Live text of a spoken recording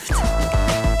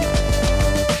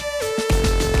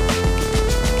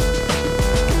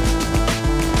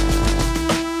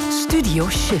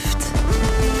Radio Shift.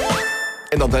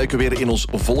 En dan duiken we weer in ons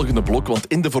volgende blok, want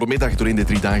in de voormiddag door in de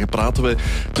 3 dagen praten we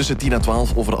tussen 10 en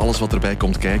 12 over alles wat erbij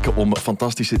komt kijken om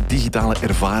fantastische digitale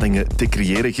ervaringen te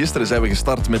creëren. Gisteren zijn we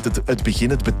gestart met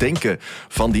het bedenken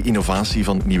van die innovatie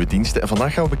van nieuwe diensten. En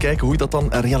vandaag gaan we bekijken hoe je dat dan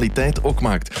een realiteit ook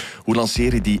maakt. Hoe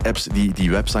lanceer je die apps,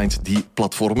 die websites, die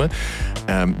platformen?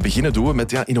 Beginnen doen we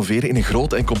met innoveren in een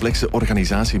grote en complexe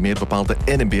organisatie. Meer bepaald de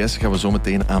NMBS gaan we zo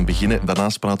meteen aan beginnen.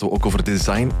 Daarnaast praten we ook over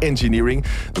design engineering,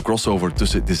 de crossover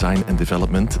tussen design en development.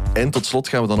 En tot slot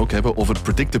gaan we dan ook hebben over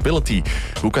predictability.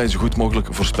 Hoe kan je zo goed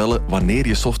mogelijk voorspellen wanneer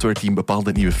je softwareteam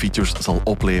bepaalde nieuwe features zal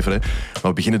opleveren? Maar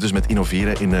we beginnen dus met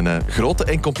innoveren in een grote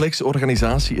en complexe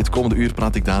organisatie. Het komende uur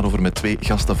praat ik daarover met 2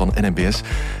 gasten van NMBS.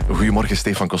 Goedemorgen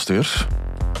Stefan Costeur.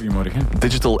 Goedemorgen.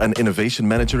 Digital and Innovation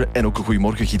Manager. En ook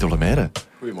goedemorgen Guido Lemaire.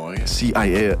 Goedemorgen.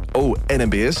 CIO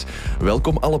NMBS.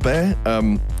 Welkom allebei.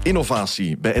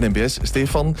 Innovatie bij NMBS.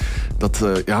 Stefan, dat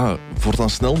wordt dan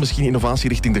snel misschien innovatie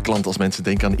richting de klant als mensen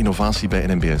denken aan innovatie bij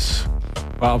NMBS.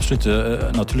 Ja, absoluut.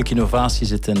 Natuurlijk, innovatie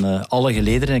zit in alle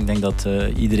gelederen. Ik denk dat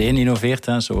iedereen innoveert,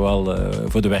 zowel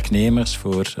voor de werknemers,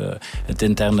 voor het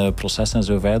interne proces en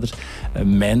zo verder.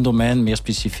 Mijn domein, meer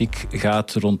specifiek,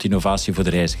 gaat rond innovatie voor de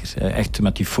reiziger. Echt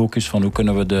met die focus van hoe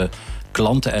kunnen we de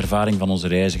klantenervaring van onze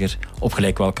reiziger op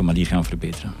gelijk welke manier gaan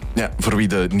verbeteren. Ja, voor wie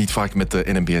niet vaak met de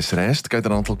NMBS reist, kan je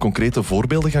er een aantal concrete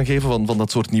voorbeelden gaan geven van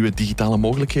dat soort nieuwe digitale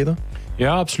mogelijkheden?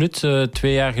 Ja, absoluut.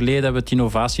 2 jaar geleden hebben we het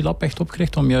Innovatielab echt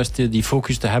opgericht om juist die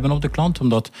focus te hebben op de klant.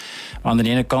 Omdat we aan de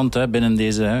ene kant binnen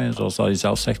deze, zoals je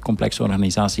zelf zegt, complexe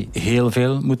organisatie heel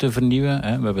veel moeten vernieuwen.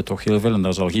 We hebben toch heel veel, en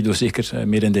daar zal Guido zeker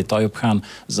meer in detail op gaan,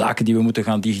 zaken die we moeten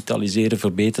gaan digitaliseren,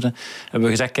 verbeteren. Hebben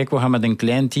we gezegd, kijk, we gaan met een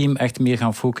klein team echt meer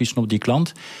gaan focussen op die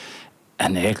klant.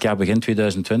 En eigenlijk begin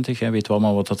 2020, weten we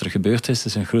allemaal wat er gebeurd is. Er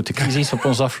is een grote crisis op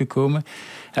ons afgekomen.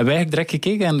 En wij hebben direct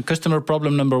gekeken en customer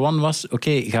problem number 1 was,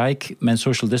 ga ik mijn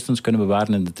social distance kunnen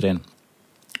bewaren in de trein?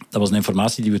 Dat was een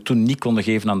informatie die we toen niet konden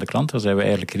geven aan de klant. Daar zijn we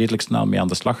eigenlijk redelijk snel mee aan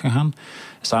de slag gegaan.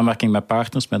 In samenwerking met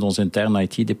partners, met ons interne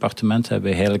IT-departement, hebben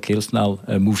we eigenlijk heel snel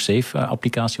een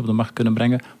MoveSafe-applicatie op de markt kunnen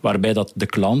brengen, waarbij dat de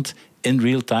klant in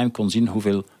real time kon zien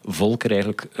hoeveel volk er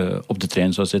eigenlijk op de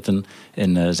trein zou zitten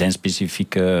in zijn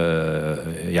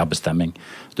specifieke bestemming.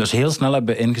 Dus heel snel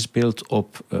hebben we ingespeeld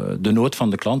op de nood van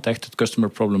de klant, echt het customer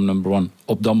problem number 1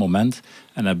 op dat moment.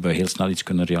 En hebben we heel snel iets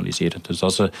kunnen realiseren. Dus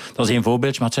dat is een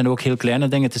voorbeeldje, maar het zijn ook heel kleine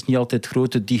dingen. Het is niet altijd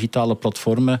grote digitale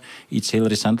platformen. Iets heel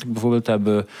recentelijk bijvoorbeeld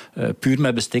hebben we puur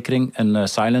met bestikkering een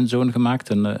silent zone gemaakt,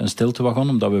 een stiltewagon,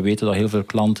 omdat we weten dat heel veel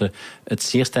klanten het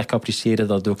zeer sterk appreciëren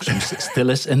dat het ook soms stil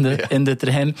is in de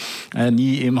trein.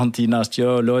 Niet iemand die naast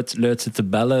jou luid zit te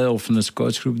bellen of een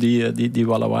scoutsgroep die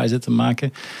wel lawaai zit te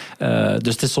maken.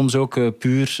 Dus het is soms ook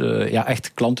puur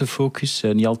echt klantenfocus,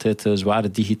 niet altijd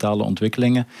zware digitale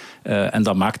ontwikkelingen. En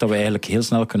dat maakt dat we eigenlijk heel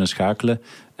snel kunnen schakelen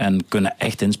en kunnen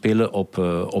echt inspelen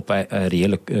op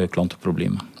reële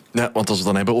klantenproblemen. Ja, want als we het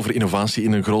dan hebben over innovatie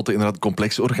in een grote, inderdaad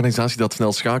complexe organisatie, dat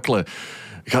snel schakelen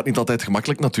gaat niet altijd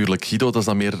gemakkelijk natuurlijk. Guido, dat is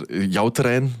dan meer jouw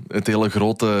terrein, het hele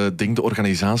grote ding, de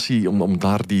organisatie, om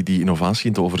daar die innovatie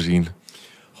in te overzien.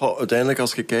 Uiteindelijk,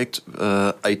 als je kijkt,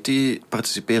 IT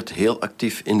participeert heel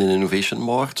actief in de Innovation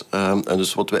Board. En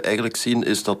dus wat we eigenlijk zien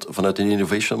is dat vanuit een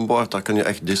Innovation Board, daar kun je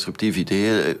echt disruptieve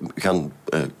ideeën gaan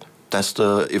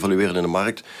testen, evalueren in de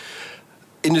markt.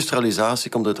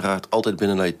 Industrialisatie komt uiteraard altijd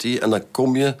binnen IT. En dan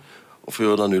kom je, of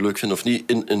je dat nu leuk vindt of niet,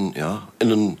 in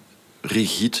een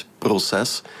rigide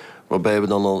proces, waarbij we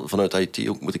dan al vanuit IT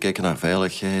ook moeten kijken naar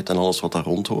veiligheid en alles wat daar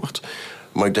rond hoort.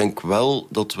 Maar ik denk wel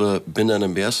dat we binnen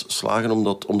NMBS slagen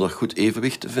om dat goed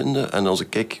evenwicht te vinden. En als ik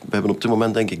kijk, we hebben op dit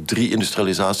moment denk ik 3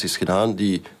 industrialisaties gedaan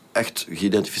die echt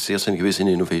geïdentificeerd zijn geweest in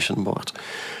de Innovation Board.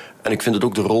 En ik vind het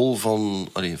ook de rol van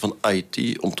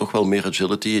IT om toch wel meer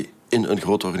agility in een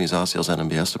grote organisatie als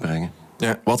NMBS te brengen.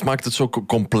 Ja, wat maakt het zo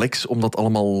complex om dat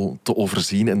allemaal te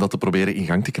overzien en dat te proberen in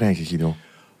gang te krijgen, Guido?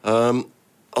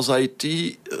 Als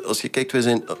IT, als je kijkt, wij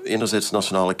zijn enerzijds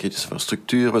nationale kritische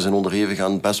infrastructuur, we zijn onderhevig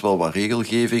aan best wel wat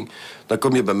regelgeving. Dan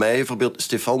kom je bij mij, bijvoorbeeld,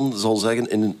 Stefan zal zeggen,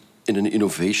 in een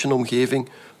innovation-omgeving,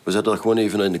 we zetten dat gewoon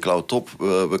even in de cloud op,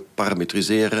 we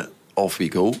parametriseren, off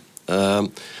we go.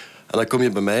 En dan kom je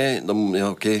bij mij,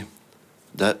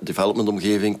 de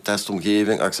development-omgeving,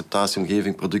 testomgeving,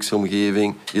 acceptatieomgeving,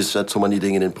 productieomgeving. Je zet zomaar niet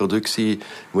dingen in productie, je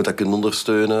moet dat kunnen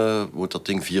ondersteunen, je moet dat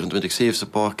ding 24/7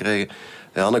 support krijgen.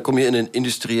 Ja, dan kom je in een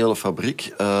industriële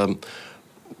fabriek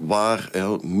waar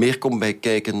meer komt bij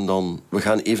kijken dan we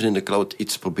gaan even in de cloud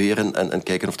iets proberen en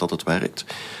kijken of dat het werkt.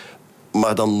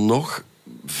 Maar dan nog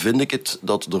vind ik het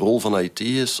dat de rol van IT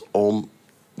is om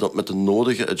dat met de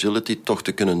nodige agility toch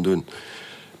te kunnen doen.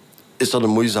 is dat een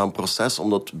moeizaam proces om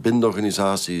dat binnen de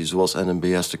organisatie zoals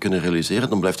NMBS te kunnen realiseren?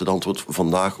 Dan blijft het antwoord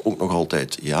vandaag ook nog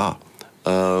altijd ja.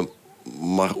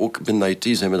 Maar ook binnen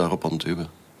IT zijn we daarop aan het duwen.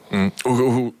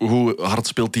 Hoe hard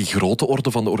speelt die grote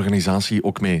orde van de organisatie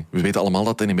ook mee? We weten allemaal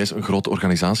dat NMBS een grote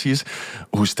organisatie is.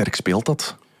 Hoe sterk speelt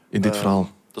dat in dit verhaal?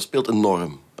 Dat speelt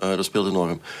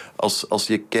enorm. Als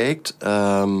je kijkt...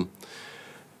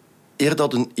 eer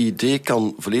dat een idee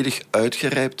kan volledig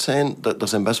uitgerijpt zijn, er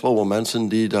zijn best wel wat mensen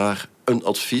die daar een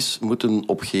advies moeten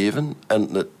op geven. En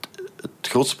het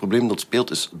grootste probleem dat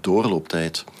speelt is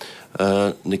doorlooptijd.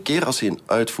 Een keer als je in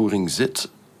uitvoering zit,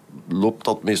 loopt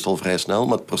dat meestal vrij snel,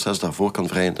 maar het proces daarvoor kan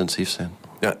vrij intensief zijn.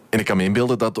 Ja, en ik kan me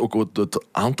inbeelden dat ook het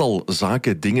aantal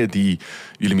zaken, dingen die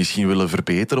jullie misschien willen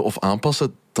verbeteren of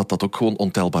aanpassen, dat ook gewoon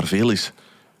ontelbaar veel is.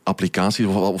 Applicaties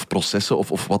of processen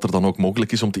of wat er dan ook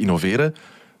mogelijk is om te innoveren.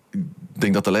 Ik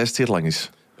denk dat de lijst zeer lang is.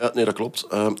 Ja, nee, dat klopt.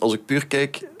 Als ik puur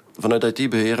kijk, vanuit IT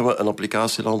beheren we een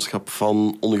applicatielandschap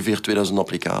van ongeveer 2000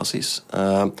 applicaties.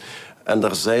 En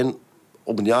daar zijn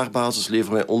op een jaarbasis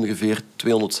leveren wij ongeveer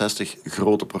 260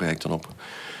 grote projecten op.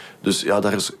 Dus ja,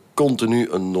 daar is continu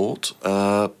een nood.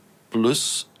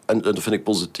 Plus, en dat vind ik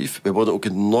positief, wij worden ook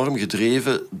enorm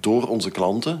gedreven door onze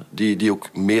klanten, die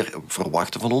ook meer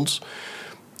verwachten van ons.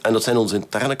 En dat zijn onze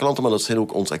interne klanten, maar dat zijn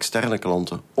ook onze externe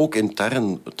klanten. Ook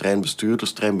intern,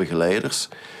 treinbestuurders, treinbegeleiders.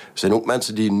 Er zijn ook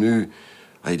mensen die nu...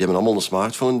 Die hebben allemaal een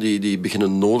smartphone, die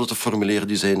beginnen noden te formuleren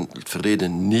die zij in het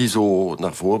verleden niet zo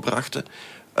naar voren brachten.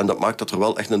 En dat maakt dat er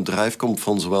wel echt een drive komt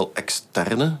van zowel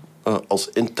externe als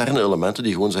interne elementen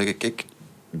die gewoon zeggen, kijk,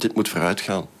 dit moet vooruit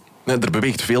gaan. Nee, er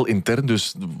beweegt veel intern,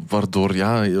 dus waardoor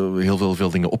heel veel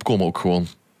dingen opkomen ook gewoon,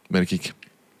 merk ik.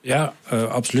 Ja,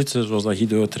 absoluut. Zoals dat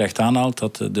Guido terecht aanhaalt,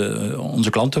 dat onze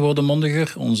klanten worden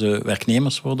mondiger, onze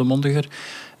werknemers worden mondiger.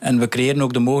 En we creëren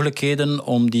ook de mogelijkheden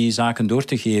om die zaken door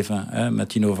te geven. Met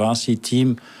het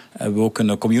innovatieteam hebben we ook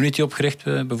een community opgericht,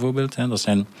 bijvoorbeeld. Dat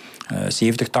zijn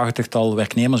 70, 80-tal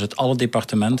werknemers uit alle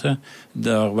departementen,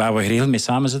 waar we geregeld mee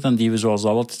samen zitten en die we, zoals we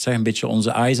altijd zeggen, een beetje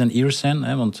onze eyes en ears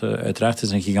zijn. Want uiteraard is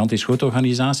het een gigantisch grote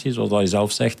organisatie, zoals dat je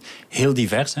zelf zegt, heel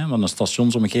divers. Want een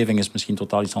stationsomgeving is misschien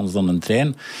totaal iets anders dan een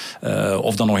trein.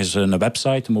 Of dan nog eens een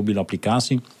website, een mobiele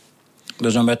applicatie.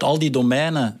 Dus om uit al die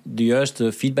domeinen de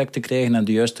juiste feedback te krijgen en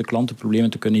de juiste klantenproblemen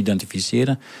te kunnen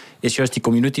identificeren, is juist die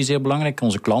community zeer belangrijk.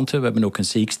 Onze klanten, we hebben ook een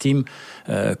CX-team,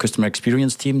 Customer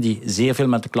Experience Team, die zeer veel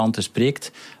met de klanten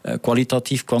spreekt.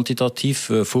 Kwalitatief, kwantitatief,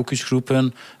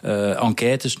 focusgroepen,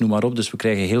 enquêtes, noem maar op. Dus we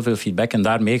krijgen heel veel feedback en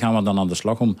daarmee gaan we dan aan de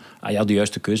slag om de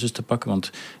juiste keuzes te pakken.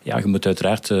 Want je moet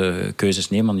uiteraard keuzes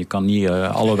nemen, want je kan niet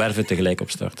alle werven tegelijk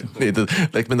opstarten. Nee, dat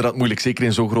lijkt me inderdaad moeilijk. Zeker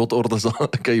in zo'n grote orde dan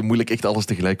kan je moeilijk echt alles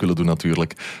tegelijk willen doen natuurlijk.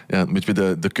 Ja, moet je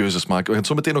de keuzes maken. We gaan het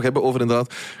zo meteen nog hebben over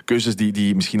inderdaad keuzes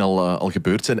die misschien al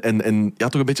gebeurd zijn. En ja,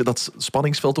 toch een beetje dat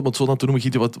spanningsveld, om het zo dan te noemen,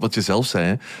 Guido, wat je zelf zei.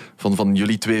 Hè? Van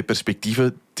jullie twee perspectieven.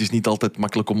 Het is niet altijd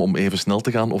makkelijk om even snel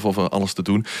te gaan of alles te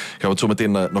doen. Gaan we het zo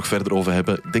meteen nog verder over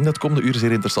hebben. Ik denk dat het komende uur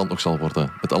zeer interessant nog zal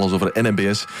worden. Met alles over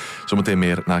NMBS. Zometeen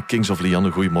meer na Kings of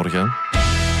Leon. Goedemorgen.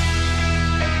 Feel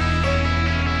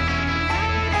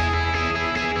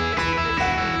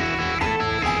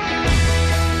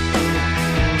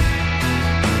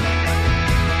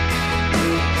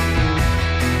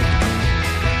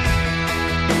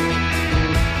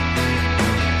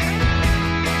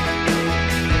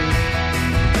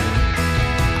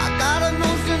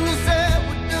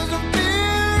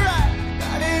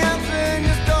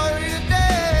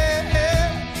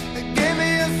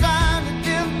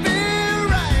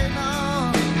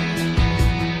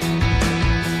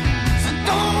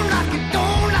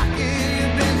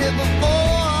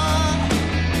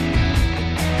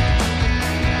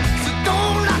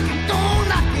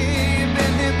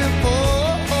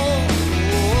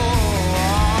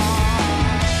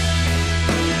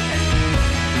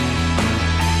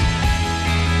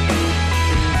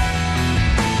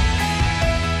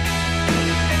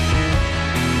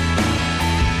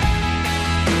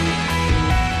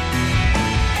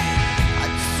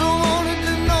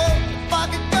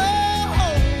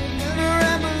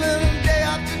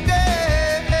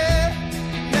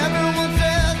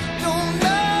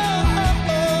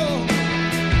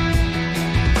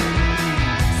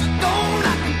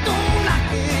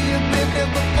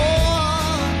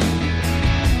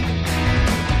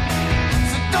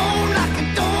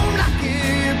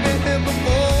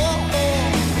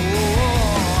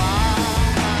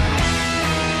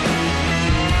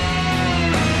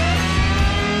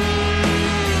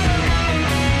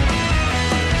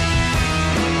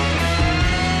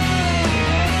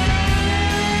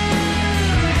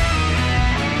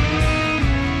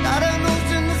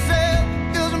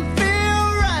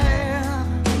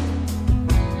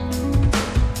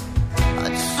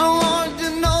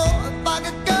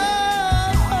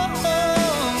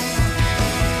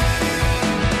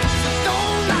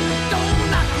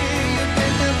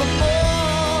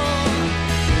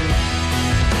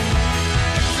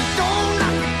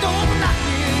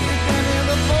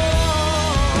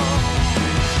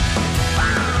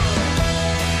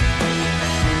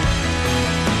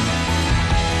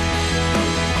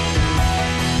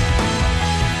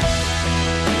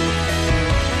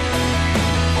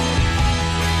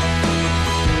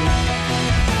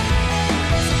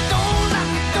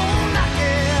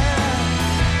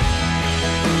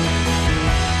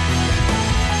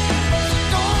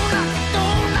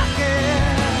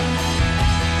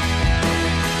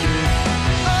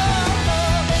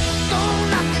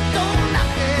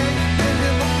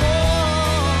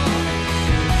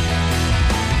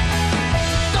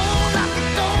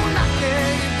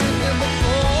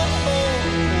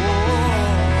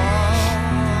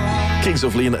Kings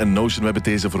of Leon en Notion. We hebben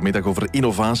het deze voormiddag over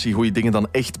innovatie, hoe je dingen dan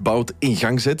echt bouwt, in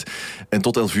gang zet. En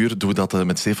tot 11 uur doen we dat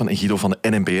met Stefan en Guido van de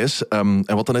NMBS. En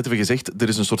wat dan net hebben gezegd, er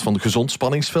is een soort van gezond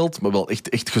spanningsveld, maar wel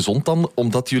echt gezond dan,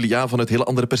 omdat jullie vanuit hele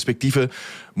andere perspectieven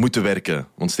moeten werken.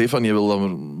 Want Stefan, je wil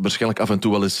dan waarschijnlijk af en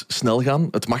toe wel eens snel gaan.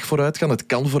 Het mag vooruit gaan, het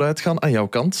kan vooruit gaan aan jouw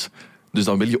kant. Dus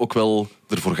dan wil je ook wel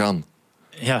ervoor gaan.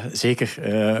 Ja, zeker.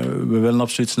 We willen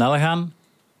absoluut snel gaan.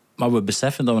 Maar we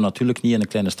beseffen dat we natuurlijk niet in een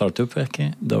kleine start-up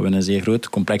werken. Dat we in een zeer groot,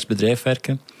 complex bedrijf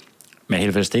werken. Met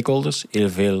heel veel stakeholders, heel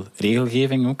veel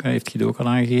regelgeving ook, heeft Guido ook al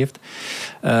aangegeven.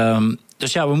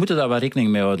 Dus ja, we moeten daar wel rekening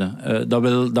mee houden.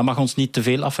 Dat mag ons niet te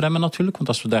veel afremmen natuurlijk. Want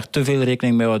als we daar te veel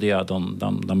rekening mee houden, ja,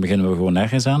 dan beginnen we gewoon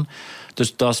nergens aan.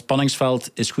 Dus dat spanningsveld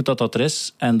is goed dat dat er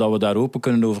is. En dat we daar open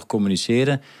kunnen over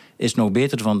communiceren, is nog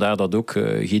beter. Vandaar dat ook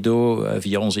Guido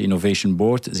via onze Innovation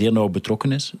Board zeer nauw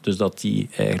betrokken is. Dus dat hij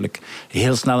eigenlijk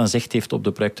heel snel een zicht heeft op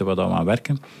de projecten waar we aan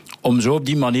werken. Om zo op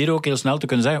die manier ook heel snel te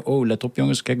kunnen zeggen, oh, let op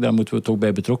jongens, kijk, daar moeten we toch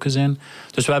bij betrokken zijn.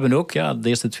 Dus we hebben ook de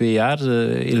eerste 2 jaar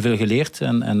heel veel geleerd.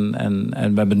 En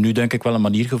we hebben nu denk ik wel een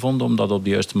manier gevonden om dat op de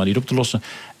juiste manier op te lossen.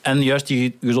 En juist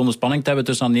die gezonde spanning te hebben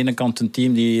tussen aan de ene kant een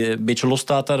team die een beetje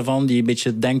losstaat daarvan, die een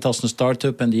beetje denkt als een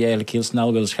start-up en die eigenlijk heel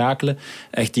snel wil schakelen.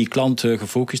 Echt die klant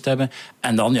gefocust hebben.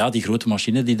 En dan die grote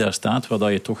machine die daar staat,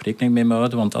 waar je toch rekening mee moet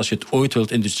houden. Want als je het ooit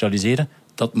wilt industrialiseren,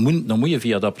 dan moet je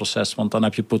via dat proces, want dan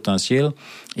heb je potentieel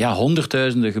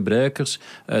honderdduizenden gebruikers,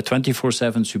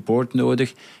 24/7 support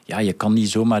nodig. Ja, je kan niet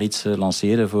zomaar iets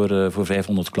lanceren voor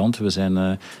 500 klanten. We zijn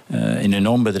een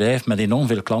enorm bedrijf met enorm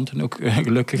veel klanten ook,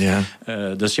 gelukkig. Ja.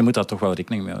 Dus je moet daar toch wel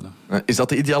rekening mee houden. Is dat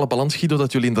de ideale balans, Guido,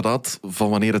 dat jullie inderdaad van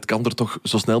wanneer het kan er toch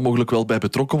zo snel mogelijk wel bij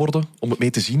betrokken worden om het mee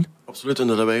te zien? Absoluut, en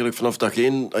dat hebben we eigenlijk vanaf dag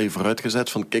 1 vooruitgezet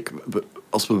van kijk,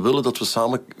 als we willen dat we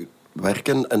samen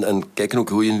werken en kijken ook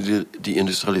hoe die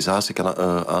industrialisatie kan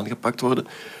aangepakt worden,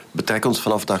 betrek ons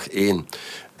vanaf dag 1.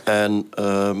 En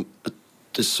het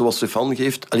is zoals Stefan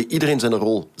geeft, iedereen zijn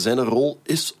rol. Zijn rol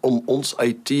is om ons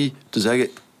IT te zeggen,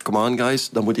 come on guys,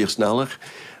 dat moet hier sneller.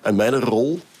 En mijn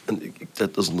rol, en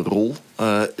dat is een rol,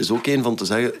 is ook een van te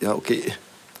zeggen, ja oké,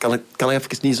 kan ik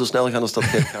even niet zo snel gaan als dat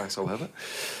jij graag zou hebben.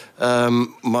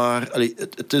 Maar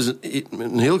het is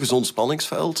een heel gezond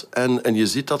spanningsveld. En je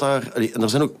ziet dat daar... En er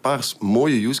zijn ook een paar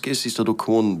mooie use cases die dat ook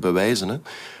gewoon bewijzen. Hè.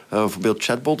 Bijvoorbeeld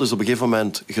Chatbot is op een gegeven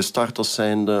moment gestart als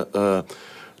zijnde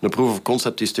een proof of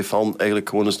concept die Stefan eigenlijk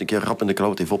gewoon eens een keer rap in de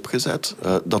cloud heeft opgezet.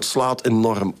 Dat slaat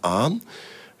enorm aan.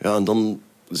 Ja, en dan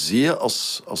zie je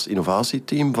als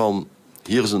innovatieteam van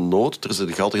hier is een nood, er is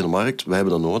een gat in de markt, wij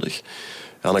hebben dat nodig.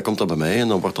 Ja, dan komt dat bij mij en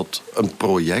dan wordt dat een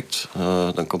project.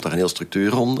 Dan komt daar een hele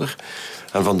structuur onder.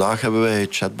 En vandaag hebben wij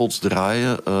chatbots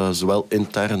draaien, zowel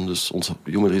intern, dus onze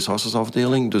Human Resources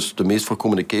afdeling. Dus de meest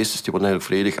voorkomende cases die worden eigenlijk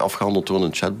volledig afgehandeld door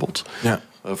een chatbot. Ja.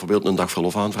 Bijvoorbeeld een dag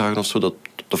verlof aanvragen of zo, dat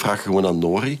vraag je gewoon aan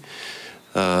Nori.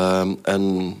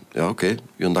 En ja, oké,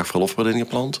 een dag verlof wordt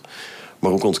ingepland.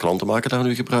 Maar ook onze klanten maken daar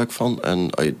nu gebruik van. En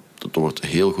dat wordt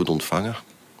heel goed ontvangen.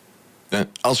 Ja,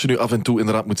 als je nu af en toe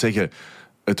inderdaad moet zeggen,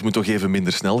 het moet toch even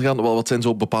minder snel gaan. Wat zijn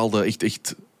zo bepaalde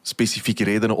echt specifieke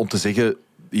redenen om te zeggen,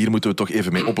 hier moeten we toch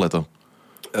even mee opletten?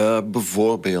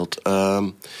 Bijvoorbeeld,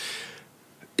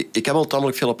 ik heb al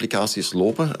tamelijk veel applicaties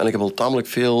lopen en ik heb al tamelijk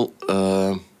veel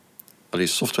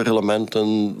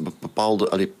software-elementen,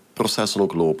 bepaalde processen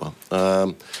ook lopen.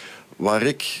 Waar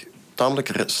ik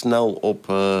tamelijk snel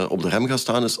op de rem ga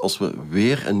staan is als we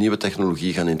weer een nieuwe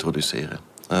technologie gaan introduceren.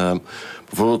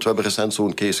 Bijvoorbeeld, we hebben recent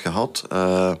zo'n case gehad.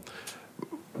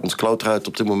 Ons cloud draait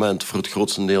op dit moment voor het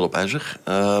grootste deel op Azure.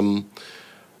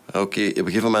 Op een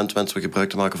gegeven moment wensen we gebruik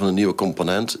te maken van een nieuwe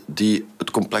component die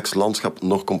het complexe landschap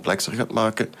nog complexer gaat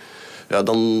maken. Ja,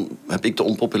 dan heb ik de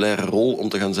onpopulaire rol om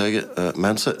te gaan zeggen,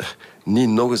 mensen, niet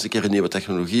nog eens een keer een nieuwe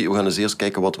technologie, we gaan eens eerst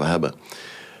kijken wat we hebben.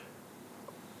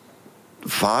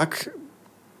 Vaak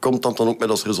komt dat dan ook met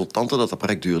als resultante dat het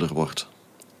project duurder wordt.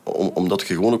 Omdat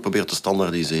je gewoon ook probeert te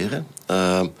standaardiseren.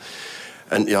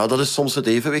 En ja, dat is soms het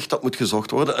evenwicht dat moet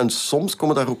gezocht worden. En soms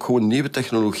komen daar ook gewoon nieuwe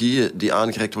technologieën die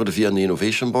aangereikt worden via een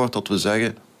Innovation Board, dat we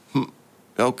zeggen,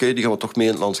 die gaan we toch mee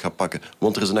in het landschap pakken.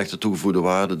 Want er is een echte toegevoegde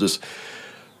waarde. Dus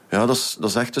ja, dat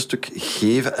is echt een stuk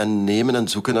geven en nemen en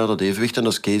zoeken naar dat evenwicht. En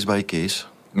dat is case by case.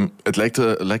 Het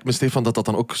lijkt me, Stefan, dat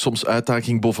dan ook soms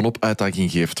uitdaging bovenop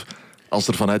uitdaging geeft. Als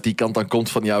er vanuit die kant dan komt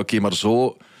van, maar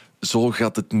zo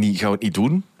gaan we het niet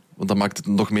doen. Want dan maakt het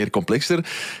nog meer complexer.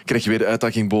 Krijg je weer de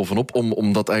uitdaging bovenop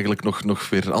om dat eigenlijk nog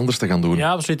weer anders te gaan doen.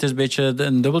 Ja, absoluut. Het is een beetje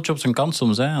een dubbeltje op zijn kant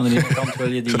soms. Hè. Aan de ene kant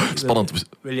wil je die... Spannend.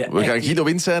 We gaan Guido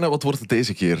inzijnen. Wat wordt het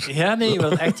deze keer? Ja, nee, je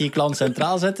wilt echt die klant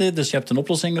centraal zetten. Dus je hebt een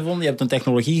oplossing gevonden, je hebt een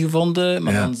technologie gevonden.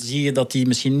 Maar dan zie je dat die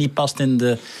misschien niet past in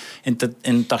in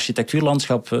het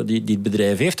architectuurlandschap die het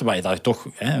bedrijf heeft, waar je daar toch,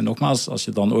 nogmaals, als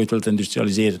je dan ooit wilt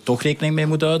industrialiseren, toch rekening mee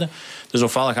moet houden. Dus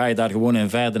ofwel ga je daar gewoon in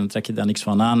verder en trek je daar niks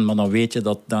van aan, maar dan weet je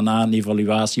dat daarna een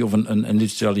evaluatie of een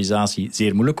industrialisatie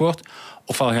zeer moeilijk wordt.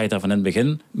 Ofwel ga je daar van in het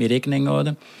begin mee rekening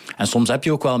houden. En soms heb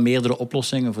je ook wel meerdere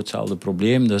oplossingen voor hetzelfde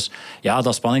probleem. Dus ja,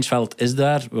 dat spanningsveld is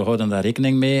daar. We houden daar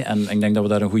rekening mee. En ik denk dat we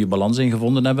daar een goede balans in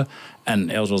gevonden hebben. En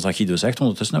ja, zoals Guido zegt,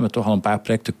 ondertussen hebben we toch al een paar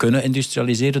projecten kunnen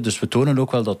industrialiseren. Dus we tonen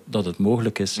ook wel dat het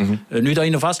mogelijk is. Mm-hmm. Nu, dat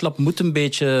innovatielab moet een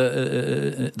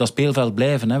beetje dat speelveld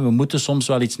blijven. Hè. We moeten soms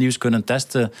wel iets nieuws kunnen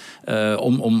testen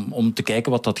om te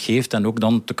kijken wat dat geeft. En ook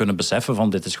dan te kunnen beseffen van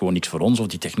dit is gewoon niks voor ons. Of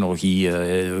die technologie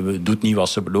doet niet wat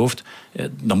ze belooft.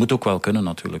 Dat moet ook wel kunnen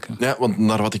natuurlijk. Hè. Ja, want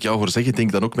naar wat ik jou hoor zeggen,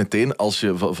 denk dan ook meteen, als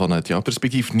je vanuit jouw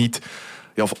perspectief niet...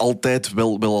 Ja, of altijd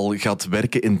wel al gaat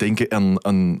werken en denken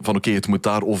aan van oké, het moet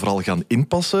daar overal gaan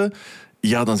inpassen.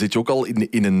 Ja, dan zit je ook al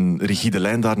in een rigide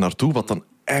lijn daar naartoe, wat dan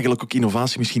eigenlijk ook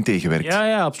innovatie misschien tegenwerkt.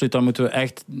 Ja, absoluut. Daar moeten we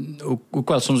echt ook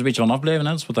wel soms een beetje van afblijven.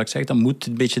 Hè. Dat is wat ik zeg. Dan moet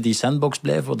een beetje die sandbox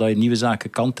blijven, waar je nieuwe zaken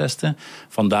kan testen.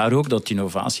 Vandaar ook dat het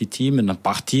innovatieteam een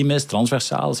apart team is,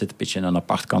 transversaal, zit een beetje in een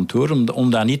apart kantoor, om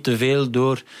daar niet te veel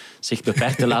door zich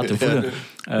beperkt te laten voelen.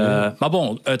 Maar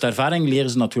bon, uit ervaring leren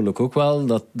ze natuurlijk ook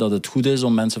wel dat het goed is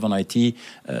om mensen van IT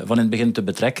van in het begin te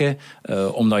betrekken,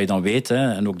 omdat je dan weet,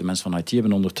 en ook de mensen van IT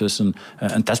hebben ondertussen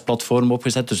een testplatform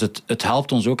opgezet, dus het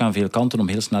helpt ons ook aan veel kanten om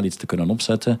heel snel iets te kunnen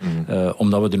opzetten,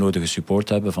 omdat we de nodige support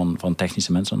hebben van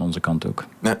technische mensen aan onze kant ook.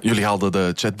 Ja, jullie haalden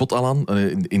de chatbot al aan,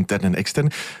 intern en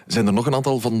extern. Zijn er nog een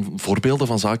aantal voorbeelden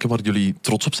van zaken waar jullie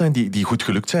trots op zijn, die goed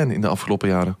gelukt zijn in de afgelopen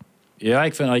jaren? Ja,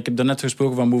 ik heb daarnet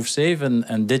gesproken van MoveSafe.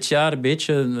 En dit jaar een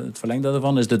beetje, het verlengde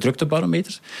daarvan, is de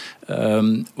druktebarometer.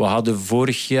 We hadden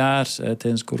vorig jaar, tijdens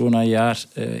het coronajaar,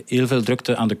 heel veel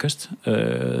drukte aan de kust.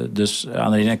 Dus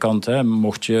aan de ene kant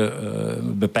mocht je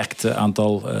een beperkt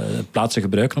aantal plaatsen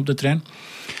gebruiken op de trein.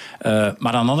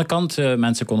 Maar aan de andere kant,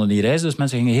 mensen konden niet reizen, dus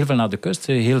mensen gingen heel veel naar de kust.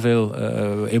 Heel veel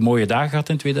heel mooie dagen gehad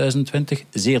in 2020.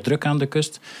 Zeer druk aan de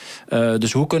kust.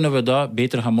 Dus hoe kunnen we dat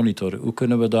beter gaan monitoren? Hoe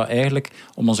kunnen we dat eigenlijk,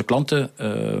 om onze klanten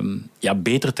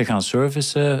beter te gaan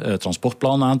servicen,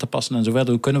 transportplannen aan te passen en zo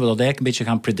verder, hoe kunnen we dat eigenlijk een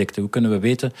beetje gaan predicten? Hoe kunnen we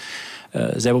weten...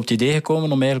 zijn we op het idee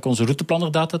gekomen om eigenlijk onze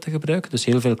routeplanner-data te gebruiken. Dus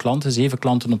heel veel klanten, 7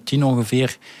 klanten op 10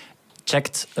 ongeveer,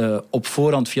 checkt op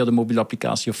voorhand via de mobiele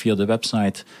applicatie of via de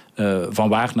website van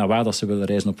waar naar waar dat ze willen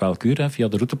reizen op welk uur, via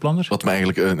de routeplanner. Wat me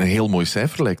eigenlijk een heel mooi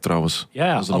cijfer lijkt trouwens.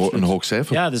 Ja, dat is een hoog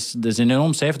cijfer. Ja, dat is een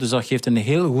enorm cijfer. Dus dat geeft een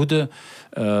heel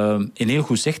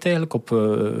goed zicht eigenlijk op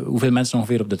hoeveel mensen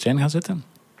ongeveer op de trein gaan zitten.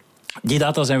 Die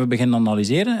data zijn we beginnen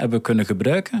analyseren, hebben we kunnen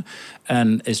gebruiken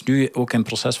en is nu ook in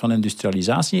proces van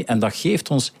industrialisatie. En dat geeft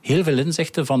ons heel veel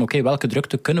inzichten van welke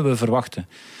drukte kunnen we verwachten.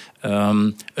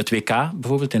 Het WK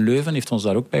bijvoorbeeld in Leuven heeft ons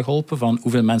daar ook bij geholpen van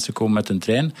hoeveel mensen komen met een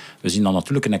trein. We zien dan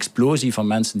natuurlijk een explosie van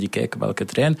mensen die kijken welke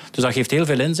trein. Dus dat geeft heel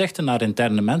veel inzichten naar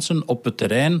interne mensen op het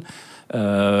terrein.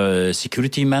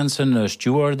 Security mensen,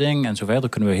 stewarding en zo verder. Daar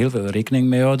kunnen we heel veel rekening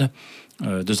mee houden.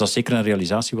 Dus dat is zeker een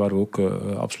realisatie waar we ook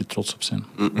absoluut trots op zijn.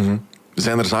 Mm-hmm.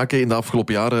 Zijn er zaken in de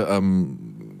afgelopen jaren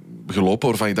gelopen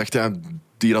waarvan je dacht,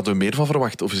 die hadden we meer van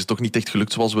verwacht? Of is het toch niet echt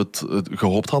gelukt zoals we het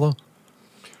gehoopt hadden?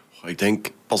 Ik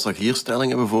denk,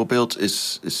 passagiersstellingen bijvoorbeeld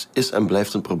is en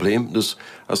blijft een probleem. Dus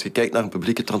als je kijkt naar een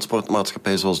publieke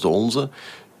transportmaatschappij zoals de onze,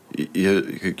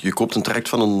 je koopt een traject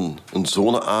van een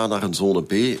zone A naar een zone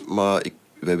B, maar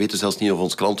wij weten zelfs niet of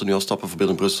onze klanten nu afstappen voor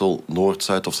binnen Brussel, Noord,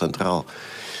 Zuid of Centraal.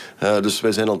 Dus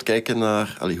wij zijn aan het kijken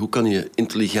naar hoe kan je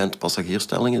intelligent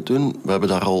passagiersstellingen doen. We hebben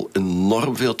daar al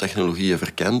enorm veel technologieën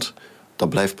verkend. Dat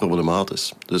blijft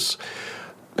problematisch. Dus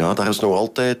ja, daar is nog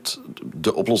altijd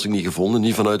de oplossing niet gevonden.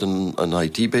 Niet vanuit een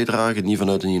IT-bijdrage, niet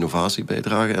vanuit een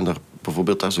innovatiebijdrage. En daar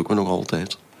zoeken we nog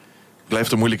altijd.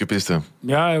 Blijft een moeilijke piste.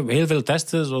 Ja, heel veel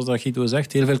testen, zoals dat Guido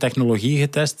zegt. Heel veel technologie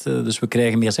getest. Dus we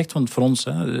krijgen meer zicht. Want voor ons,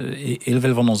 heel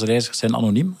veel van onze reizigers zijn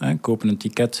anoniem. Kopen een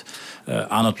ticket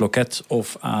aan het loket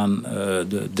of aan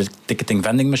de ticketing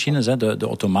vending machines, de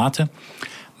automaten.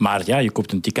 Maar ja, je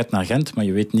koopt een ticket naar Gent, maar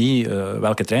je weet niet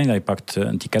welke trein dat je pakt.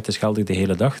 Een ticket is geldig de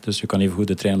hele dag, dus je kan even goed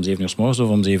de trein om 7 uur 's morgens of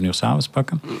om 7 uur 's avonds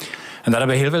pakken. En daar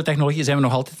hebben we heel veel technologie, zijn we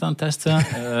nog altijd aan het testen.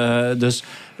 Dus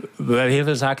we hebben heel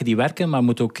veel zaken die werken, maar we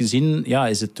moeten ook zien,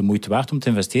 is het de moeite waard om te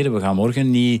investeren? We gaan morgen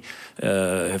niet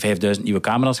 5000 nieuwe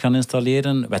camera's gaan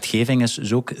installeren. Wetgeving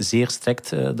is ook zeer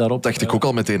strikt daarop. Dacht ik ook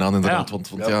al meteen aan, inderdaad.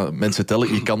 Ja. Want mensen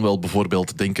tellen, je kan wel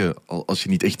bijvoorbeeld denken, als je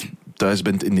niet echt thuis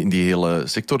bent in die hele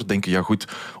sector, denken, ja goed,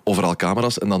 overal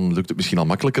camera's en dan lukt het misschien al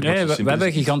makkelijker. Nee, we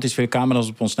hebben gigantisch veel camera's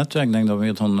op ons netwerk. Ik denk dat we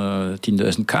meer dan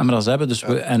 10.000 camera's hebben. Dus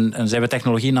en zijn we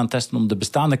technologieën aan het testen om de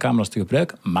bestaande camera's te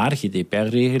gebruiken. Maar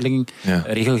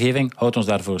GDPR-regelgeving houdt ons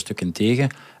daarvoor een stuk in tegen.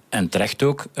 En terecht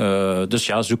ook. Dus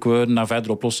ja, zoeken we naar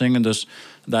verdere oplossingen. Dus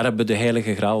daar hebben we de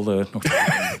heilige graal nog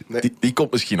nee. Die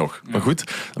komt misschien nog. Ja. Maar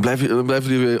goed, dan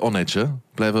blijven jullie on-edge. Hè?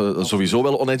 Blijven sowieso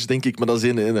wel on-edge, denk ik. Maar dat is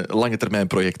een lange termijn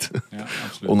project. Ja,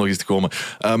 om nog eens te komen.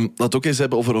 Laten we ook eens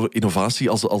hebben over innovatie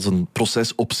als een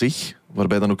proces op zich.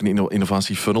 Waarbij dan ook een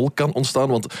innovatiefunnel kan ontstaan.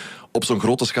 Want op zo'n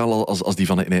grote schaal als die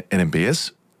van de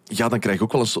NMBS... ja, dan krijg je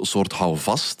ook wel een soort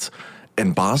houvast...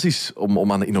 en basis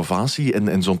om aan de innovatie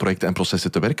en zo'n projecten en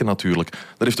processen te werken natuurlijk. Dat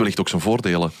heeft wellicht ook zijn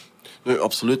voordelen. Nee,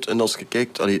 absoluut. En als je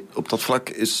kijkt, op dat vlak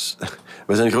is...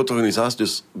 Wij zijn een grote organisatie,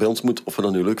 dus bij ons moet, of we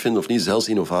dat nu leuk vinden of niet, zelfs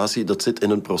innovatie, dat zit in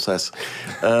een proces.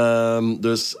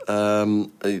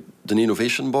 De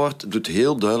Innovation Board doet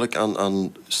heel duidelijk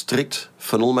aan strikt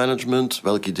funnel management,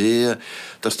 welke ideeën.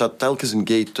 Daar staat telkens een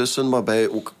gate tussen, waarbij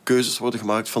ook keuzes worden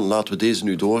gemaakt van laten we deze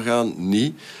nu doorgaan.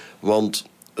 Niet, want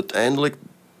uiteindelijk...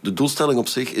 De doelstelling op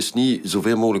zich is niet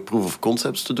zoveel mogelijk proof of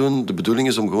concepts te doen. De bedoeling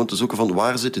is om gewoon te zoeken van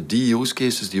waar zitten die use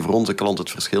cases die voor onze klant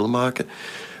het verschil maken.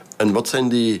 En wat zijn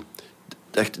die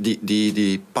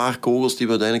paar kogels die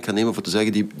we uiteindelijk gaan nemen voor te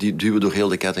zeggen, die duwen door heel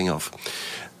de ketting af.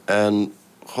 En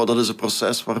dat is een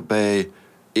proces waarbij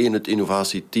het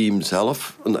innovatieteam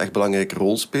zelf een echt belangrijke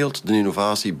rol speelt. De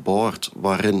innovatieboard,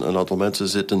 waarin een aantal mensen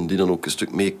zitten die dan ook een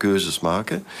stuk meer keuzes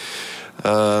maken.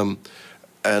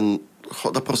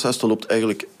 Dat proces loopt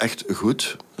eigenlijk echt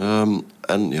goed.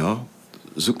 En ja,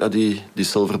 zoek naar die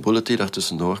silver bullet die daar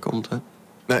tussendoor komt. Hè.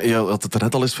 Nee, je had het er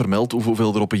net al eens vermeld,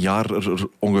 hoeveel er op een jaar er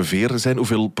ongeveer zijn.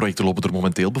 Hoeveel projecten lopen er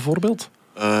momenteel bijvoorbeeld?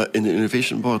 In de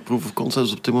Innovation Board Proof of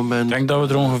Concepts op dit moment... Ik denk dat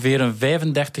we er ongeveer een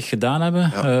 35 gedaan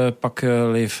hebben. Ja. Pak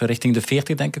richting de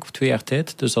 40, denk ik, op 2 jaar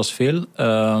tijd. Dus dat is veel.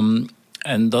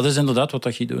 En dat is inderdaad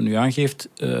wat je nu aangeeft.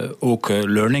 Ook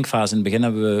learning fase. In het begin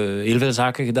hebben we heel veel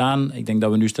zaken gedaan. Ik denk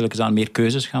dat we nu stilletjes aan meer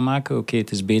keuzes gaan maken. Oké,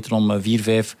 het is beter om 4,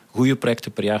 5 goede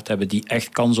projecten per jaar te hebben die echt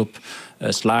kans op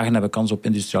slagen hebben, kans op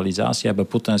industrialisatie hebben,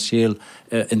 potentieel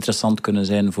interessant kunnen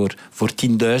zijn voor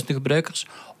 10.000 gebruikers.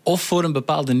 Of voor een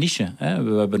bepaalde niche.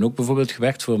 We hebben ook bijvoorbeeld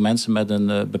gewerkt voor mensen met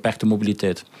een beperkte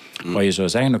mobiliteit. Waar je zou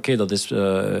zeggen, oké, dat is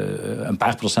een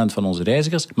paar procent van onze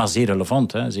reizigers, maar zeer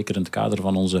relevant. Zeker in het kader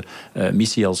van onze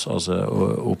missie als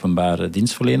openbare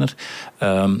dienstverlener.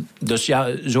 Dus ja,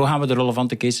 zo gaan we de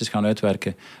relevante cases gaan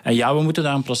uitwerken. En ja, we moeten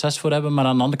daar een proces voor hebben, maar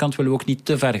aan de andere kant willen we ook niet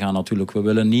te ver gaan natuurlijk. We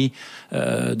willen niet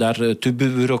daar te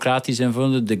bureaucratisch in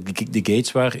vullen. De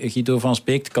gates waar Guido van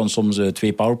spreekt, kan soms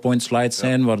 2 PowerPoint slides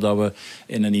zijn, waar dat we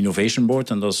in een Innovation Board,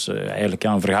 en dat is eigenlijk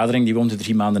een vergadering die we om de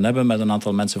 3 maanden hebben met een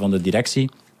aantal mensen van de directie,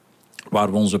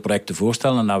 waar we onze projecten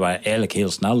voorstellen en dat we eigenlijk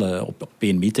heel snel op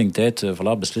 1 meeting tijd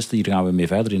beslissen, hier gaan we mee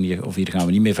verder of hier gaan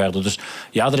we niet mee verder. Dus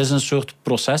ja, er is een soort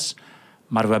proces,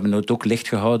 maar we hebben het ook licht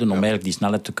gehouden om eigenlijk die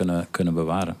snelheid te kunnen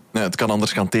bewaren. Ja, het kan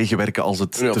anders gaan tegenwerken als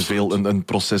het te veel een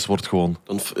proces wordt gewoon.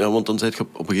 Want dan zit je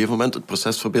op een gegeven moment het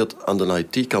proces voorbeeld aan de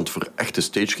IT-kant voor echte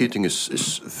stagegating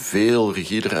is veel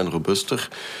rigider en robuuster.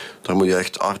 Daar moet je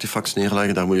echt artefacts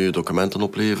neerleggen, daar moet je documenten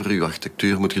opleveren, je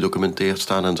architectuur moet gedocumenteerd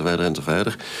staan enzovoort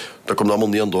enzovoort. Dat komt allemaal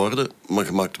niet aan de orde, maar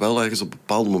je maakt wel ergens op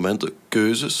bepaalde momenten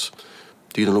keuzes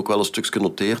die je dan ook wel een stukje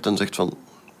noteert en zegt van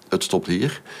het stopt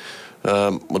hier.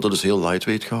 Maar dat is heel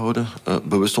lightweight gehouden.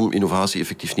 Bewust om innovatie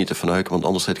effectief niet te vernuiken, want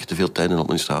anders zet je te veel tijd in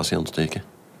administratie aan te steken.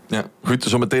 Ja, goed,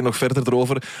 zo meteen nog verder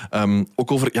erover.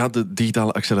 Ook over de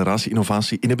digitale acceleratie,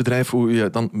 innovatie in het bedrijf, hoe je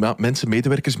dan mensen,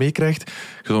 medewerkers meekrijgt.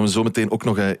 Daar gaan we zo meteen ook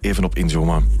nog even op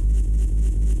inzoomen.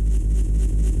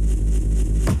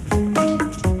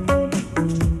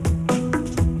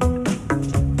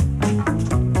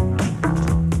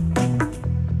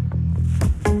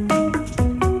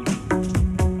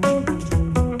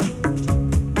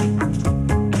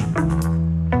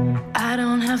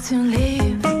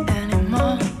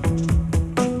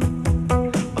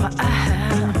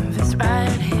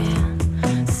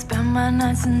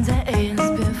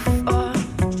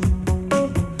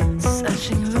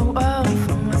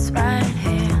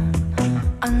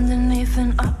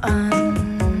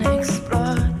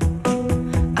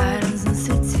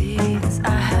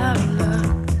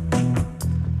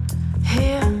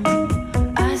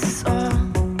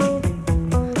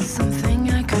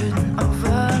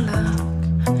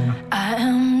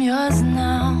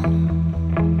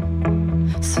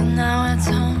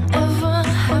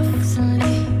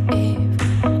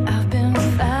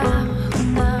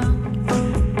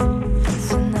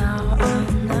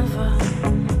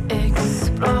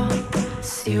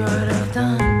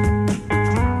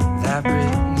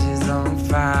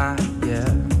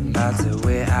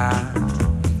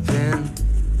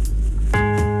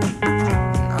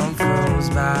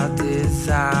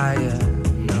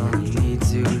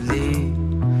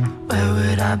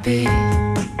 Be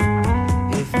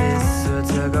if this were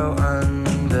to go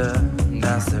under,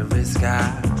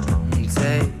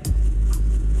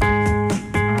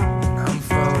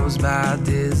 by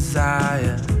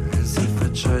desire, 'cause if a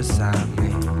choice I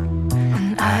made,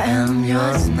 and I am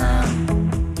yours now.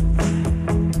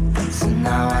 So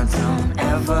now I don't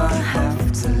ever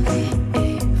have to leave.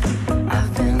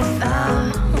 I've been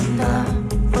found out.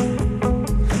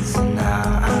 So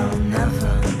now I'll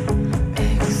never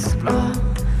explore.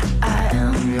 I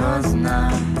am yours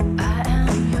now. I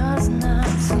am yours now.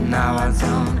 So now I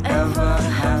don't ever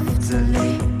have to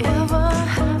leave.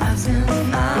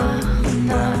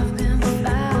 I've been found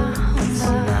out.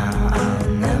 So now I'll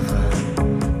never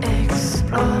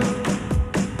explore.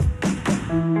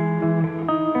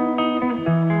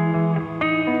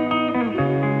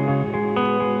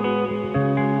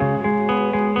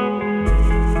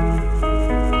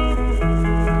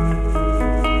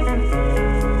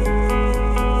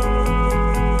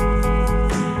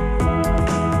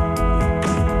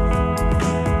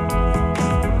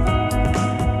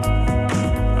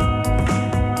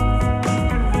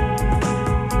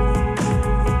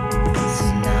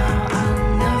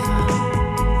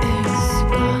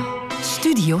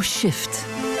 Shift.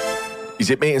 Je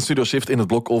zit mee in Studio Shift in het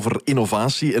blok over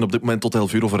innovatie. En op dit moment tot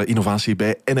 11 uur over innovatie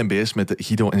bij NMBS met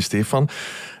Guido en Stefan. En we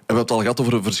hebben het al gehad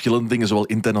over verschillende dingen, zowel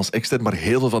intern als extern. Maar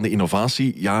heel veel van die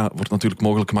innovatie wordt natuurlijk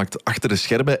mogelijk gemaakt achter de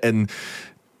schermen. En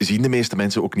zien de meeste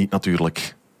mensen ook niet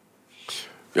natuurlijk.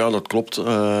 Ja, dat klopt.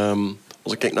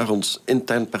 Als ik kijk naar ons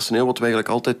intern personeel, wat wij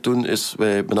eigenlijk altijd doen, is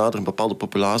wij benaderen een bepaalde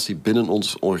populatie binnen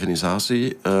onze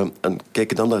organisatie en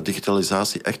kijken dan naar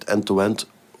digitalisatie echt end-to-end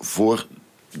voor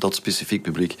dat specifiek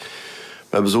publiek. We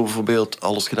hebben zo bijvoorbeeld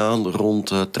alles gedaan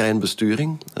rond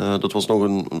treinbesturing. Dat was nog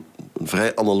een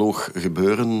vrij analoog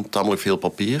gebeuren, tamelijk veel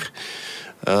papier.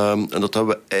 En dat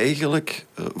hebben we eigenlijk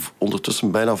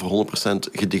ondertussen bijna voor 100%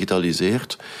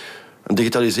 gedigitaliseerd. En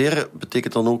digitaliseren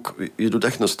betekent dan ook, je doet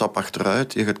echt een stap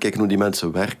achteruit. Je gaat kijken hoe die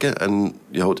mensen werken en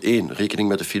je houdt rekening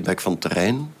met de feedback van het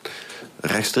terrein.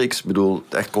 Rechtstreeks, bedoel,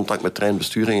 echt contact met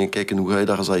treinbesturing en kijken hoe ga je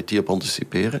daar als IT op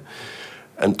anticiperen.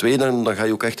 En tweede, dan ga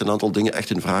je ook echt een aantal dingen echt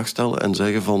in vraag stellen en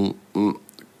zeggen van,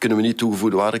 kunnen we niet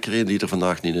toegevoegde waarde creëren die er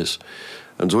vandaag niet is.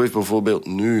 En zo heeft bijvoorbeeld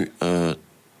nu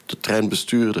de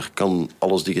treinbestuurder kan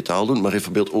alles digitaal doen, maar heeft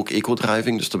bijvoorbeeld ook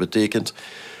eco-driving. Dus dat betekent,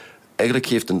 eigenlijk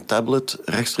geeft een tablet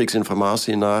rechtstreeks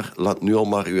informatie naar, laat nu al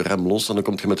maar uw rem los en dan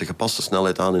komt je met de gepaste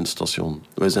snelheid aan in het station.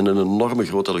 Wij zijn een enorme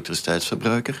grote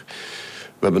elektriciteitsverbruiker.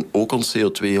 We hebben ook ons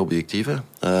CO2-objectieven.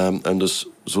 En dus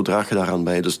zo draag je daaraan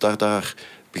bij. Dus daar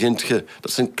begint je...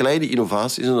 Dat zijn kleine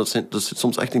innovaties en dat zit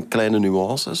soms echt in kleine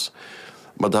nuances.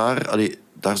 Maar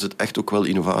daar zit echt ook wel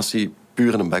innovatie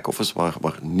puur in een back-office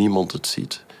waar niemand het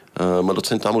ziet. Maar dat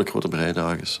zijn tamelijk grote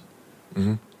bijdragers.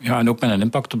 Mm-hmm. Ja, en ook met een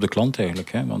impact op de klant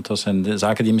eigenlijk. Hè? Want dat zijn de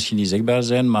zaken die misschien niet zichtbaar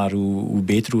zijn, maar hoe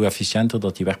beter, hoe efficiënter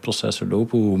dat die werkprocessen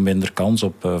lopen, hoe minder kans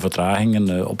op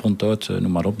vertragingen, oponthoud,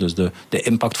 noem maar op. Dus de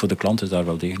impact voor de klant is daar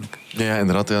wel degelijk. Ja,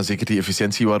 inderdaad. Ja, zeker die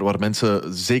efficiëntie waar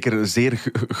mensen zeker zeer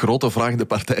grote vragende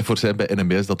partij voor zijn bij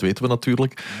NMBS, dat weten we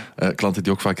natuurlijk. Klanten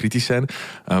die ook vaak kritisch zijn.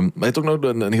 Maar je hebt ook nog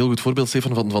een heel goed voorbeeld,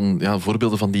 Stefan, van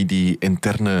voorbeelden van die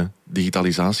interne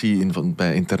digitalisatie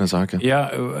bij interne zaken.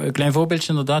 Ja, een klein voorbeeldje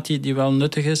inderdaad die wel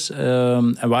nuttig is.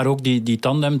 En waar ook die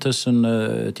tandem tussen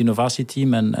het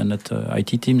innovatieteam en het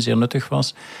IT-team zeer nuttig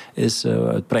was, is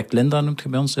het project Linda noemt je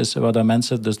bij ons, is waar dat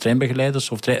mensen, dus treinbegeleiders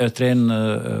of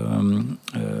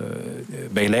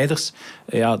treinbegeleiders,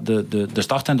 de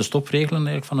start- en de stopregelingen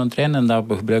eigenlijk van een trein, en daar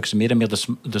gebruiken ze meer en meer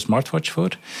de smartwatch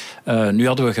voor. Nu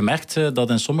hadden we gemerkt dat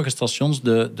in sommige stations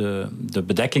de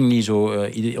bedekking niet zo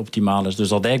optimaal is. Dus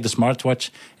dat eigenlijk de smartwatch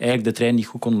eigenlijk de trein niet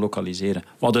goed kon lokaliseren.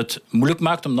 Wat het moeilijk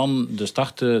maakt om dan de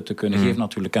start te kunnen geven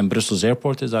natuurlijk. En Brussels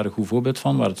Airport is daar een goed voorbeeld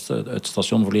van, waar het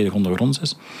station volledig ondergronds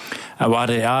is. En waar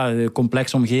een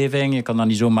complexe omgeving, je kan daar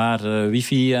niet zomaar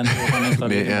wifi en zo gaan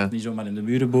installeren, niet zomaar in de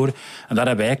muren boren. En daar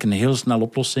hebben we eigenlijk een heel snelle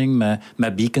oplossing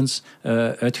met beacons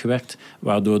uitgewerkt,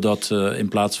 waardoor dat in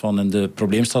plaats van in de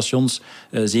probleemstations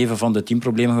 7 van de 10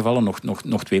 probleemgevallen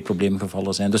nog 2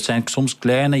 probleemgevallen zijn. Dus het zijn soms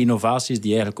kleine innovaties die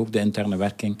eigenlijk ook de interne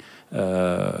werking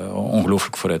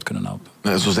ongelooflijk vooruit kunnen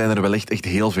helpen. Zo zijn er wel echt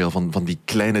heel veel van die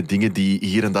kleine dingen die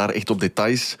hier en daar echt op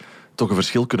details toch een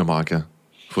verschil kunnen maken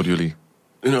voor jullie.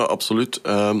 Ja, absoluut.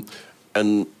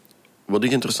 En wat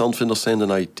ik interessant vind als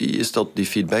zijnde IT is dat die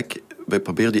feedback, wij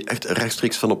proberen die echt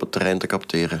rechtstreeks van op het terrein te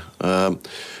capteren.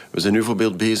 We zijn nu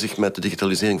bijvoorbeeld bezig met de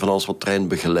digitalisering van alles wat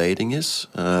treinbegeleiding is.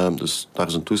 Dus daar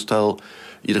is een toestel.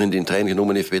 Iedereen die een trein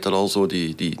genomen heeft, weet dat al zo.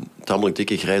 Die tamelijk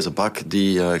dikke grijze bak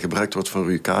die gebruikt wordt voor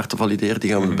uw kaart te valideren.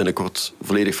 Die gaan we binnenkort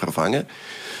volledig vervangen.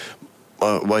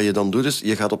 Maar wat je dan doet is,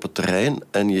 je gaat op het terrein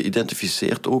en je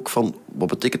identificeert ook van, wat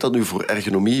betekent dat nu voor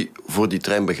ergonomie voor die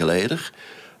treinbegeleider?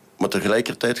 Maar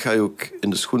tegelijkertijd ga je ook in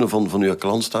de schoenen van je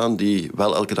klant staan die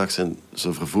wel elke dag zijn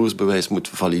vervoersbewijs moet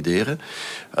valideren.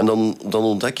 En dan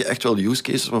ontdek je echt wel use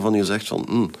cases waarvan je zegt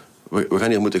van... We gaan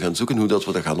hier moeten gaan zoeken hoe dat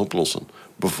we dat gaan oplossen.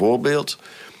 Bijvoorbeeld,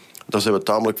 daar zijn we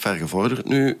tamelijk ver gevorderd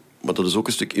nu, maar dat is ook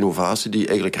een stuk innovatie die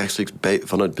eigenlijk rechtstreeks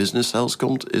vanuit business zelfs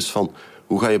komt, is van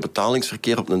hoe ga je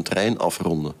betalingsverkeer op een trein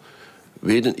afronden?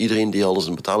 Iedereen die al eens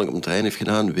een betaling op een trein heeft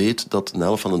gedaan, weet dat de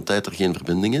helft van de tijd er geen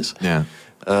verbinding is. Ja.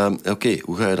 Oké,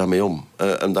 hoe ga je daarmee om?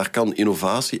 En daar kan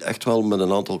innovatie echt wel met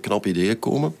een aantal knappe ideeën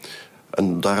komen.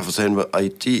 En daar zijn we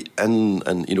IT en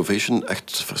innovation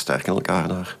echt versterken elkaar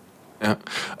daar. Ja.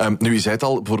 Nu, je zei het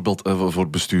al, bijvoorbeeld voor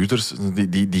bestuurders,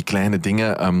 die kleine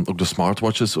dingen, ook de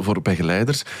smartwatches voor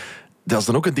begeleiders. Dat is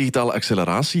dan ook een digitale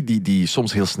acceleratie die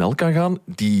soms heel snel kan gaan,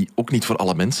 die ook niet voor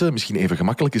alle mensen misschien even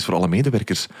gemakkelijk is voor alle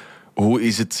medewerkers. Hoe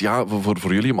is het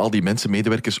voor jullie om al die mensen,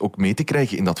 medewerkers, ook mee te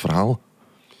krijgen in dat verhaal?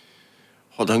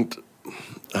 Het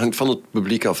hangt van het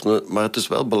publiek af, maar het is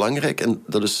wel belangrijk, en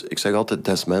dat is, ik zeg altijd,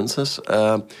 des menses.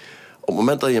 Op het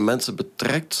moment dat je mensen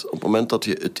betrekt, op het moment dat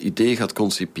je het idee gaat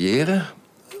concipiëren,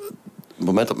 op het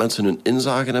moment dat mensen hun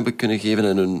inzagen hebben kunnen geven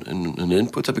en hun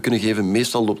input hebben kunnen geven,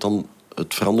 meestal loopt dan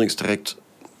het veranderingstraject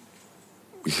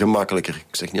gemakkelijker.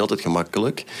 Ik zeg niet altijd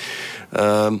gemakkelijk.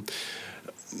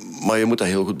 Maar je moet dat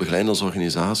heel goed begeleiden als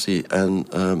organisatie. En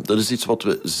dat is iets wat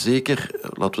we zeker,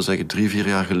 laten we zeggen, 3-4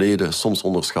 jaar geleden soms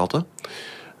onderschatten.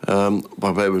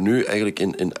 Waarbij we nu eigenlijk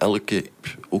in elke,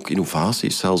 ook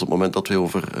innovaties, zelfs op het moment dat we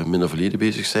over minder valide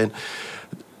bezig zijn,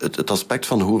 het aspect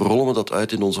van hoe rollen we dat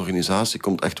uit in onze organisatie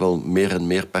komt echt wel meer en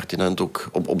meer pertinent ook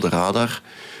op de radar.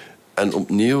 En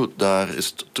opnieuw, daar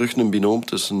is terug een binoom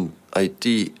tussen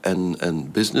IT en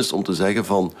business om te zeggen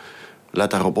van,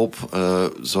 let daarop op,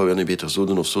 zou je niet beter zo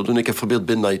doen of zo doen? Ik heb bijvoorbeeld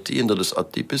binnen IT, en dat is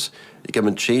atypisch, ik heb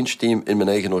een change team in mijn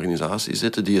eigen organisatie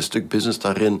zitten die een stuk business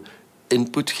daarin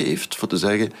input geeft, voor te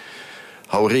zeggen,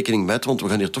 hou rekening met, want we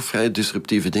gaan hier toch vrij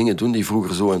disruptieve dingen doen die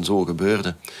vroeger zo en zo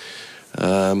gebeurden.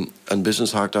 En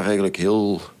business haakt daar eigenlijk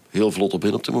heel, heel vlot op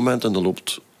in op dit moment en dat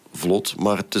loopt vlot,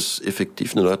 maar het is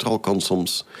effectief een uitrol kan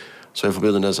soms. Als wij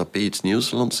bijvoorbeeld een SAP iets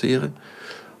nieuws lanceren,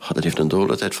 dat heeft een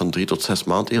doorlooptijd van 3 tot 6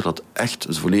 maanden eer dat echt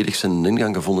volledig zijn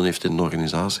ingang gevonden heeft in een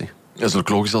organisatie. Dat is ook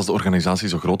logisch als de organisatie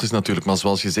zo groot is natuurlijk. Maar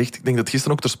zoals je zegt, ik denk dat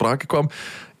gisteren ook ter sprake kwam,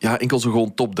 ja, enkel zo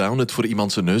gewoon top-down het voor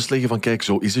iemand zijn neus leggen van kijk,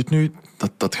 zo is het nu,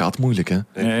 dat gaat moeilijk. Hè?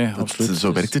 Nee, absoluut.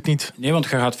 Zo werkt het niet. Nee, want je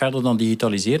gaat verder dan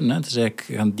digitaliseren. Hè. Het is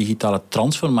eigenlijk een digitale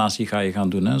transformatie ga je gaan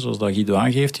doen. Hè. Zoals dat Guido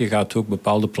aangeeft, je gaat ook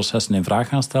bepaalde processen in vraag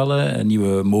gaan stellen,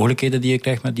 nieuwe mogelijkheden die je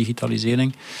krijgt met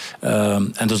digitalisering.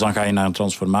 En dus dan ga je naar een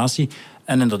transformatie.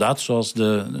 En inderdaad, zoals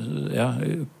de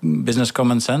business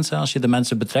common sense, als je de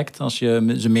mensen betrekt, als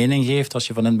je ze mening geeft, als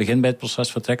je van in het begin bij het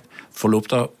proces vertrekt, verloopt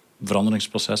dat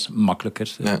veranderingsproces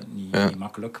makkelijker. Niet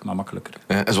makkelijk, maar makkelijker.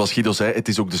 Ja, en zoals Guido zei, het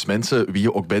is ook dus mensen, wie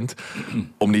je ook bent,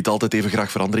 om niet altijd even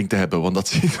graag verandering te hebben. Want dat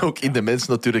zit ook in de mens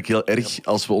natuurlijk heel erg.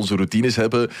 Als we onze routines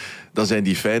hebben, dan zijn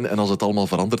die fijn. En als het allemaal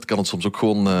verandert, kan het soms ook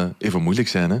gewoon even moeilijk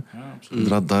zijn. Hè?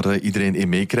 Ja, daar iedereen in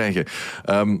meekrijgen.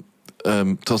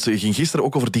 Het ging gisteren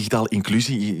ook over digitale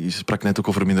inclusie. Je sprak net ook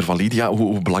over minder valide. Ja,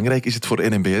 hoe belangrijk is het voor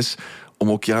NMBS om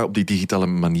ook op die digitale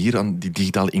manier aan die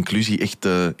digitale inclusie echt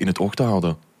in het oog te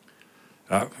houden?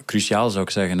 Ja, cruciaal zou ik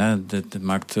zeggen. Hè. Dit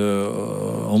maakt 100%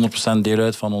 deel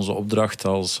uit van onze opdracht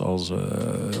als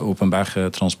openbaar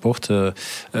transport.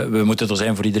 We moeten er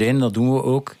zijn voor iedereen, dat doen we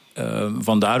ook.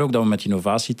 Vandaar ook dat we met het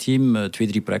innovatieteam 2-3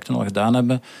 projecten al gedaan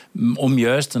hebben om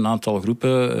juist een aantal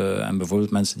groepen en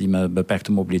bijvoorbeeld mensen die met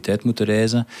beperkte mobiliteit moeten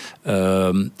reizen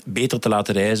beter te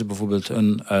laten reizen. Bijvoorbeeld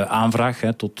een aanvraag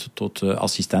tot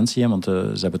assistentie, want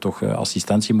ze hebben toch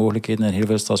assistentiemogelijkheden in heel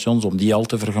veel stations om die al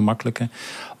te vergemakkelijken.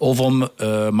 Of om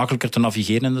makkelijker te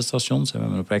navigeren in de stations. We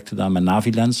hebben een project gedaan met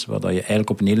Navilens, waar je eigenlijk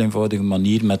op een heel eenvoudige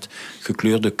manier met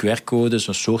gekleurde QR-codes,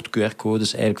 een soort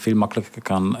QR-codes, eigenlijk veel makkelijker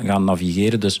kan gaan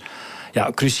navigeren. Dus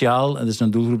ja, cruciaal. Het is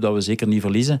een doelgroep dat we zeker niet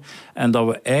verliezen. En dat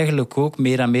we eigenlijk ook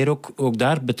meer en meer ook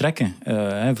daar betrekken.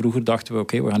 Vroeger dachten we,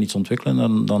 oké, we gaan iets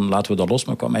ontwikkelen, dan laten we dat los.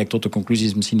 Maar kwam eigenlijk tot de conclusie,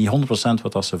 is misschien niet 100%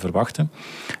 wat ze verwachten.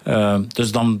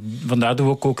 Dus vandaar doen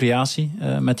we ook co-creatie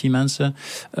met die mensen.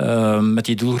 Met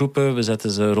die doelgroepen. We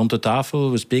zetten ze rond de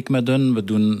tafel, we spreken met hen, we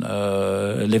doen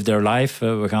live their life.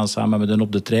 We gaan samen met hen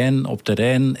op de trein, op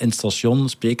terrein, in het station,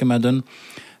 spreken met hen.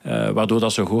 Waardoor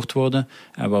dat ze gehoord worden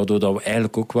en waardoor dat we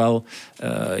eigenlijk ook wel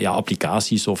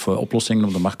applicaties of oplossingen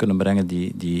op de markt kunnen brengen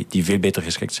die veel beter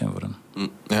geschikt zijn voor hen.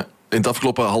 Ja. In het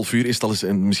afgelopen half uur is het al eens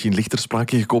misschien lichter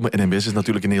sprake gekomen. NMBS is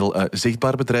natuurlijk een heel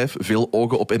zichtbaar bedrijf. Veel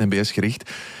ogen op NMBS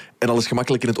gericht. En alles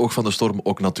gemakkelijk in het oog van de storm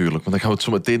ook natuurlijk. Maar daar gaan we het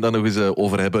zo meteen dan nog eens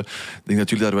over hebben. Ik denk dat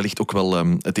jullie daar wellicht ook wel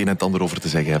het een en het ander over te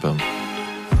zeggen hebben.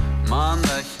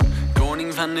 Maandag,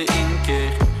 koning van de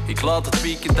inkeer. Ik laat het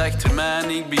weekend achter mij en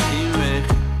ik begin weer.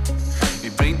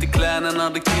 Wie brengt de kleine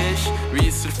naar de crash? Wie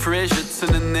is er fresh uit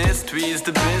zijn nest? Wie is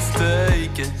de beste?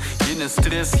 Ik geen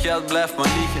stress, geld blijft maar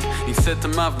liggen. Ik zet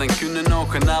hem af, dan kunnen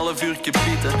nog een half uur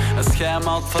pieten. Als jij hem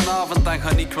haalt vanavond, dan ga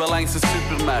ik wel langs de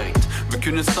supermarkt. We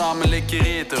kunnen samen lekker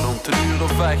eten rond 1 uur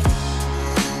of 8.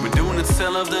 We doen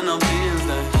hetzelfde op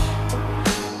dinsdag.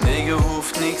 Nee, je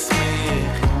hoeft niks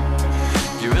meer.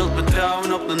 Je wilt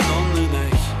betrouwen op een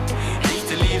donderdag.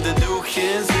 Echte liefde doet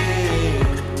geen zeer.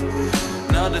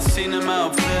 Naar de cinema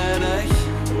op vrijdag.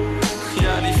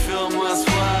 Ja, die film was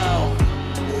wauw.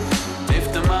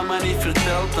 Heeft de mama niet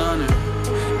verteld aan u?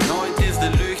 Nooit is de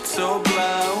lucht zo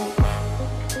blauw.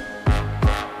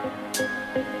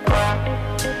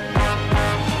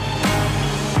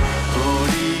 Oh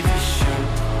lieve schat,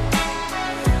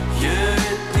 je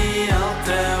weet niet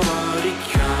altijd waar ik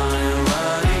ga en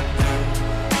wat ik doe.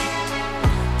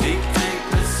 Ik trek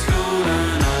mijn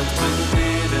schoenen uit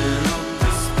beneden op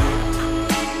de stoep.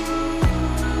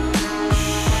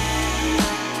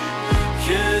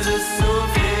 Je bent zo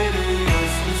vredig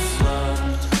als je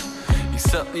slaapt. Ik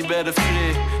zat niet bij de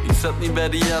Free, ik zat niet bij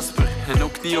de Jasper en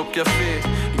ook niet op café.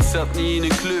 Ik zat niet in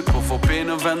een club of op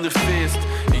een of ander feest.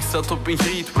 Ik zat op een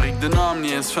griet waar ik de naam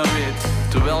niet eens van weet.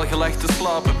 Terwijl je lag te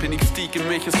slapen ben ik stiekem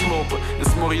weggeslopen. En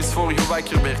 's morgens voor je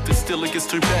wakker werd er stilletjes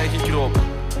terug bijgekropen.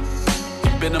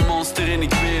 Ik ben een monster en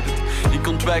ik weet het. Ik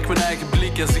ontwijk mijn eigen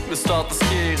blik als ik me sta te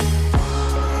scheren.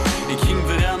 Ik ging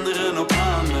veranderen op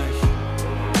maandag.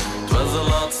 Het was de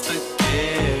laatste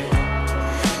keer.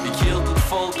 Ik hield het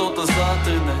vol tot de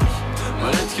zaterdag.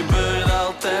 Maar het gebeurde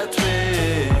altijd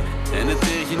weer. En het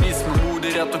ergen is, mijn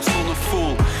moeder had toch zo'n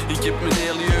voel. Ik heb mijn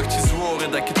hele jeugd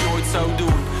gezworen dat ik het nooit zou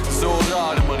doen. Zo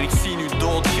raar, maar ik zie u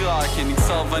doodgraag. En ik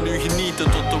zal van u genieten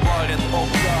tot de waarheid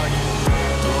opdagen.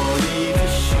 Oh lieve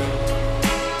schat,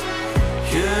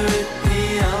 je weet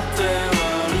niet altijd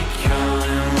waar ik ga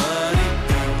en wat ik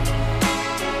doe.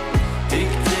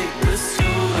 Ik trek de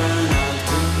schoenen uit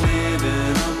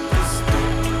beneden op de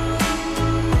stoep.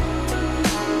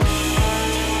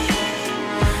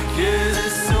 Je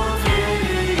bent zo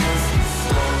vredig als je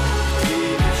slaapt,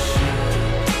 lieve schat.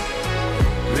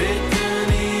 Weet je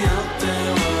niet altijd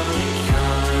waar ik ga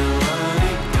en wat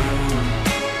ik doe.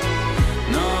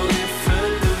 Nog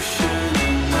even douchen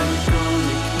en dan kon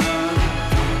ik naar bed.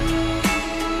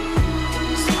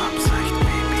 Slaap zacht,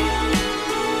 baby.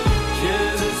 Je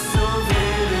bent zo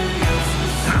vredig als je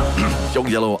slaapt. Young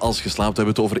Yellow, als je slaapt,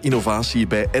 hebben we het over innovatie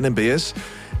bij NMBS.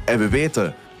 En we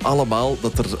weten allemaal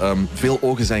dat er veel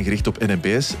ogen zijn gericht op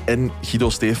NMBS. En Guido,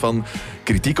 Stefan,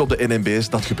 kritiek op de NMBS,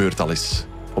 dat gebeurt al eens.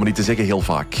 Om niet te zeggen heel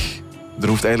vaak. Er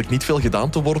hoeft eigenlijk niet veel gedaan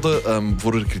te worden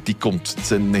voor er kritiek komt. Het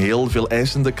zijn heel veel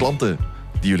eisende klanten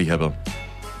die jullie hebben.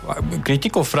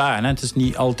 Kritiek of vragen. Hè. Het is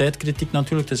niet altijd kritiek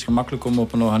natuurlijk. Het is gemakkelijk om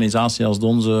op een organisatie als de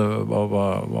onze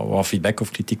wat feedback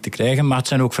of kritiek te krijgen. Maar het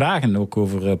zijn ook vragen. Ook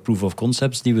over proof of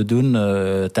concepts die we doen,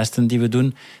 testen die we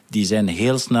doen. Die zijn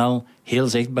heel snel, heel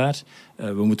zichtbaar.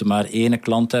 We moeten maar één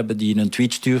klant hebben die een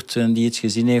tweet stuurt en die iets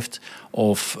gezien heeft.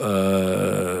 Of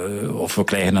we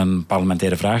krijgen een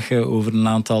parlementaire vraag over een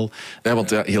aantal. Ja, want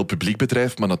ja, heel publiek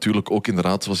bedrijf, maar natuurlijk ook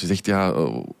inderdaad, zoals je zegt, ja,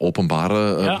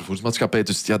 openbare vervoersmaatschappij.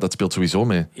 Dus ja, dat speelt sowieso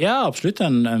mee. Ja, absoluut.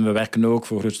 En we werken ook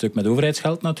voor een groot stuk met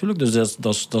overheidsgeld natuurlijk. Dus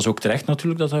dat is ook terecht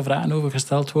natuurlijk dat er vragen over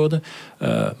gesteld worden.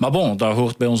 Maar bon, dat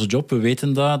hoort bij onze job. We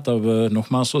weten dat we,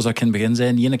 nogmaals, zoals ik in het begin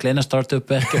zei, niet een kleine start-up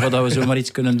werken, waar we zomaar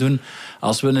iets kunnen doen.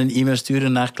 Als we een e-mail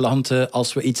sturen naar klanten,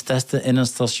 als we iets testen in een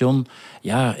station,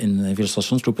 ja, in veel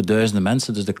stations lopen duizenden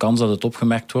mensen, dus de kans dat het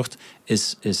opgemerkt wordt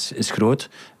is groot.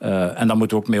 En daar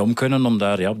moeten we ook mee om kunnen om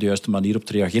daar op de juiste manier op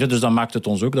te reageren. Dus dat maakt het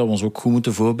ons ook dat we ons ook goed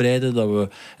moeten voorbereiden, dat we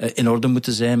in orde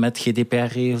moeten zijn met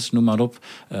GDPR-regels, noem maar op.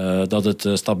 Dat het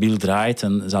stabiel draait.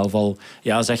 En zelf al,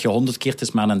 zeg je 100 keer, het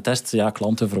is maar een test. Ja,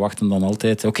 klanten verwachten dan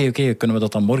altijd, oké, kunnen we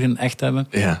dat dan morgen echt hebben?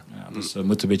 Ja. Dus we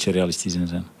moeten een beetje realistisch in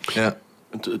zijn. Ja.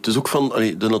 Het is ook van,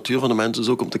 de natuur van de mensen is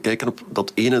ook om te kijken op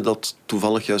dat ene dat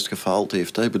toevallig juist gefaald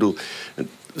heeft. Hè. Ik bedoel,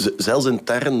 zelfs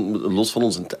intern, los van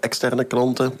onze externe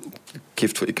klanten. Ik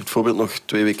heb het voorbeeld nog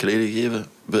 2 weken geleden gegeven.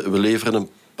 We leveren een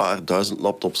paar duizend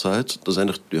laptops uit. Er zijn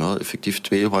er effectief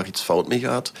 2 waar iets fout mee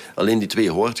gaat. Alleen die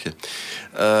 2 hoort je.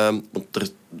 Want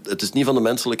het is niet van de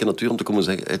menselijke natuur om te komen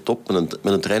zeggen, hey, top,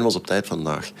 mijn trein was op tijd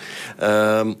vandaag.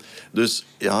 Dus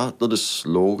ja, dat is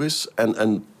logisch.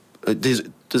 En het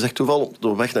is echt toeval, op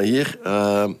de weg naar hier,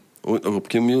 ook nog op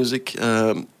Q-Music,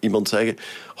 iemand zeggen,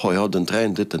 oh ja, de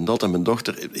trein, dit en dat. En mijn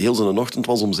dochter, heel zijn ochtend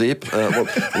was om zeep.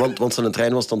 Want zijn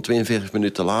trein was dan 42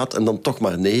 minuten laat en dan toch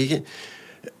maar 9.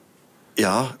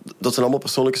 Ja, dat zijn allemaal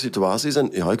persoonlijke situaties. En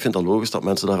ja, ik vind het logisch dat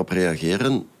mensen daarop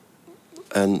reageren.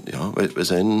 En ja, wij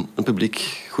zijn een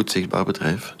publiek goed zichtbaar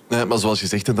bedrijf. Ja, maar zoals je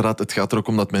zegt, inderdaad, het gaat er ook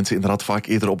om dat mensen inderdaad vaak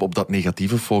eerder op dat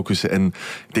negatieve focussen. En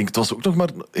ik denk, het was ook nog maar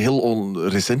heel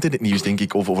recent in het nieuws, denk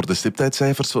ik, over de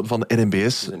stiptijdcijfers van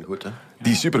NMBS. Die zijn goed, hè?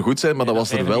 Die supergoed zijn, maar dat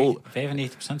was er wel... 95%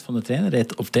 van de treinen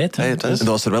rijdt op tijd. Hè? En dat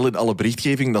was er wel in alle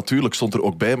berichtgeving, natuurlijk stond er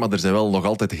ook bij, maar er zijn wel nog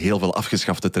altijd heel veel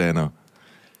afgeschafte treinen.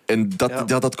 En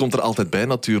dat komt er altijd bij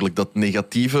natuurlijk. Dat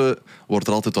negatieve wordt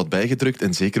er altijd wat bijgedrukt.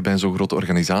 En zeker bij zo'n grote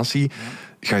organisatie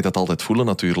ga je dat altijd voelen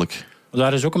natuurlijk.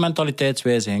 Daar is ook een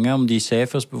mentaliteitswijziging, hè, om die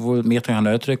cijfers bijvoorbeeld meer te gaan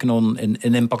uitdrukken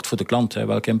in impact voor de klant. Hè.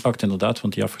 Welke impact inderdaad,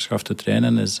 want die afgeschafte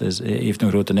treinen heeft een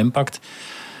grote impact.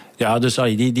 Ja, dus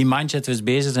die mindset is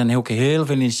bezig. Er zijn ook heel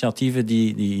veel initiatieven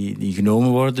die genomen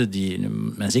worden.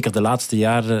 En zeker de laatste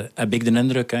jaren heb ik de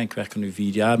indruk, ik werk er nu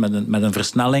 4 jaar, met een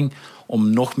versnelling om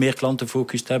nog meer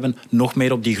klantenfocus te hebben, nog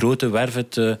meer op die grote werven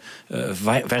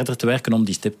verder te werken om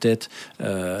die stiptijd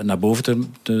naar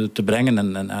boven te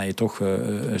brengen en je toch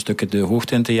een stukje de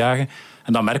hoogte in te jagen.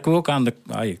 En dat merken we ook aan de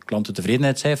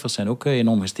klantentevredenheidscijfers zijn ook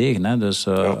enorm gestegen. Hè. Dus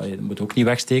je moet ook niet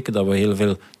wegsteken dat we heel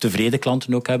veel tevreden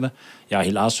klanten ook hebben. Ja,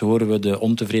 helaas horen we de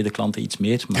ontevreden klanten iets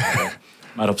meer,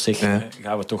 maar op zich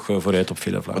gaan we toch vooruit op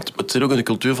vele vlakken. Het zit ook in de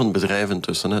cultuur van het bedrijf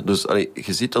intussen. Hè. Dus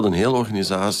je ziet dat een hele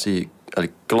organisatie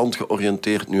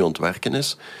klantgeoriënteerd nu aan het werken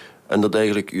is. En dat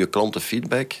eigenlijk je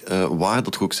klantenfeedback, waar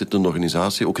dat ook zit in de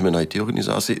organisatie, ook in mijn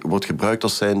IT-organisatie, wordt gebruikt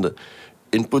als zijnde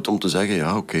input om te zeggen,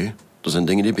 ja, oké, er zijn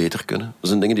dingen die beter kunnen. Er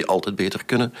zijn dingen die altijd beter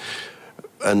kunnen.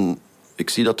 En ik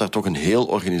zie dat daar toch een heel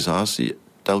organisatie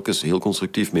telkens heel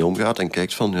constructief mee omgaat en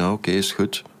kijkt van, ja, oké, is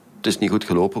goed. Het is niet goed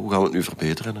gelopen, hoe gaan we het nu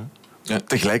verbeteren? Hè? Ja,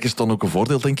 tegelijk is het dan ook een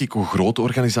voordeel, denk ik, hoe groot de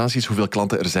organisatie is, hoeveel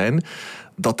klanten er zijn,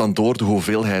 dat dan door de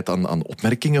hoeveelheid aan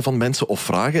opmerkingen van mensen of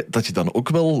vragen, dat je dan ook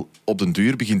wel op den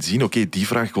duur begint te zien, oké, die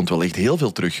vraag komt wel echt heel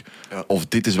veel terug. Ja. Of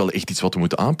dit is wel echt iets wat we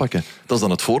moeten aanpakken. Dat is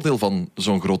dan het voordeel van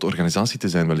zo'n grote organisatie te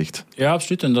zijn wellicht. Ja,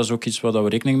 absoluut. En dat is ook iets waar we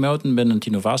rekening mee houden binnen het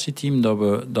innovatieteam, dat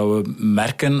we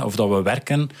merken of dat we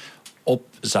werken op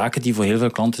zaken die voor heel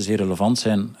veel klanten zeer relevant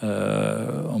zijn.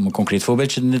 Om een concreet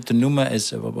voorbeeldje te noemen,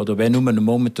 is wat wij noemen de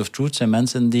moment of truth, zijn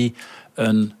mensen die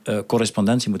een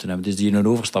correspondentie moeten hebben, dus die een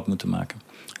overstap moeten maken.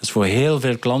 Dat is voor heel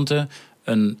veel klanten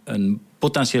een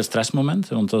potentieel stressmoment,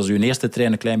 want als je eerste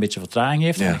trein een klein beetje vertraging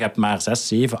heeft, en je hebt maar 6,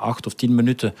 7, 8 of 10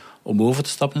 minuten om over te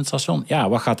stappen in het station, ja,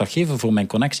 wat gaat dat geven voor mijn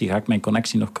connectie? Ga ik mijn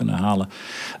connectie nog kunnen halen?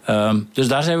 Dus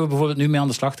daar zijn we bijvoorbeeld nu mee aan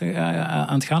de slag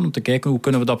aan het gaan, om te kijken hoe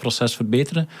kunnen we dat proces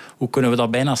verbeteren, hoe kunnen we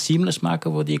dat bijna seamless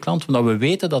maken voor die klant, omdat we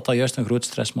weten dat dat juist een groot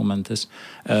stressmoment is.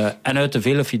 En uit de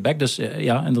vele feedback, dus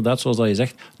inderdaad, zoals dat je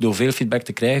zegt, door veel feedback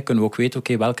te krijgen, kunnen we ook weten,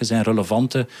 oké, welke zijn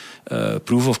relevante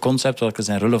proof of concept, welke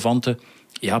zijn relevante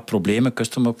problemen,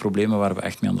 customer problemen waar we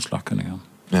echt mee aan de slag kunnen gaan.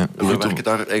 Ja, en we werken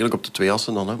daar eigenlijk op de 2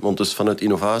 assen dan. Hè? Want dus vanuit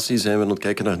innovatie zijn we aan het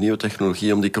kijken naar nieuwe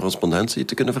technologieën om die correspondentie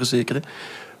te kunnen verzekeren. We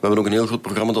hebben ook een heel groot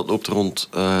programma dat loopt rond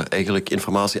eigenlijk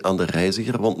informatie aan de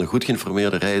reiziger. Want een goed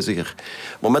geïnformeerde reiziger,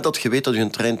 op het moment dat je weet dat je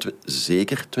een trein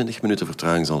zeker 20 minuten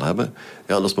vertraging zal hebben,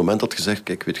 ja, dat is het moment dat je zegt,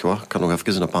 kijk, weet je wat, ik kan nog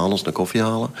even in de Panos een koffie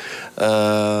halen.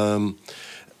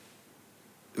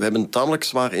 We hebben tamelijk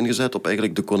zwaar ingezet op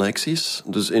eigenlijk de connecties.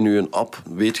 Dus in uw app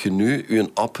weet je nu, uw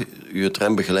app, uw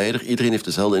treinbegeleider, iedereen heeft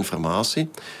dezelfde informatie.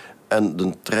 En de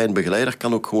treinbegeleider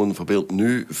kan ook gewoon bijvoorbeeld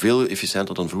nu veel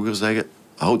efficiënter dan vroeger zeggen,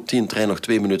 houd die trein nog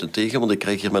 2 minuten tegen, want ik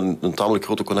krijg hier met een tamelijk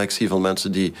grote connectie van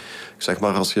mensen die, zeg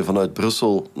maar, als je vanuit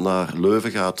Brussel naar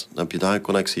Leuven gaat, dan heb je daar een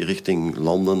connectie richting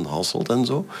Landen, Hasselt en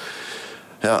zo.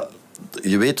 Ja,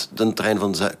 je weet, de trein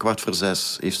van 5:15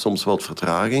 heeft soms wat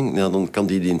vertraging. Ja, dan kan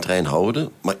die trein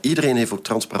houden. Maar iedereen heeft ook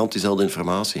transparant diezelfde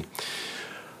informatie.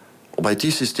 Op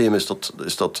IT-systemen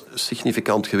is dat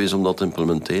significant geweest om dat te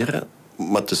implementeren.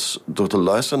 Maar het is door te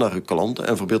luisteren naar uw klanten. En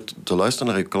bijvoorbeeld te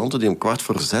luisteren naar uw klanten die om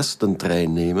 5:15 de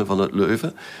trein nemen vanuit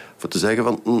Leuven. Voor te zeggen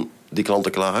van, die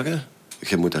klanten klagen.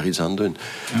 Je moet daar iets aan doen.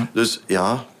 Ja. Dus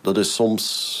ja, dat is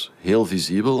soms heel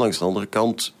visibel. Langs de andere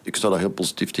kant, ik sta daar heel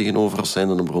positief tegenover als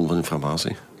zijnde een bron van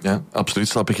informatie. Ja, absoluut,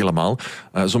 snap ik helemaal.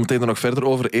 Zometeen er nog verder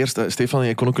over. Eerst, Stefan,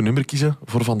 jij kon ook een nummer kiezen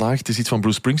voor vandaag. Het is iets van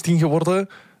Bruce Springsteen geworden.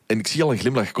 En ik zie al een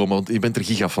glimlach komen, want je bent er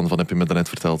gigafan van, heb je me daarnet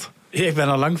verteld. Ik ben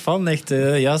al lang fan, echt.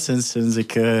 Sinds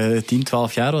ik 10,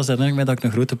 12 jaar was, herinner ik me dat ik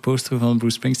een grote poster van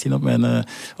Bruce Springsteen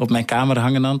op mijn kamer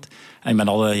hangen had. En ik ben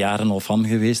alle jaren al fan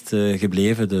geweest,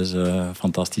 gebleven. Dus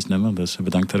fantastisch nummer, dus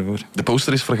bedankt daarvoor. De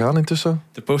poster is vergaan intussen?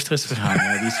 De poster is vergaan,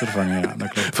 ja, die is vervangen, ja, dat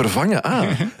klopt. Vervangen?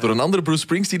 Door een andere Bruce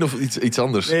Springsteen of iets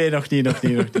anders? Nee, nog niet.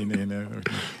 Nee, nog niet.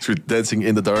 Goed, Dancing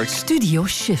in the Dark. Studio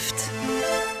Shift.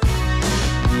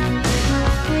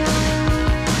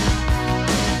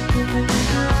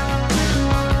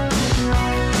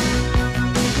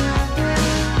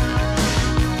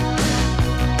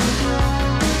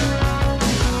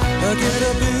 I get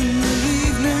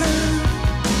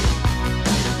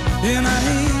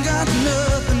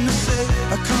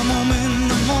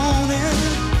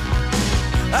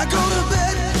I go to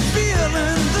bed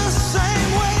feeling the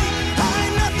same way. I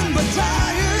ain't nothing but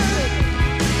tired.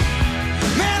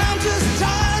 Man, I'm just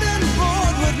tired and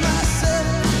bored with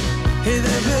myself. Hey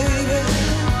there, baby,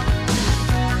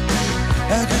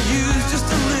 I could use just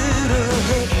a little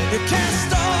help. You can't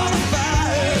start a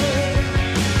fire.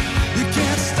 You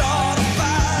can't start a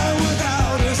fire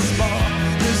without a spark.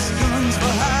 This gun's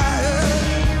for hire.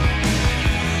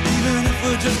 Even if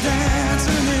we're just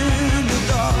dancing in the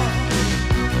dark.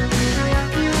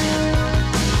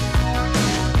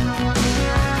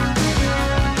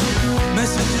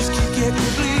 Messages keep getting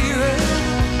clearer.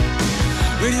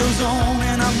 Radio's on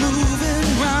and I'm moving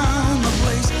round the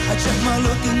place. I check my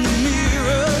look in the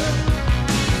mirror.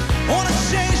 Wanna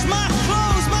change my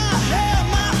clothes, my hair,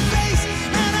 my face,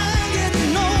 and I ain't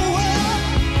getting nowhere.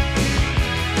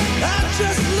 I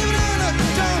just live in a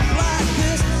dump like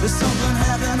this. There's something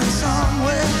happening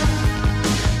somewhere.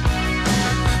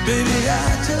 Baby, I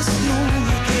just know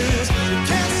that this. You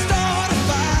can't start a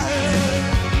fire.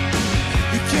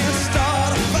 You can't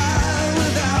start a fire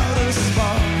without a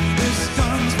spark. This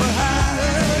gun's for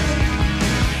hire.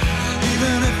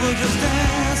 Even if we're just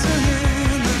dancing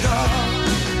in the dark.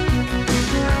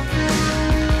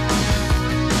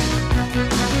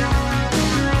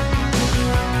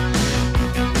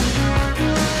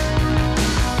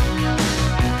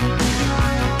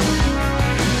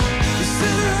 You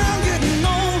sit around getting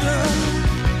older.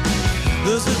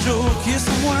 There's a joke, here's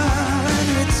some wine,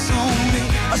 and it's on me.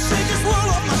 I shake this world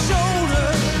off my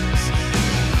shoulders.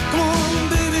 Come on,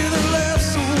 baby, the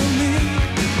laughs on me.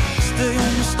 Stay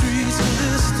on the streets of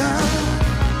this town,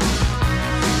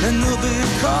 and they'll be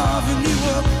carving you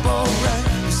up alright.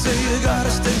 You say you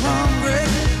gotta stay hungry.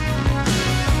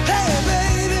 Hey,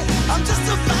 baby, I'm just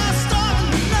a fast star in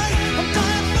the night. I'm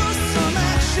dying for some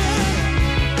action.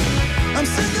 I'm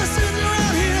sick of sitting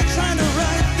around here trying to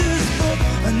write this book.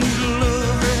 I need a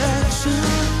love reaction.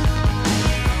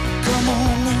 Come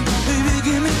on now, baby,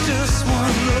 give me just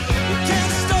one look. You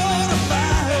can't start a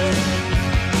fire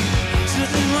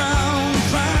sitting around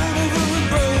crying over a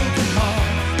broken heart.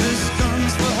 This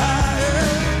gun's for hire.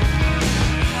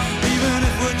 Even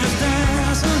if we're just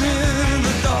dancing in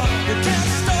the dark. You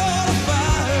can't start a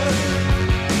fire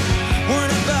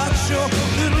worrying about your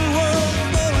little world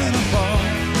falling apart.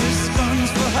 This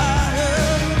gun's for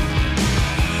hire.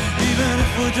 Even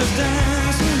if we're just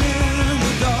dancing in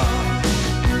the dark.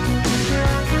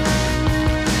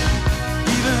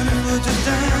 Even if we're just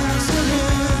dancing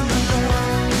in the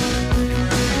dark.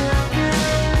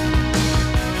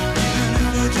 Even if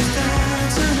we're just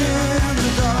dancing in the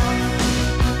dark.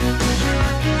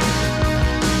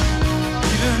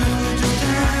 Even if we're just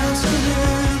dancing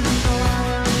in the dark.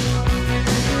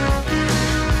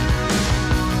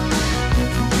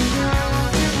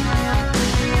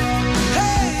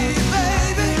 Hey,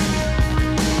 baby.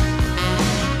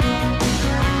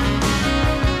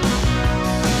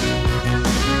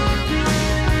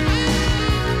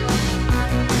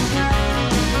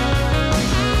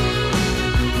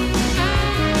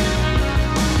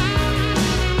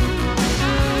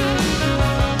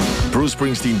 Bruce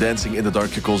Springsteen, Dancing in the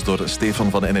Dark, gekozen door Stefan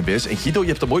van de NMBS. En Guido, je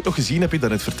hebt hem ooit nog gezien, heb je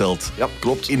daarnet verteld. Ja,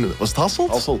 klopt. Was het Hasselt?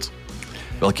 Hasselt.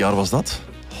 Welk jaar was dat?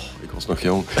 Ik was nog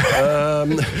jong.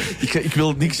 Ik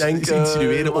wil niks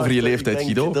insinueren over je leeftijd,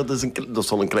 Guido. Dat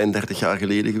zal een klein 30 jaar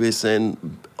geleden geweest zijn.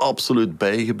 Absoluut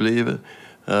bijgebleven.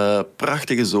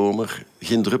 Prachtige zomer.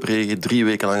 Geen drupregen. 3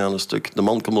 weken lang aan een stuk. De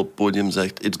man komt op het podium en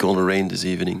zegt: "It's gonna rain this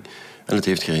evening." En het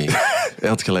heeft geregend. Hij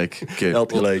had gelijk. Okay. Hij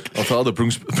had gelijk. Onthouden,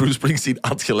 Bruce Springsteen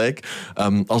had gelijk.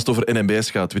 Als het over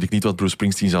NMBS gaat, weet ik niet wat Bruce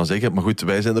Springsteen zou zeggen. Maar goed,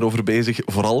 wij zijn erover bezig.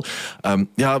 Vooral, we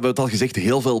hebben het al gezegd,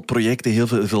 heel veel projecten, heel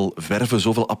veel verven,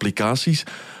 zoveel applicaties.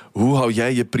 Hoe hou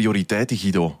jij je prioriteiten,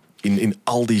 Guido, in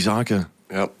al die zaken?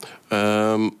 Ja,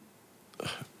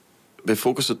 wij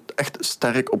focussen echt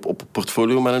sterk op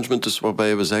portfolio management. Dus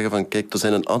waarbij we zeggen van, kijk, er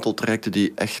zijn een aantal trajecten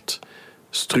die echt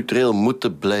structureel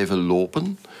moeten blijven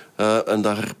lopen. En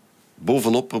daar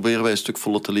bovenop proberen wij een stuk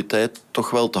volatiliteit toch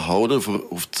wel te houden voor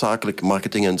hoofdzakelijk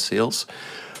marketing en sales.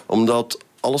 Omdat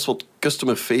alles wat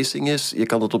customer-facing is, je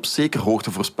kan dat op zekere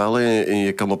hoogte voorspellen en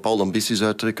je kan bepaalde ambities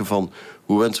uitdrukken van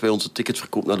hoe wensen wij onze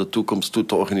ticketverkoop naar de toekomst toe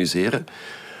te organiseren.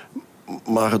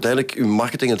 Maar uiteindelijk, uw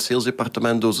marketing- en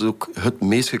salesdepartement is ook het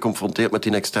meest geconfronteerd met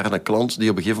die externe klant die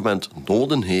op een gegeven moment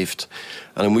noden heeft.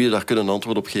 En dan moet je daar kunnen een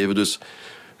antwoord op geven. Dus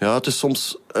ja, het is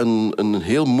soms een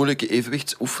heel moeilijke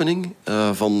evenwichtsoefening.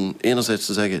 Van enerzijds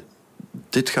te zeggen,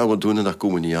 dit gaan we doen en daar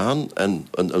komen we niet aan. En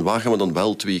waar gaan we dan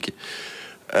wel tweaken?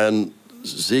 En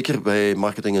zeker bij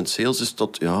marketing en sales is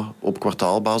dat op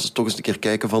kwartaalbasis toch eens een keer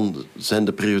kijken van, zijn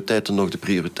de prioriteiten nog de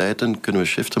prioriteiten? Kunnen we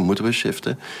shiften? Moeten we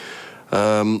shiften?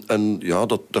 En ja,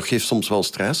 dat geeft soms wel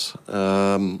stress.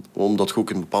 Omdat je ook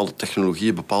in bepaalde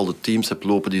technologieën bepaalde teams hebt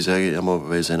lopen die zeggen, ja, maar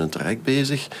wij zijn een traject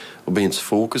bezig. Opeens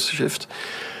focus shift.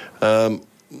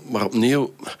 Maar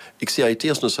opnieuw, ik zie IT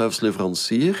als een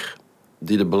serviceleverancier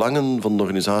die de belangen van de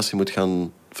organisatie moet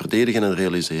gaan verdedigen en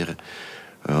realiseren.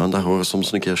 Ja, en daar horen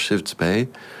soms een keer shifts bij.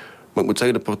 Maar ik moet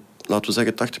zeggen, laten we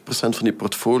zeggen 80% van die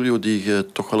portfolio die je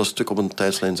toch wel een stuk op een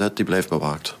tijdslijn zet, die blijft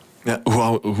bewaakt. Ja,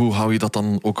 hoe hou je dat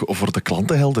dan ook voor de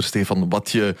klanten helder, Stefan?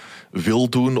 Wat je wil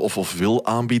doen of wil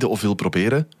aanbieden of wil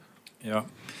proberen? Ja.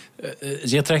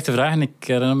 Zeer terechte vraag. En ik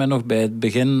herinner me nog bij het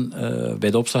begin,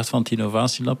 bij de opstart van het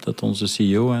Innovatielab, dat onze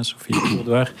CEO, Sophie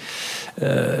Baudoir,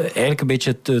 eigenlijk een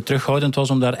beetje terughoudend was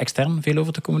om daar extern veel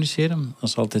over te communiceren.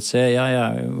 Als ze altijd zei,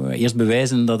 eerst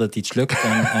bewijzen dat het iets lukt.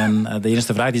 En de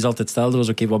eerste vraag die ze altijd stelde was,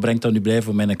 oké, wat brengt dat nu blij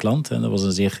voor mijn klant? En dat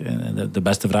was de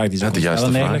beste vraag die ze kon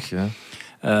stellen eigenlijk. Vraag,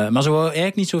 ja. Maar ze wou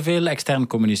eigenlijk niet zoveel extern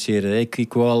communiceren.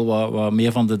 Ik wou al wat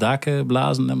meer van de daken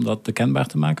blazen om dat kenbaar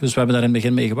te maken. Dus we hebben daar in het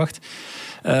begin mee gewacht.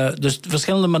 Dus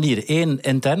verschillende manieren. Eén,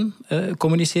 intern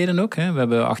communiceren ook. We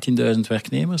hebben 18.000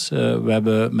 werknemers. We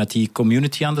hebben met die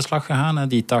community aan de slag gegaan.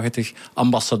 Die 80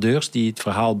 ambassadeurs die het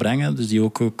verhaal brengen. Dus die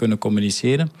ook kunnen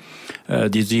communiceren.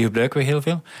 Die gebruiken we heel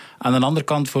veel. Aan de andere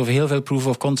kant, voor heel veel proof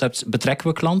of concepts betrekken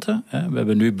we klanten. We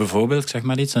hebben nu bijvoorbeeld, zeg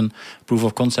maar iets, een proof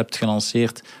of concept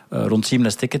gelanceerd rond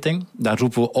seamless ticketing. Daar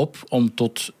roepen we op om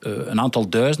tot een aantal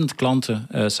duizend klanten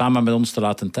samen met ons te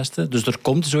laten testen. Dus er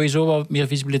komt sowieso wat meer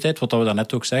visibiliteit. Wat we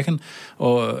daarnet ook zeggen,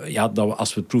 dat we,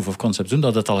 als we het proof of concept doen,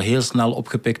 dat het al heel snel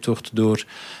opgepikt wordt door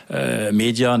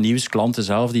media, nieuws, klanten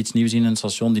zelf die iets nieuws zien in een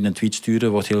station, die een tweet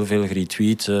sturen, wordt heel veel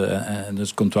geretweet. Dus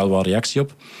er komt wel wat reactie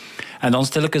op. En dan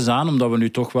stilletjes aan, omdat we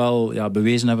nu toch wel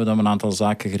bewezen hebben dat we een aantal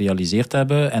zaken gerealiseerd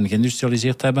hebben en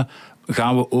geïndustrialiseerd hebben,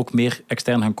 gaan we ook meer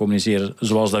extern gaan communiceren.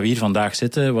 Zoals dat we hier vandaag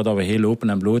zitten, waar we heel open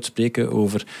en bloot spreken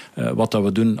over wat dat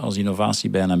we doen als innovatie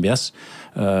bij een NBS.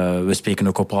 We spreken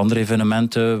ook op andere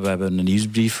evenementen. We hebben een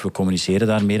nieuwsbrief. We communiceren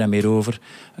daar meer en meer over.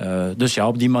 Dus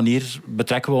op die manier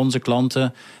betrekken we onze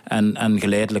klanten. En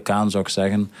geleidelijk aan, zou ik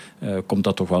zeggen, komt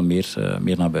dat toch wel meer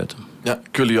naar buiten. Ja,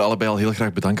 ik wil jullie allebei al heel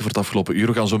graag bedanken voor het afgelopen uur.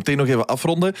 We gaan zo meteen nog even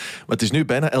afronden. Maar het is nu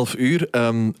bijna 11 uur.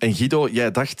 En Guido,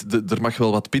 jij dacht, er mag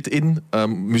wel wat pit in.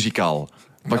 Muzikaal.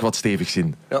 Het mag wat stevig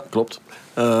zijn. Ja, klopt.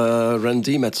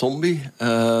 Randy met Zombie.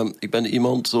 Ik ben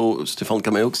iemand, Stefan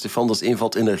kan mij ook. Stefan, dat is één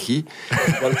vat energie.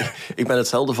 Ik ben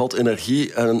hetzelfde vat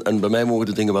energie. En bij mij mogen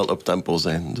de dingen wel op tempo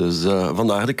zijn. Dus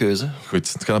vandaar de keuze.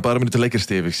 Goed, het gaat een paar minuten lekker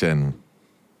stevig zijn.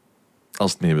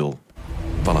 Als het mee wil.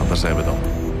 Voilà, daar zijn we dan.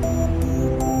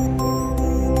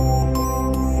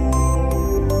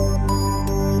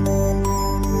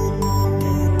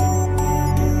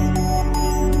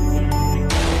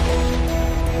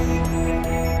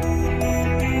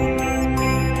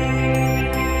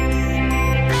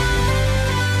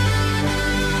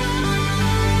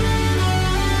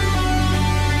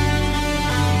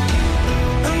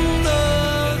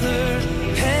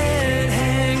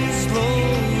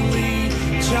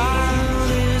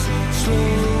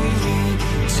 Slow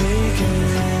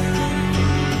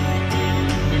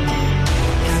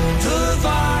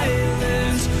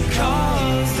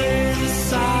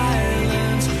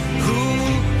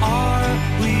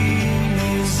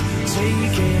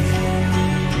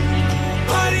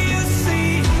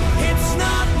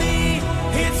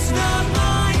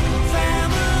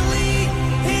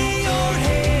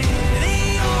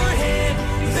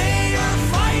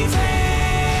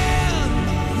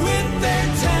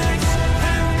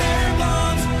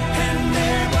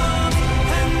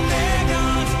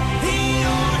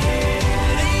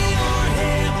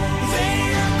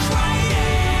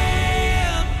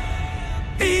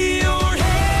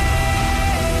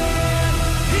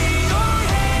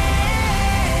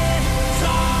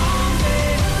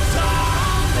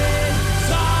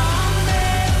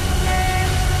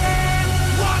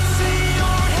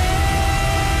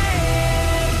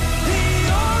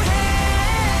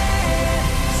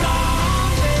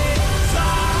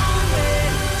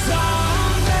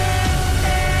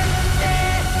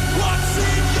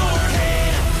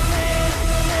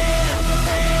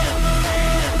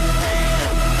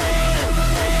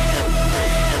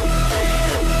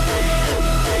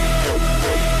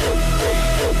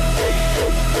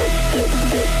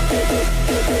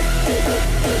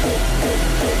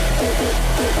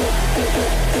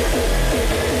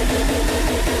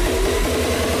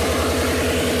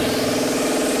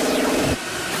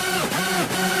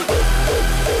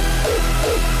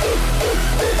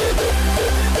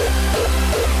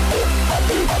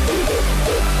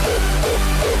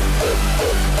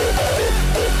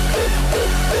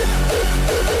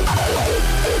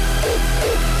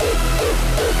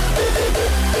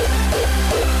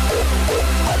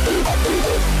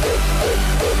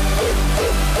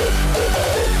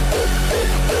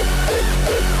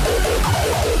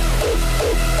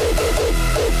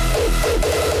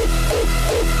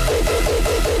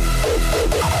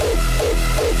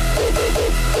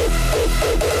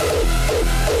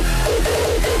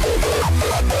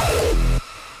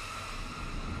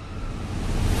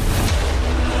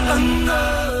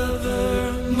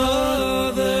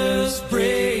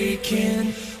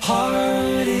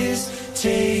heart is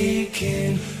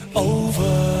taking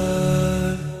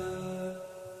over.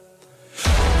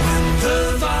 When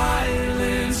the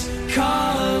violence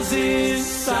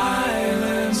causes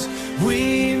silence,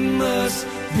 we must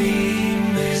be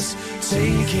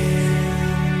mistaken.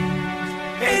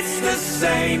 It's the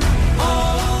same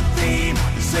old theme,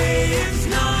 say it's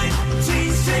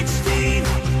 1916.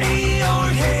 In your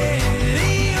head,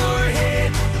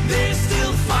 they're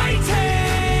still fighting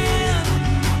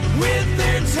with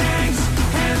their tanks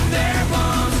and their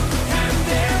bombs and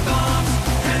their bombs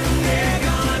and their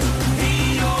guns. In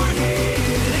your head,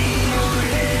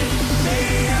 they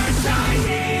are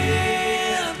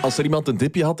dying. Als er iemand een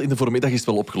dipje had in de voormiddag is het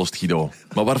wel opgelost, Guido.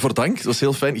 Maar waarvoor dank, dat is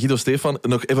heel fijn. Guido, Stefan,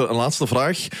 nog even een laatste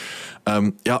vraag.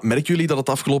 Merken jullie dat het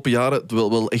afgelopen jaren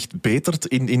wel echt betert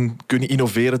in kunnen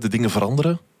innoveren, de dingen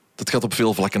veranderen? Dat gaat op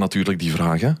veel vlakken natuurlijk, die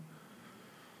vraag, hè?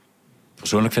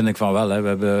 Persoonlijk vind ik van wel. Hè.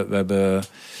 We hebben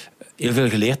heel veel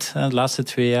geleerd de laatste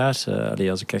 2 jaar.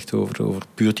 Als ik echt over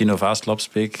puur het innovatielab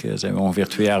spreek, zijn we ongeveer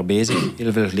 2 jaar bezig.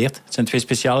 Heel veel geleerd. Het zijn 2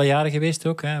 speciale jaren geweest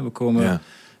ook. Hè.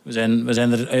 We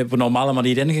zijn er op een normale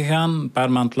manier ingegaan. Een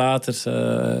paar maanden later,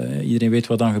 iedereen weet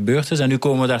wat dan gebeurd is. En nu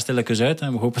komen we daar stilletjes uit.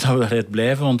 En we hopen dat we daaruit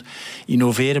blijven. Want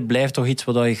innoveren blijft toch iets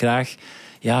wat je graag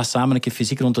samen een keer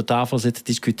fysiek rond de tafel zit,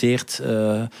 discuteert,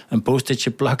 een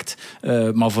post-itje plakt,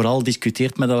 maar vooral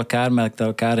discuteert met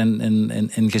elkaar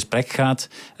in gesprek gaat.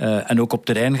 En ook op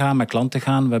terrein gaan, met klanten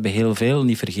gaan. We hebben heel veel,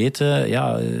 niet vergeten,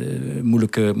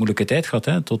 moeilijke tijd gehad.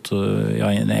 Hè, tot in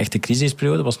een echte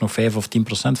crisisperiode was nog 5 of 10%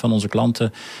 van onze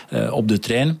klanten op de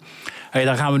trein.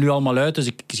 Daar gaan we nu allemaal uit, dus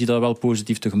ik zie dat wel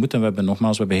positief tegemoet. En we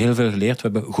hebben heel veel geleerd. We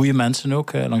hebben goede mensen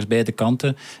ook, langs beide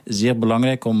kanten. Zeer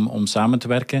belangrijk om samen te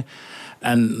werken.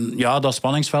 En dat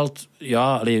spanningsveld,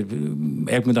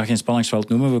 eigenlijk moet dat geen spanningsveld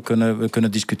noemen. We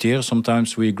kunnen discussiëren.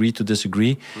 Sometimes we agree to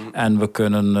disagree. En we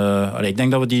kunnen, ik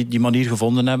denk dat we die manier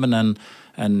gevonden hebben.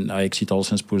 En ik zie het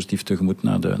alleszins positief tegemoet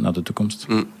naar de toekomst.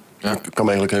 Ja, ik kan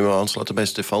me eigenlijk helemaal aansluiten bij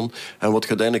Stefan. En wat je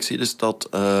uiteindelijk ziet is dat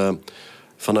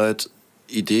vanuit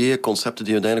ideeën, concepten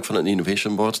die uiteindelijk van een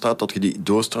innovation board staat, dat je die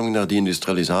doorstroming naar die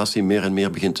industrialisatie meer en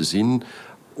meer begint te zien.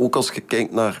 Ook als je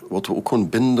kijkt naar wat we ook gewoon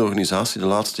binnen de organisatie de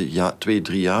laatste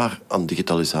 2-3 jaar aan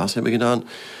digitalisatie hebben gedaan,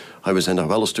 we zijn daar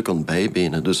wel een stuk aan het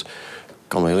bijbenen. Dus ik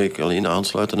kan me eigenlijk alleen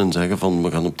aansluiten en zeggen van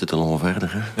we gaan op dit allemaal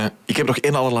verder. Hè. Ja. Ik heb nog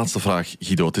 1 allerlaatste vraag,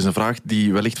 Guido. Het is een vraag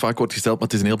die wellicht vaak wordt gesteld, maar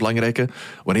het is een heel belangrijke.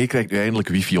 Wanneer krijg ik eindelijk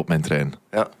wifi op mijn trein?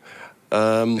 Ja.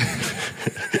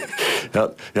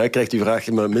 Ik krijg die vraag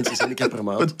minstens 1 keer per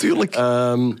maand. Natuurlijk.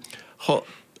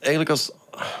 Eigenlijk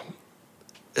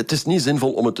het is niet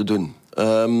zinvol om het te doen.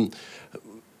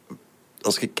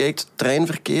 Als je kijkt,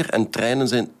 treinverkeer en treinen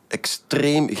zijn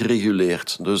extreem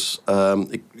gereguleerd. Dus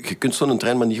je kunt zo'n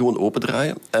trein maar niet gewoon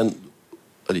opendraaien. En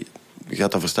je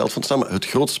gaat daar versteld van staan, maar het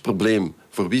grootste probleem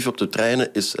voor wifi op de treinen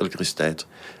is elektriciteit.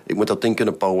 Ik moet dat ding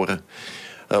kunnen poweren.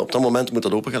 Op dat moment moet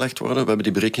dat opengelegd worden. We hebben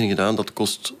die berekening gedaan, dat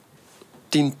kost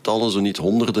tientallen, zo niet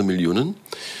honderden miljoenen.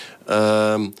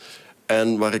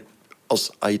 En waar ik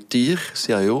als IT'er,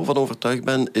 CIO van overtuigd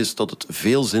ben, is dat het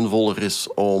veel zinvoller is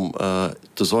om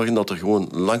te zorgen dat er gewoon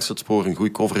langs het spoor een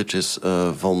goede coverage is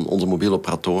van onze mobiele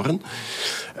operatoren.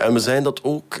 En we zijn dat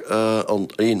ook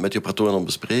met die operatoren aan het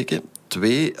bespreken.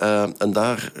 2, en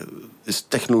daar is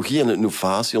technologie en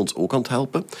innovatie ons ook aan het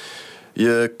helpen.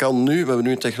 We hebben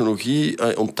nu een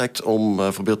technologie ontdekt om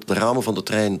bijvoorbeeld de ramen van de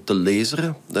trein te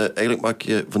laseren. Eigenlijk maak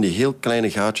je van die heel kleine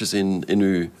gaatjes in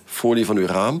je folie van je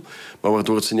raam, maar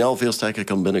waardoor het signaal veel sterker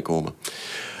kan binnenkomen.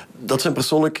 Dat zijn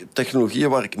persoonlijk technologieën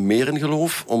waar ik meer in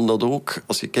geloof, omdat ook,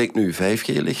 als je kijkt nu, 5G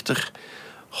ligt er,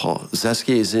 6G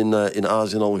is in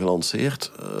Azië al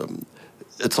gelanceerd.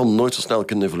 Het zal nooit zo snel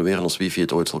kunnen evolueren als wifi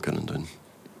het ooit zal kunnen doen.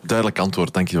 Duidelijk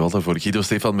antwoord, dankjewel daarvoor. Guido,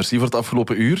 Stefan, merci voor het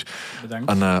afgelopen uur. Bedankt.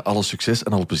 En alle succes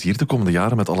en alle plezier de komende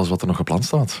jaren met alles wat er nog gepland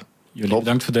staat. Jullie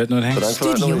bedankt voor de uitnodiging. Bedankt voor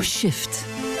de Studio uitnodiging. Shift.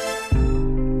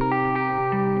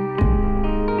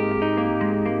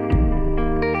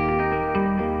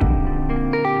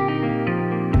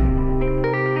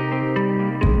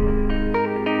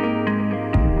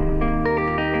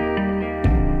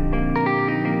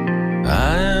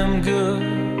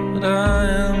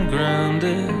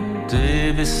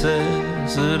 Davy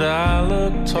says that I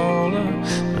look taller,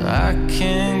 but I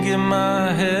can't get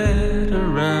my head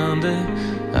around it.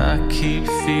 I keep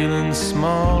feeling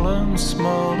smaller and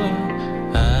smaller.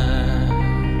 I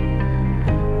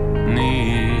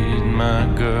need my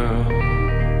girl.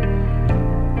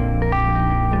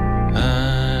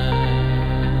 I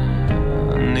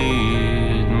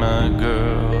need my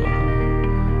girl.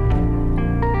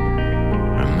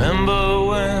 Remember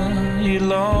when you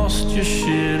lost your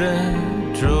shit and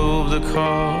drove the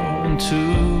car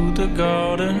into the the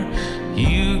garden.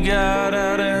 You got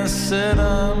out and said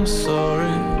I'm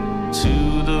sorry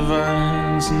to the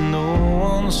vines, no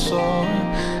one saw it.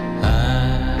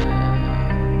 I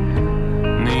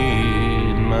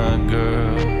need my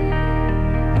girl.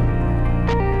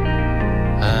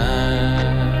 I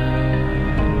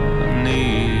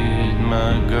need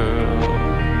my girl.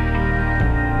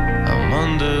 I'm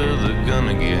under the gun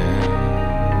again.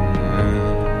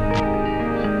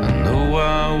 I know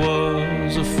I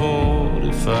was a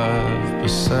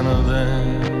 45% of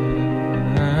them.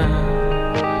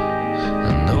 I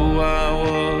know I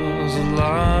was a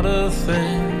lot of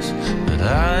things, but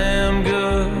I am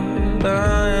good,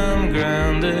 I am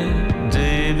grounded.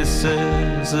 David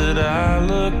says that I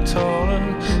look taller,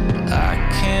 but I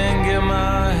can't get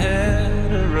my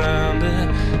head around it.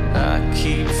 I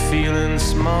keep feeling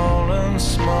smaller and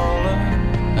smaller.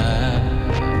 I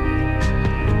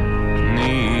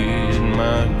need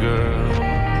my girl.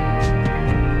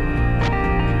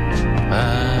 I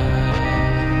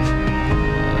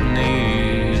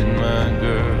need my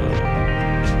girl.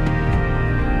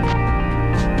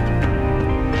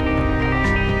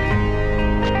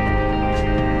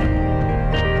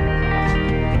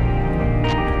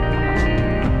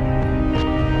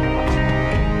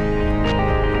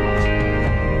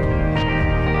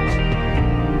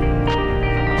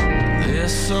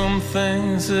 There's some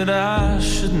things that I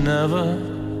should never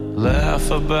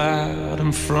laugh about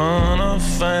in front of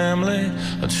family.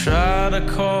 I try to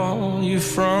call you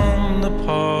from the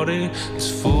party. It's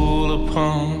full of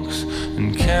punks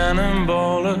and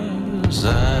cannonballers.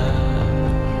 I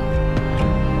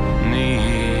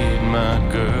need my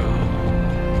girl.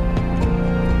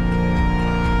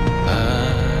 I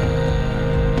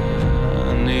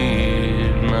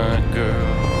need my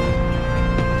girl.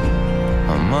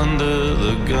 I'm under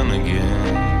the gun again.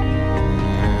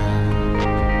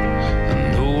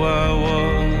 I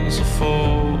was a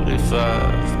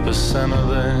 45% of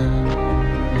them.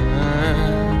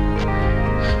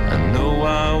 I know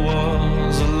I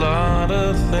was a lot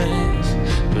of things,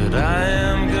 but I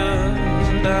am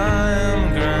good, I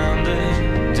am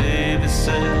grounded. David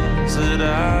says that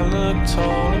I look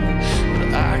taller,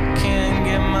 but I can't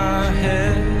get my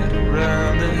head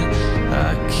around it.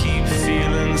 I keep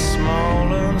feeling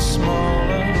smaller and smaller.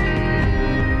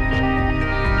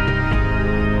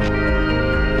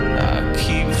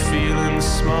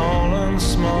 Smaller and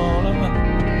smaller.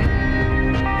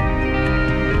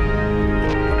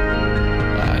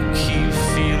 I keep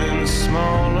feeling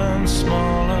smaller and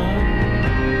smaller.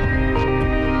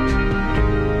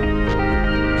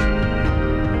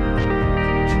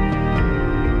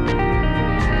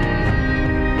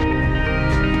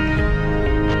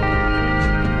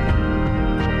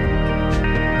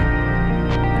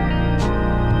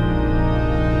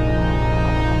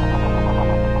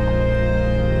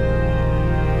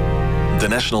 The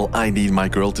National I Need My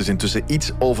Girl. Het is intussen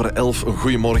iets over 11.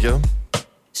 Goedemorgen.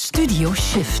 Studio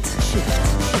Shift.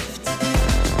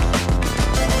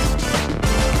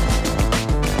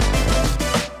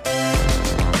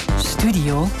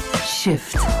 Studio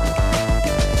Shift.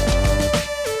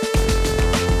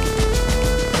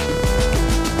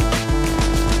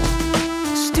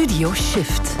 Studio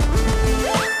Shift.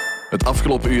 Het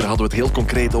afgelopen uur hadden we het heel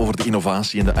concreet over de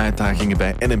innovatie en de uitdagingen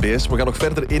bij NMBS. We gaan nog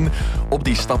verder in op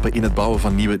die stappen in het bouwen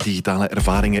van nieuwe digitale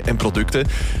ervaringen en producten.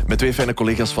 Met twee fijne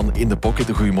collega's van In The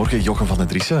Pocket. Goedemorgen, Jochen van den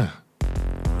Driessen.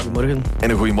 Goedemorgen. En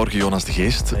een goedemorgen, Jonas de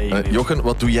Geest. Hey, Jochen,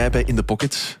 wat doe jij bij In The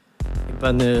Pocket? Ik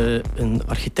ben een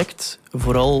architect,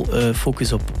 vooral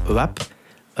focus op web.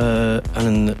 En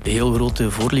een heel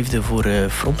grote voorliefde voor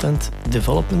frontend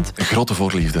development. Een grote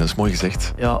voorliefde, dat is mooi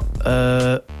gezegd. Ja,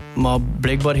 maar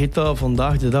blijkbaar heet dat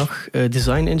vandaag de dag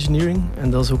design engineering. En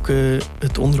dat is ook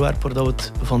het onderwerp waar we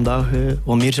het vandaag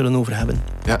wat meer zullen over hebben.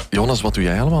 Ja, Jonas, wat doe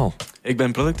jij allemaal? Ik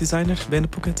ben product designer bij In The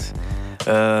Pocket.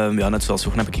 Net zoals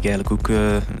Jochen heb ik eigenlijk ook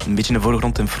een beetje een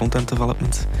voorgrond in frontend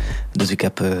development. Dus ik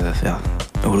heb een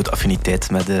grote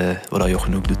affiniteit met wat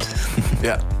Jochen ook doet.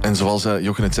 Ja, en zoals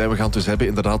Jochen het zei, we gaan het dus hebben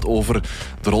inderdaad over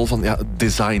de rol van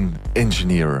design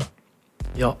engineer.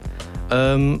 Ja,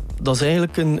 dat is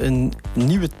eigenlijk een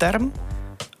nieuwe term.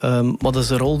 Maar dat is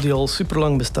een rol die al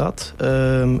superlang bestaat.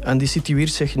 En die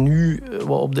situeert zich nu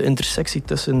wat op de intersectie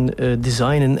tussen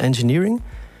design en engineering.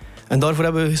 En daarvoor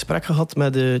hebben we een gesprek gehad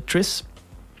met Tris.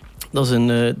 Dat is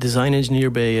een design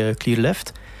engineer bij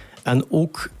Clearleft. En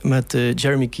ook met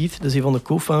Jeremy Keith, dat is een van de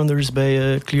co-founders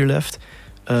bij Clearleft.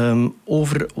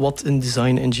 Over wat een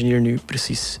design engineer nu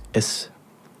precies is.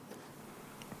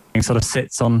 Sort of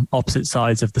sits on opposite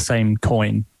sides of the same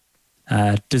coin.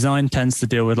 Design tends to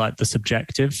deal with like the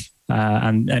subjective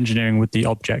and engineering with the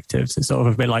objectives. It's sort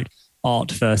of a bit like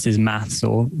art versus maths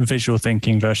or visual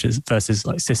thinking versus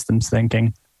like systems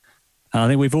thinking. And I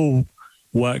think we've all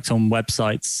worked on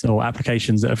websites or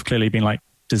applications that have clearly been like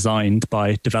designed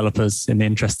by developers in the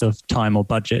interest of time or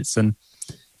budgets, and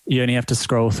you only have to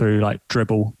scroll through like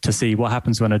Dribbble to see what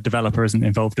happens when a developer isn't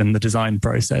involved in the design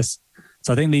process.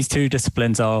 So I think these two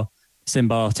disciplines are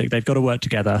symbiotic. They've got to work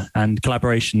together, and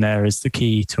collaboration there is the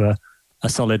key to a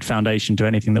solid foundation to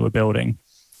anything that we're building.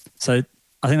 So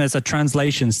I think there's a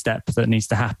translation step that needs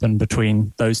to happen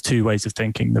between those two ways of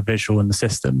thinking, the visual and the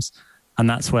systems. And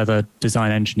that's where the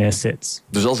design engineer sits.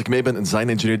 Dus als ik mee ben, een design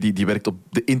engineer die werkt op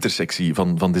de intersectie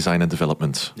van design en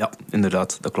development. Ja,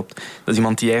 inderdaad, dat klopt. Dat is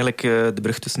iemand die eigenlijk de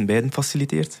brug tussen beiden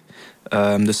faciliteert.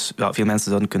 Dus ja, veel mensen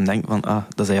zouden kunnen denken van,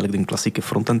 dat is eigenlijk de klassieke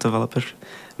front-end developer.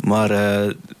 Maar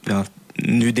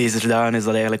nu deze dagen is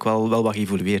dat eigenlijk wel wat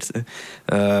geëvolueerd.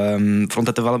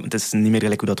 Front-end development is niet meer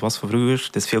gelijk hoe dat was van vroeger.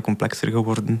 Het is veel complexer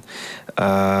geworden.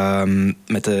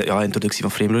 Met de introductie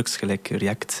van frameworks, gelijk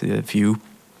React, Vue.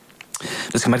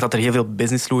 Dus je merkt dat er heel veel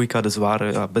businesslogica, de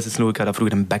zware businesslogica dat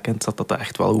vroeger in backend zat, dat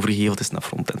echt wel overgeheveld is naar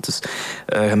frontend. Dus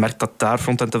je merkt dat daar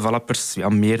frontend developers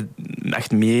meer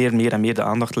en meer de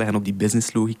aandacht leggen op die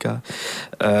businesslogica,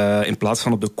 in plaats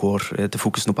van op de core, te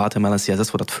focussen op HTML en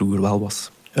CSS, wat dat vroeger wel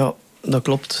was. Ja, dat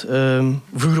klopt.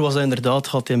 Vroeger was dat inderdaad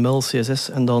HTML, CSS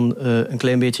en dan een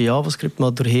klein beetje JavaScript,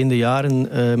 maar doorheen de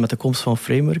jaren, met de komst van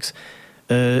frameworks,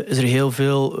 is er heel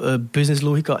veel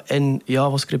businesslogica in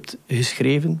JavaScript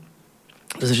geschreven.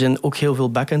 Dus er zijn ook heel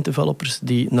veel backend developers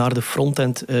die naar de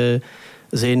frontend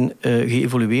zijn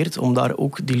geëvolueerd om daar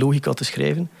ook die logica te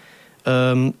schrijven.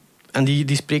 En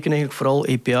die spreken eigenlijk vooral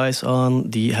API's aan.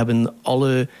 Die hebben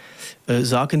alle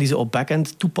zaken die ze op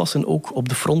backend toepassen ook op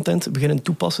de frontend beginnen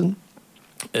toepassen.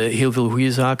 Heel veel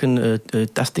goede zaken,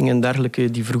 testing en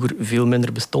dergelijke, die vroeger veel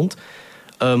minder bestond.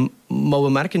 Maar we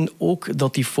merken ook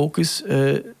dat die focus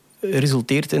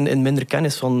resulteert in minder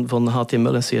kennis van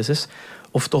HTML en CSS.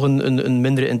 Of toch een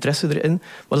mindere interesse erin.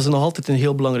 Maar dat is nog altijd een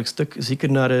heel belangrijk stuk.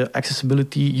 Zeker naar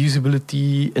accessibility,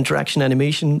 usability, interaction,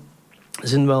 animation. Er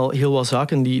zijn wel heel wat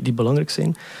zaken die belangrijk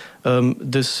zijn.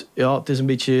 Dus ja, het is een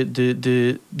beetje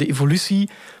de evolutie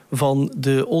van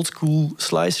de oldschool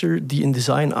slicer die in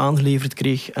design aangeleverd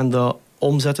kreeg en dat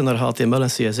omzetten naar HTML en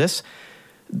CSS.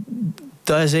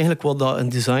 Dat is eigenlijk wat dat een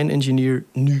design engineer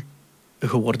nu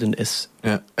geworden is.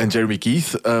 Ja, en Jeremy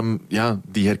Keith,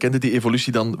 die herkende die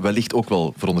evolutie dan wellicht ook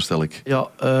wel, veronderstel ik. Ja,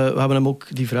 we hebben hem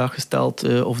ook die vraag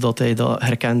gesteld of dat hij dat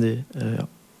herkende. Ja.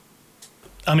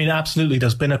 I mean, absolutely.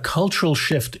 There's been a cultural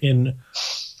shift in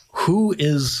who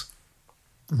is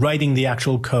writing the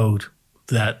actual code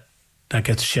that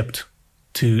gets shipped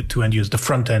to end users, the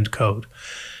front-end code.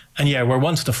 And yeah, where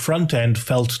once the front-end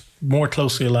felt more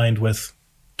closely aligned with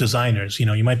designers. You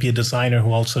know, you might be a designer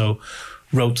who also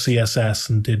wrote CSS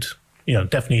and did,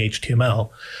 definitely HTML,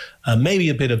 maybe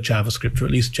a bit of JavaScript or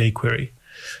at least jQuery.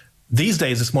 These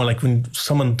days, it's more like when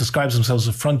someone describes themselves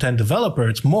as a front-end developer,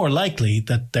 it's more likely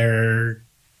that they're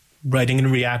writing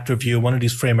in React or Vue, one of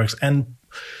these frameworks, and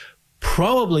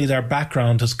probably their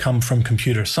background has come from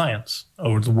computer science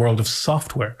or the world of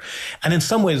software. And in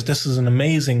some ways, this is an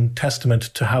amazing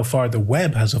testament to how far the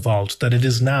web has evolved, that it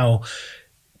is now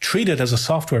treated as a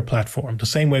software platform, the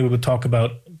same way we would talk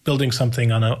about building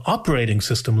something on an operating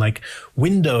system like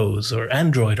Windows or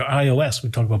Android or iOS. We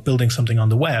talk about building something on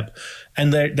the web,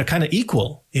 and they're kind of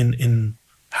equal in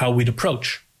how we'd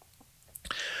approach.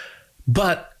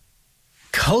 But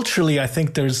culturally, I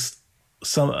think there's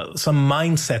some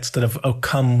mindsets that have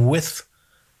come with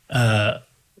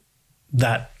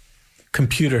that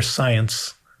computer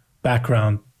science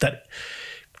background that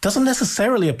doesn't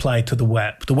necessarily apply to the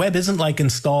web. The web isn't like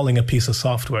installing a piece of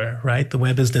software, right? The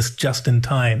web is this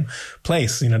just-in-time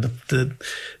place.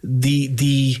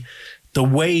 The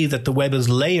way that the web is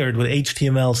layered with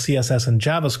HTML, CSS, and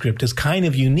JavaScript is kind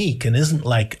of unique and isn't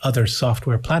like other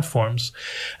software platforms.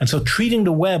 And so treating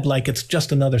the web like it's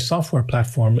just another software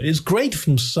platform is great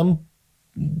from some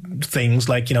things,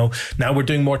 like, now we're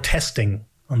doing more testing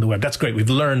on the web. That's great. We've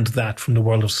learned that from the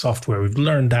world of software. We've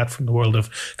learned that from the world of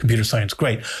computer science.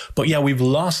 Great. But yeah, we've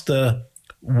lost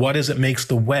what is it makes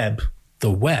the web,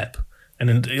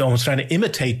 and almost trying to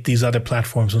imitate these other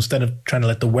platforms instead of trying to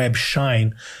let the web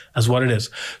shine as what it is.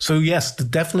 So yes,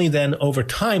 definitely then over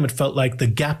time, it felt like the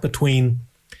gap between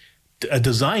a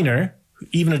designer,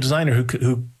 even a designer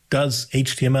who does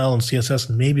HTML and CSS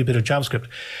and maybe a bit of JavaScript,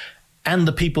 and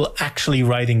the people actually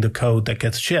writing the code that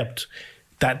gets shipped,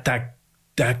 that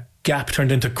gap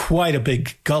turned into quite a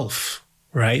big gulf,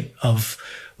 right? Of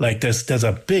like, there's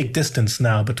a big distance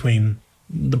now between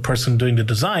the person doing the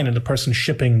design and the person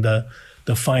shipping the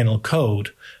final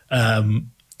code. And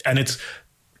it's,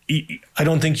 I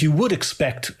don't think you would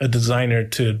expect a designer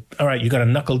to, all right, you got to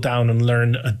knuckle down and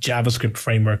learn a JavaScript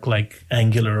framework like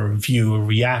Angular or Vue or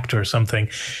React or something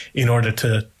in order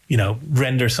to,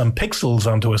 render some pixels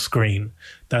onto a screen.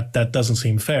 That doesn't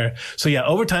seem fair. So yeah,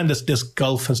 over time, this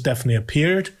gulf has definitely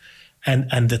appeared,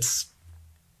 and it's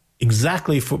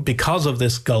exactly because of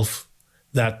this gulf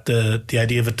that the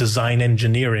idea of a design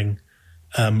engineering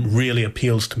really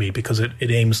appeals to me, because it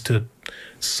aims to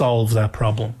solve that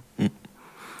problem.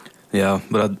 Ja,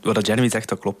 wat Jeremy zegt,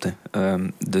 dat klopt. Hè.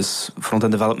 Dus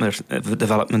front-end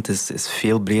development is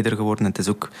veel breder geworden.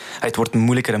 Het wordt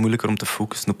moeilijker en moeilijker om te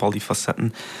focussen op al die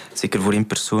facetten. Zeker voor één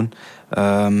persoon.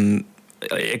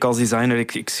 Ik als designer,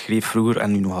 ik schreef vroeger,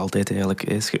 en nu nog altijd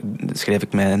eigenlijk, schrijf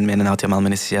ik mijn HTML,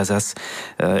 mijn CSS.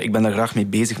 Ik ben daar graag mee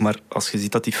bezig, maar als je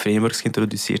ziet dat die frameworks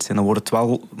geïntroduceerd zijn, dan wordt het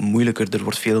wel moeilijker. Er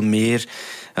wordt veel meer,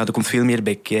 er komt veel meer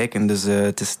bij kijken, dus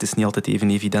het is niet altijd even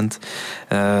evident.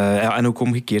 En ook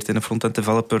omgekeerd, in een front-end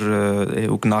developer,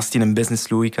 ook naast die een business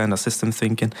logica en dat system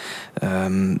thinking,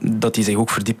 dat hij zich ook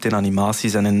verdiept in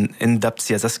animaties en in-depth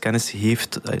CSS-kennis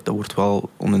heeft. Dat wordt wel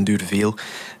om den duur veel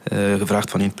gevraagd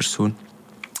van één persoon.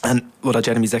 En wat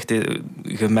Jeremy zegt,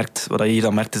 wat je hier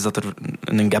dan merkt, is dat er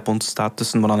een gap ontstaat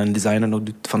tussen wat een designer nog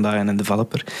doet vandaag en een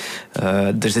developer.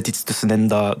 Er zit iets tussenin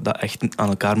dat echt aan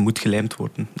elkaar moet gelijmd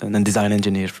worden. En een design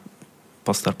engineer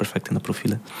past daar perfect in de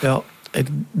profielen. Ja, ik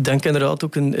denk inderdaad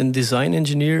ook een design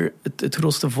engineer, het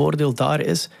grootste voordeel daar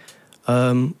is...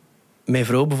 mijn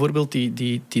vrouw bijvoorbeeld,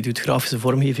 die doet grafische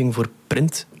vormgeving voor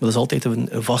print. Dat is altijd een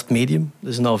vast medium.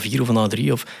 Dus een A4 of een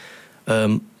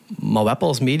A3 maar web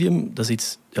als medium, dat is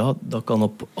iets, dat kan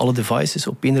op alle devices,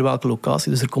 op eender welke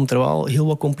locatie. Dus er komt er wel heel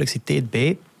wat complexiteit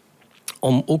bij.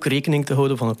 Om ook rekening te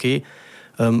houden van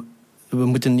we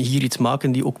moeten hier iets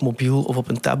maken die ook mobiel of op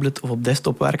een tablet of op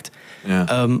desktop werkt.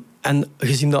 Ja. En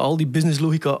gezien dat al die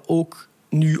businesslogica ook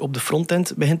nu op de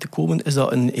frontend begint te komen, is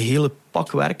dat een hele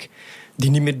pak werk die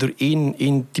niet meer door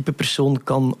één type persoon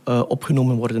kan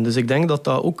opgenomen worden. Dus ik denk dat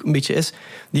dat ook een beetje is,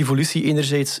 die evolutie.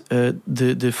 Enerzijds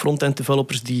de front-end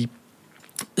developers die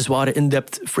zware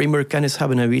in-depth framework kennis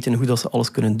hebben en weten hoe dat ze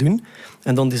alles kunnen doen.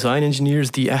 En dan design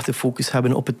engineers die echt de focus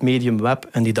hebben op het medium web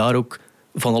en die daar ook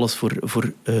van alles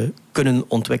voor kunnen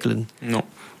ontwikkelen. No.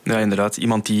 Ja, inderdaad.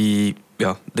 Iemand die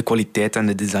de kwaliteit en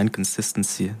de design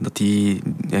consistency, dat die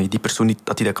persoon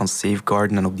dat kan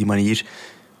safeguarden en op die manier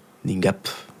die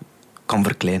gap kan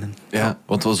verkleinen. Ja,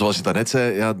 want zoals je daarnet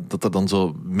zei, dat er dan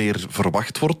zo meer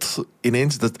verwacht wordt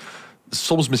ineens. Dat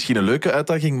soms misschien een leuke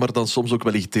uitdaging, maar dan soms ook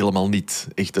wellicht helemaal niet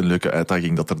echt een leuke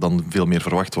uitdaging, dat er dan veel meer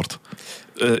verwacht wordt.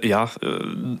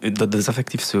 Dat is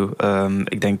effectief zo.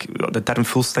 Ik denk, de term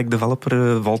full-stack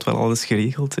developer valt wel alles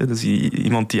geregeld. Hè. Dus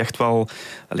iemand die echt wel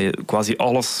quasi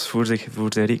alles voor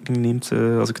zijn rekening neemt,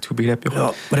 als ik het goed begrijp. Joh.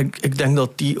 Ja, maar ik denk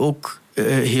dat die ook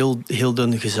heel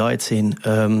dun gezaaid zijn.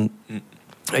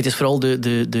 Het is vooral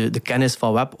de kennis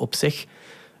van web op zich.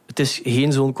 Het is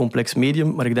geen zo'n complex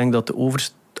medium, maar ik denk dat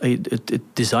het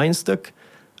designstuk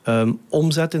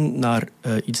omzetten naar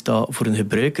iets dat voor een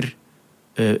gebruiker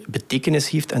betekenis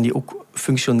heeft en die ook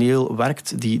functioneel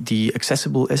werkt, die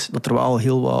accessible is, dat er wel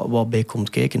heel wat bij komt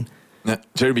kijken. Ja,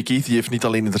 Jeremy Keith die heeft niet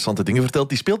alleen interessante dingen verteld,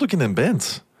 die speelt ook in een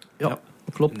band. Ja,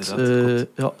 klopt.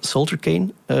 Salter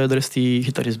Kane, daar is die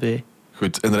gitarist bij.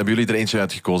 Goed, en dan hebben jullie er eentje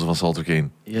uitgekozen van Salter Kane.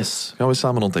 Yes. Gaan we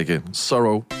samen ontdekken.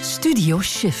 Sorrow. Studio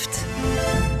Shift.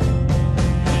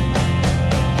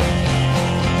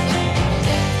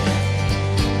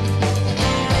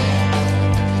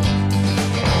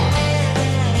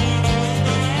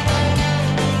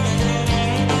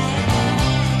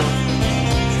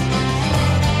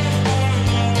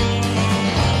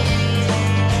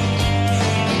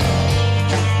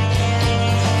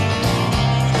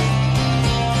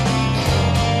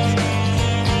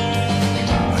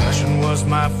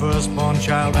 Firstborn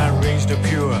child, I raised her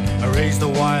pure, I raised the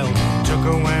wild, took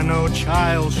her where no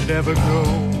child should ever go.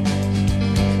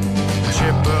 She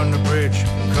burned the bridge,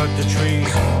 cut the trees,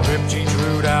 ripped each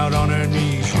root out on her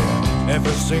knees.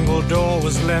 Every single door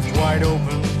was left wide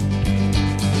open,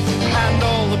 and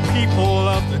all the people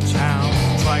of the town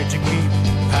tried to keep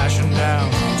passion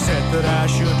down, said that I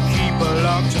should keep her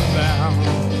locked and bound.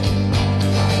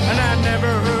 And I never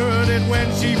heard it when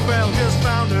she fell, just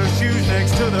found her shoes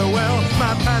next to the well.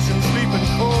 My passion sleeping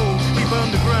cold, deep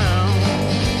underground.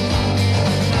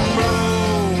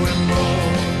 Blow and blow,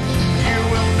 you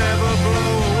will never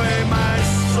blow away my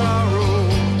sorrow.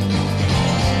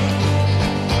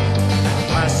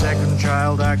 My second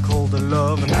child I called her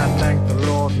love, and I thanked the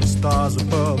Lord and stars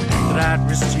above that I'd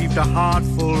received a heart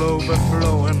full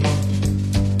overflowing.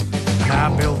 I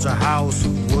built a house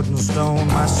of wood and stone,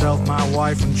 myself, my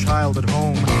wife and child at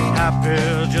home, happy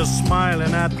just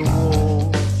smiling at the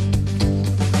walls.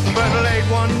 But late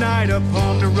one night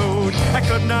upon the road, I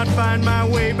could not find my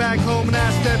way back home, and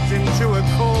I stepped into a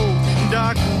cold and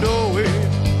darkened doorway.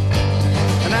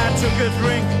 And I took a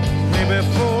drink, maybe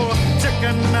 4, took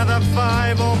another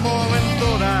 5 or more, and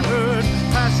thought I heard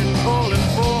passion calling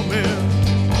for me.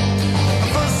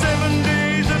 For 7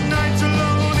 days and nights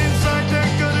alone inside that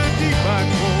gutter deep I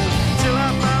crawled, till I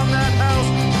found that house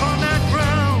on that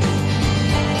ground.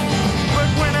 But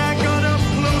when I got up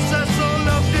close, I saw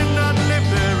love did not live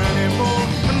there anymore,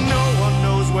 and no one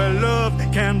knows where love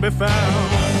can be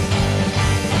found.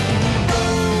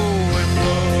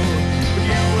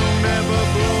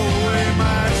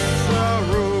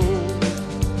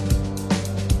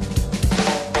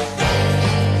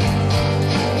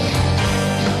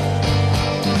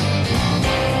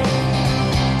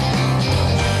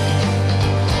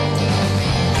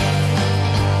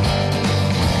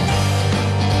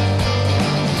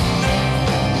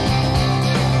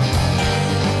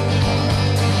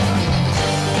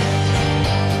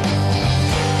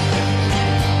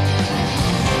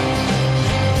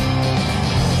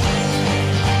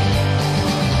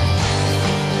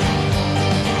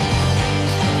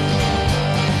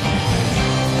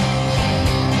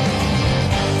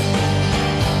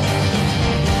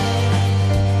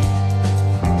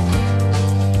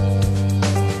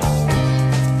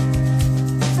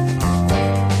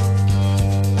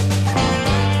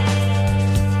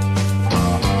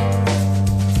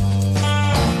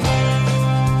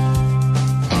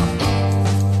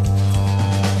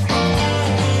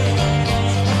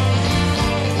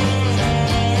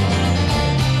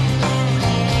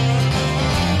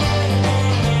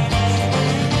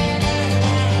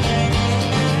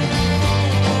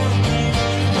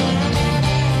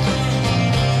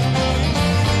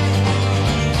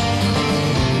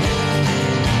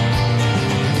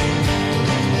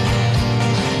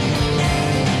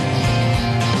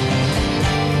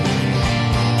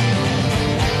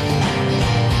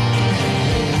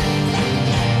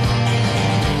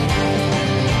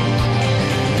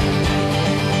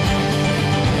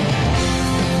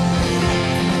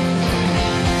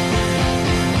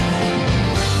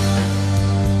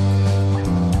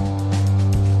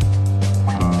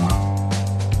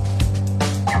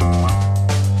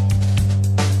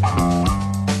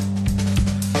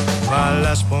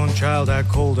 Child I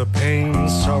called her pain,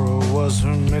 sorrow was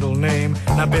her middle name,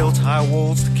 and I built high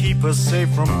walls to keep her safe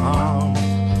from harm.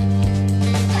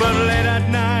 But late at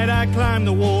night I climb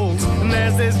the walls, and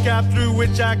there's this gap through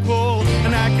which I crawl,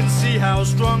 and I can see how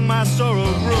strong my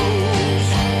sorrow grows.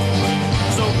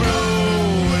 So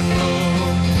blow and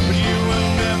blow, but you will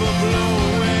never blow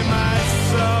away my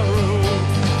sorrow.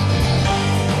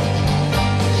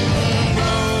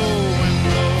 Blow and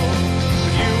blow,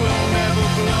 but you will never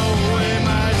blow away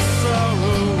my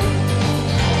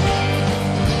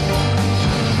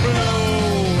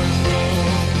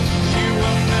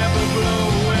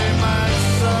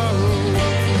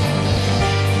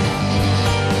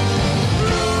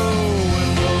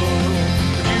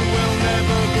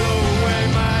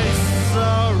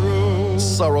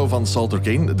Sorrow van Salter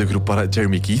Kane, de groep waar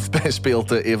Jeremy Keith bij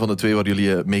speelt, een van de twee waar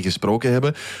jullie mee gesproken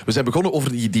hebben. We zijn begonnen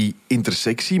over die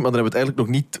intersectie, maar dan hebben we het eigenlijk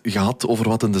nog niet gehad over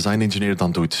wat een design engineer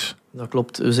dan doet. Dat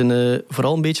klopt. We zijn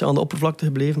vooral een beetje aan de oppervlakte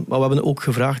gebleven, maar we hebben ook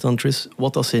gevraagd aan Tris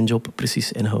wat dat zijn job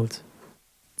precies inhoudt.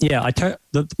 Yeah,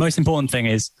 the most important thing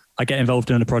is I get involved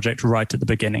in a project right at the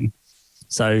beginning.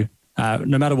 So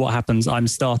no matter what happens, I'm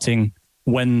starting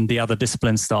when the other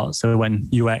disciplines start. So when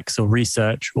UX or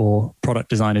research or product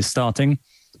design is starting,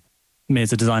 me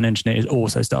as a design engineer is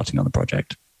also starting on the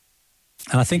project.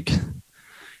 And I think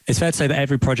it's fair to say that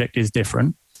every project is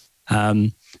different.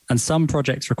 And some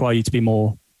projects require you to be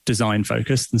more design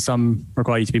focused and some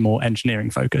require you to be more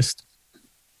engineering focused.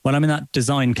 When I'm in that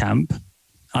design camp,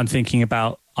 I'm thinking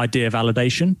about idea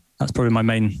validation. That's probably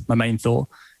my main thought.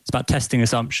 It's about testing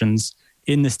assumptions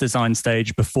in this design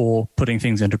stage before putting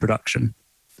things into production.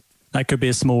 That could be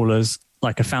as small as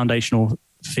like a foundational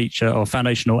feature or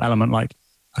foundational element like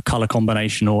a color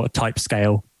combination or a type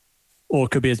scale, or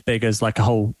it could be as big as like a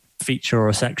whole feature or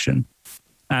a section.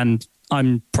 And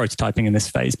I'm prototyping in this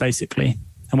phase basically.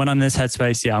 And when I'm in this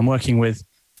headspace, I'm working with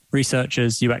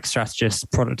researchers, UX strategists,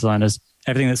 product designers,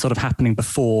 everything that's sort of happening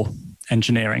before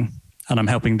engineering. And I'm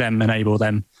helping them enable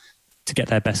them to get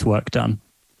their best work done.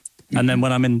 And then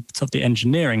when I'm in sort of the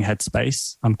engineering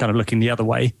headspace, I'm kind of looking the other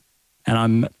way and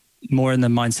I'm more in the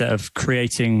mindset of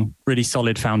creating really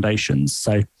solid foundations.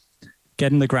 So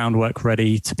getting the groundwork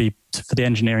ready for the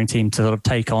engineering team to sort of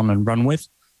take on and run with.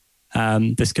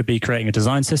 This could be creating a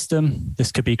design system.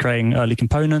 This could be creating early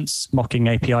components, mocking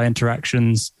API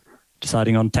interactions,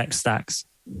 deciding on tech stacks.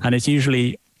 And it's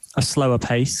usually a slower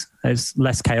pace. It's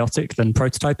less chaotic than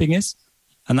prototyping is.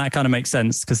 And that kind of makes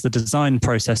sense because the design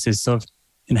process is sort of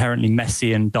inherently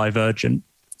messy and divergent.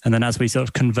 And then as we sort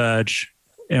of converge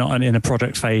in a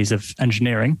project phase of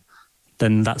engineering,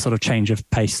 then that sort of change of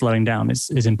pace slowing down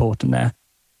is important there.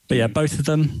 But yeah, both of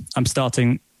them, I'm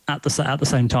starting at the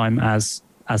same time as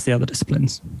the other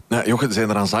disciplines. Ja, Jochen, zijn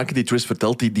er aan zaken die Tris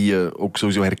vertelt die je ook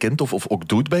sowieso herkent of ook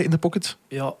doet bij In The Pocket?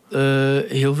 Ja,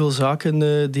 heel veel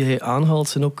zaken die hij aanhaalt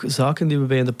zijn ook zaken die we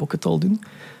bij In The Pocket al doen.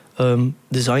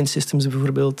 Design systems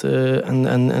bijvoorbeeld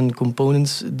en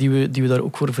components die we daar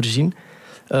ook voor voorzien.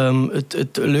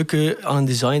 Het leuke aan een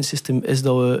design system is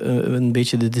dat we een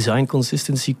beetje de design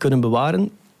consistency kunnen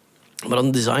bewaren. Maar dat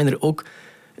een designer ook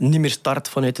niet meer start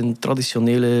vanuit een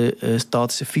traditionele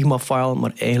statische Figma-file,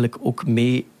 maar eigenlijk ook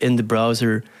mee in de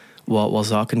browser wat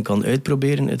zaken kan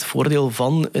uitproberen. Het voordeel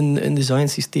van een design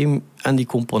systeem en die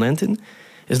componenten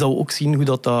is dat we ook zien hoe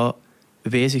dat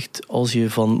wijzigt als je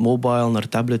van mobile naar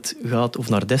tablet gaat of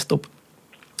naar desktop.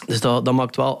 Dus dat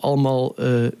maakt wel allemaal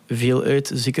veel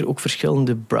uit. Zeker ook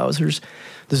verschillende browsers.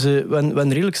 Dus we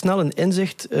hebben redelijk snel een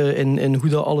inzicht in hoe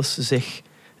dat alles zich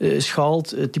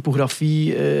schaalt.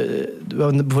 Typografie. We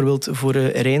hebben bijvoorbeeld voor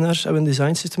Reinaars hebben we een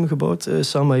design system gebouwd.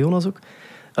 Samen met Jonas ook.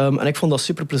 En ik vond dat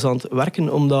super plezant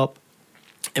werken. Omdat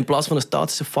in plaats van een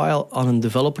statische file aan een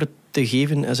developer te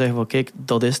geven en zeggen van kijk,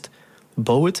 dat is het,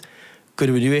 bouw het,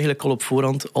 kunnen we nu eigenlijk al op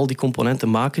voorhand al die componenten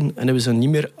maken en hebben ze niet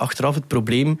meer achteraf het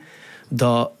probleem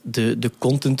dat de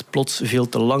content plots veel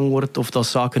te lang wordt of dat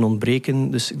zaken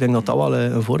ontbreken. Dus ik denk dat dat wel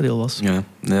een voordeel was. Ja,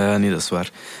 nee, dat is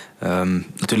waar.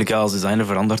 Natuurlijk, als designer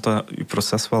verandert dat je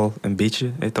proces wel een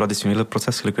beetje. Het traditionele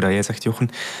proces, gelukkig dat jij zegt, Jochen.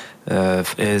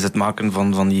 Is het maken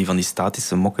van die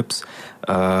statische mock-ups.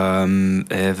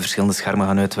 Verschillende schermen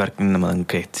gaan uitwerken. Maar dan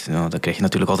krijg je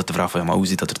natuurlijk altijd de vraag van, maar hoe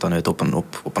ziet dat er dan uit op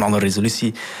een andere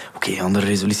resolutie? Oké, andere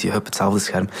resolutie, hetzelfde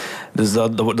scherm. Dus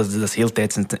dat is heel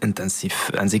tijdsintensief.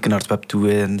 En zeker naar het web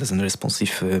toe, dat is een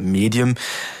responsief medium.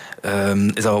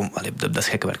 Dat is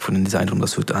gekke werk voor een designer om dat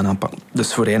zo te aanpakken.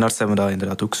 Dus voor Reinaars hebben we dat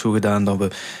inderdaad ook zo gedaan. Dat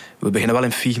we beginnen wel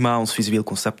in Figma ons visueel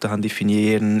concept te gaan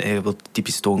definiëren. Je wilt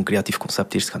typisch toch een creatief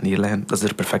concept eerst gaan neerleggen. Dat is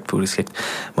er perfect voor geschikt.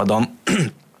 Maar dan,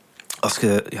 als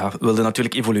je wilde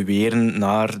natuurlijk evolueren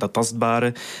naar dat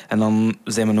tastbare. En dan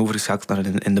zijn we overgeschakeld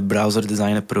naar in de browser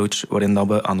design approach, waarin dat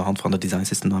we aan de hand van het design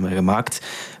system dat we hebben gemaakt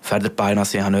verder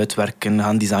pagina's gaan uitwerken,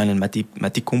 gaan designen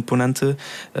met die componenten.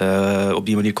 Op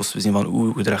die manier kosten we zien van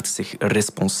hoe gedraagt het zich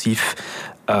responsief.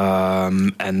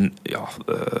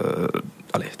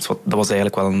 Dat was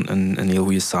eigenlijk wel een heel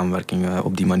goede samenwerking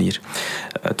op die manier.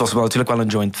 Het was wel natuurlijk wel een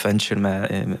joint venture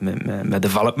met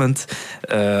development.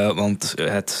 Want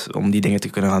om die dingen te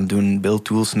kunnen gaan doen, build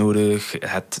tools nodig,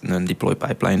 een deploy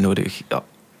pipeline nodig. Ja,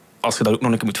 als je dat ook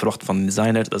nog een keer moet verwachten van een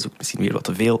designer, dat is ook misschien weer wat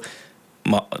te veel.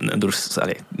 Maar door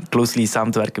closely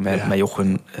samen te werken met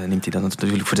Jochen neemt hij dat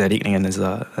natuurlijk voor zijn rekening en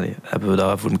hebben we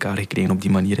dat voor elkaar gekregen op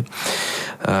die manier.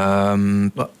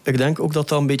 Maar ik denk ook dat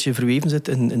dat een beetje verweven zit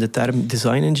in de term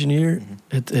design engineer.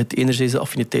 Het enerzijds de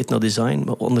affiniteit naar design,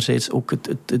 maar anderzijds ook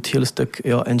het hele stuk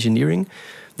engineering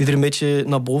die er een beetje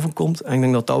naar boven komt. En ik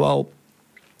denk dat dat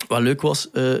wel leuk was,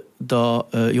 dat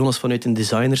Jonas vanuit een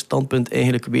designerstandpunt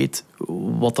eigenlijk weet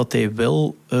wat dat hij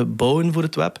wil bouwen voor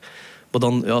het web. Maar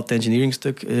dan het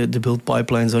engineeringstuk, de build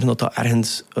pipeline, zorgen dat dat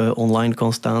ergens online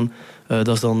kan staan. Dat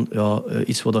is dan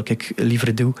iets wat ik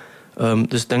liever doe.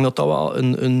 Dus ik denk dat dat wel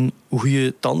een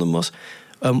goede tandem was.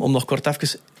 Om nog kort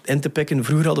even in te pikken.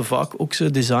 Vroeger hadden we vaak ook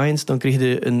zo designs. Dan kreeg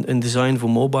je een design voor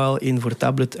mobile, één voor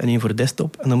tablet en één voor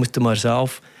desktop. En dan moest je maar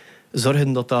zelf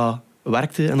zorgen dat dat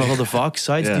werkte. En dan hadden vaak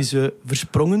sites die ze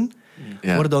versprongen.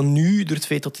 Ja. Maar dan nu, door het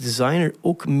feit dat de designer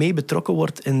ook mee betrokken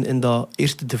wordt in dat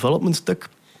eerste development stuk,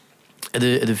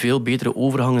 de veel betere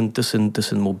overgangen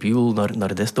tussen mobiel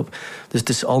naar desktop. Dus het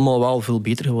is allemaal wel veel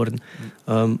beter geworden.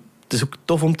 Het is ook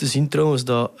tof om te zien trouwens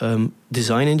dat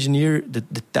design engineer,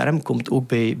 de term komt ook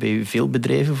bij veel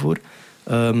bedrijven voor.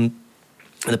 In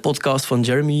de podcast van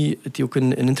Jeremy heeft hij ook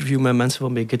een interview met mensen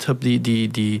van bij GitHub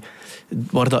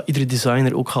waar dat iedere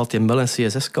designer ook HTML en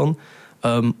CSS kan.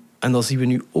 En dat zien we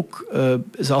nu ook,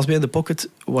 zelfs bij The Pocket,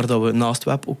 waar dat we naast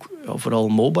web ook vooral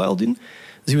mobile doen,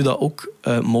 zien we dat ook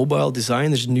mobile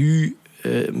designers nu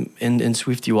in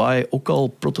SwiftUI ook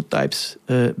al prototypes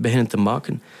beginnen te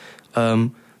maken.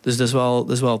 Dus dat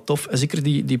is wel tof. En zeker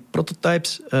die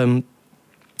prototypes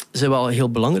zijn wel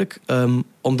heel belangrijk.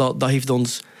 Omdat dat heeft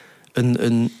ons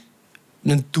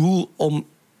een tool om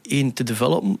één te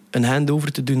developen, een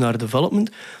handover te doen naar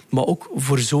development, maar ook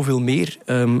voor zoveel meer.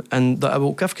 En dat hebben we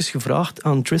ook even gevraagd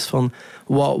aan Tris van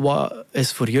wat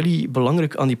is voor jullie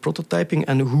belangrijk aan die prototyping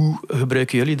en hoe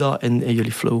gebruiken jullie dat in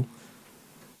jullie flow?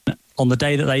 On the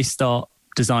day that they start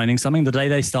designing something, the day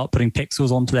they start putting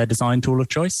pixels onto their design tool of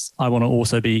choice, I want to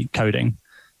also be coding.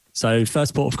 So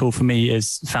first port of call for me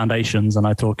is foundations, and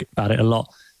I talk about it a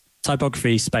lot.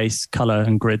 Typography, space, color,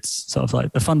 and grids, sort of like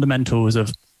the fundamentals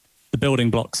of the building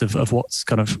blocks of what's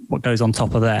kind of what goes on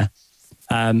top of there.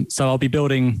 So I'll be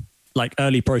building like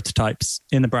early prototypes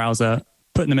in the browser,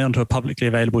 putting them onto a publicly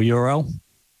available URL,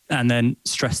 and then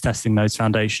stress testing those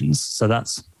foundations. So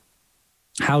that's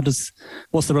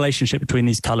what's the relationship between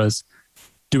these colors?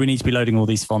 Do we need to be loading all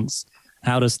these fonts?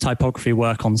 How does typography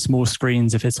work on small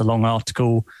screens if it's a long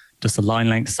article? Does the line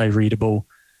length stay readable?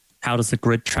 How does the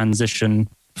grid transition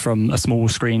from a small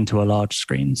screen to a large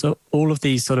screen? So all of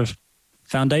these sort of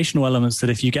foundational elements that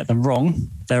if you get them wrong,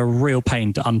 they're a real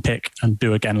pain to unpick and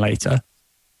do again later.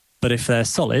 But if they're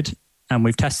solid and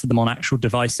we've tested them on actual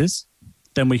devices,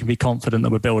 then we can be confident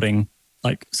that we're building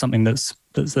like something that's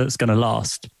going to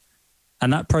last.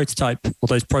 And that prototype, or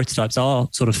those prototypes are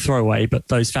sort of throwaway, but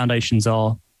those foundations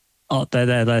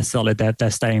they're solid,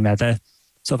 they're staying there. They're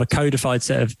sort of a codified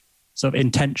set of sort of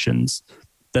intentions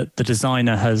that the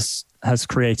designer has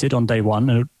created on day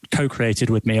one and co-created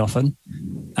with me often.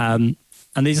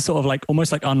 And these are sort of like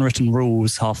almost like unwritten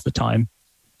rules half the time.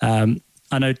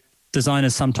 I know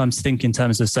designers sometimes think in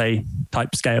terms of, say,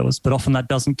 type scales, but often that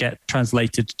doesn't get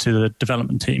translated to the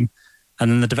development team.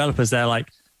 And then the developers, they're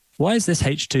like, why is this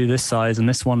H2 this size and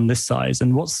this one this size?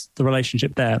 And what's the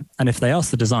relationship there? And if they ask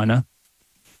the designer,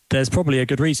 there's probably a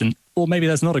good reason. Or maybe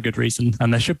there's not a good reason,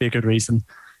 and there should be a good reason.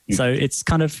 So it's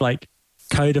kind of like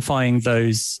codifying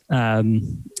those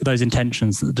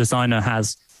intentions that the designer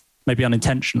has, maybe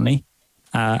unintentionally,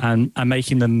 and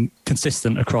making them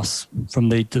consistent across from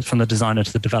the designer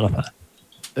to the developer.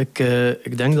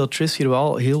 Ik denk dat Tris hier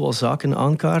wel heel wat zaken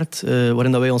aankaart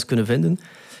waarin dat wij ons kunnen vinden.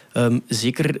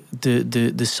 Zeker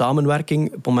de samenwerking,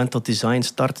 op het moment dat design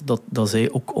start, dat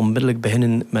zij ook onmiddellijk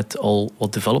beginnen met al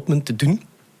wat development te doen.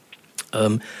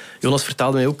 Jonas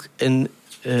vertelde mij ook in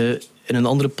een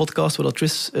andere podcast waar dat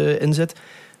Tris in zit,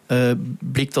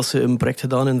 bleek dat ze een project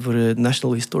gedaan hebben voor het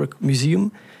National Historic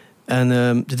Museum. En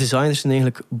de designers zijn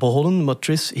eigenlijk begonnen, maar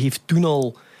Tris heeft toen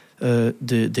al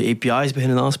de API's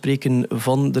beginnen aanspreken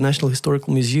van de National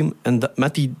Historical Museum. En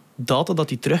met die data dat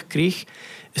hij terugkreeg,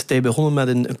 is hij begonnen met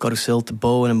een carousel te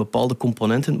bouwen en bepaalde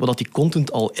componenten, waar dat die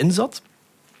content al in zat.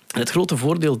 En het grote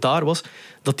voordeel daar was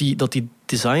dat die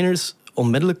designers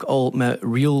onmiddellijk al met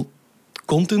real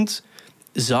content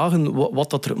zagen wat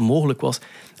dat er mogelijk was.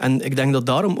 En ik denk dat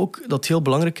daarom ook dat het heel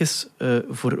belangrijk is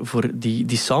voor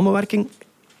die samenwerking.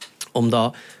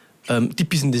 Omdat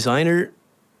typisch een designer,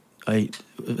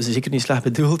 zeker niet slecht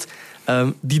bedoeld,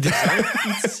 die designt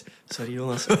iets... Sorry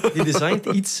Jonas. Die designt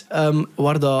iets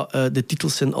waar de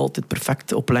titels zijn altijd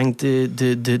perfect op lengte.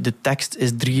 De tekst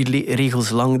is 3 regels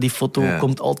lang. Die foto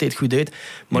komt altijd goed uit.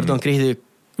 Maar dan krijg je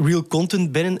real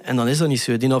content binnen en dan is dat niet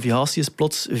zo. Die navigatie is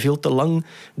plots veel te lang.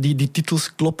 Die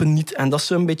titels kloppen niet. En dat is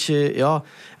zo'n beetje... Ja.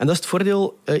 En dat is het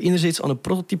voordeel enerzijds aan een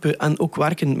prototype en ook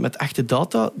werken met echte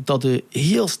data, dat je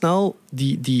heel snel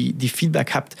die feedback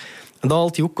hebt. En dat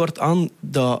haalt hij ook kort aan,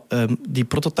 dat die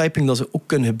prototyping dat ze ook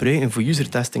kunnen gebruiken voor user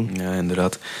testing. Ja,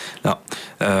 inderdaad. Ja,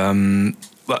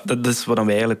 dat is wat wij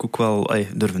eigenlijk ook wel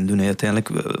durven doen. Uiteindelijk,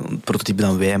 het prototype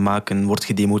dat wij maken wordt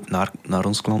gedemoed naar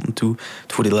onze klanten toe.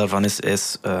 Het voordeel daarvan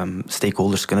is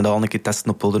stakeholders kunnen dat al een keer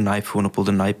testen op hun iPhone, op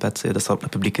hun iPad. Dat staat op een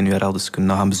publieke URL, dus je kunt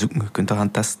dat gaan bezoeken, je kunt dat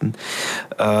gaan testen.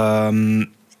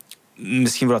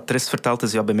 Misschien wat Tris vertelt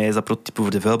is, bij mij is dat prototype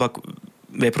voor de vuilbak.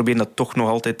 Wij proberen dat toch nog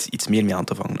altijd iets meer mee aan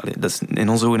te vangen. In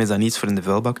onze ogen is dat niets voor in de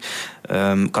vuilbak.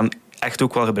 Kan echt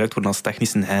ook wel gebruikt worden als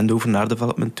technische handover naar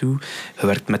development toe. Je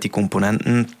werkt met die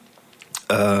componenten.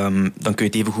 Dan kun je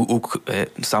het evengoed ook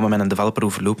samen met een developer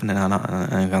overlopen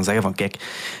en gaan zeggen van kijk,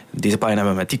 deze pagina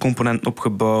hebben we met die componenten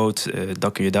opgebouwd.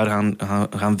 Dat kun je daar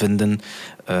gaan vinden.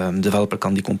 De developer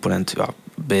kan die component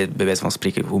bij wijze van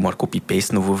spreken gewoon maar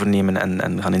copy-pasten of overnemen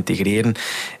en gaan integreren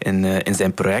in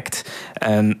zijn project.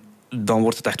 En dan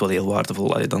wordt het echt wel heel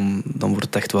waardevol. Dan wordt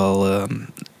het echt wel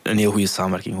een heel goede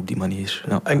samenwerking op die manier.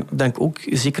 Ja. En ik denk ook,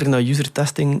 zeker na user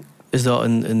testing, is dat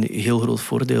een heel groot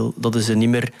voordeel. Dat is niet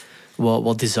meer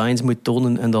wat designs moet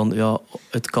tonen en dan,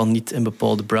 het kan niet in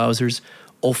bepaalde browsers.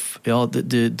 Of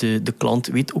de klant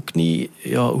weet ook niet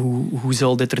hoe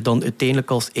zal dit er dan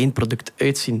uiteindelijk als eindproduct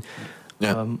uitzien.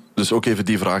 Ja, dus ook even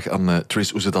die vraag aan Tris,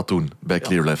 hoe ze dat doen bij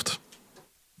Clearleft.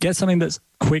 Get something that's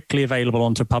quickly available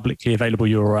onto a publicly available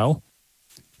URL,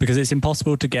 because it's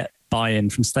impossible to get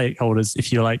buy-in from stakeholders.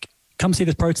 If you're like, come see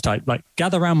this prototype, like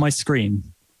gather around my screen,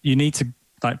 you need to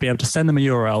like be able to send them a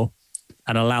URL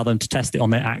and allow them to test it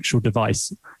on their actual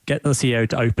device. Get the CEO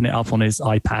to open it up on his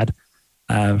iPad,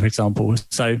 for example.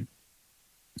 So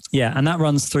yeah, and that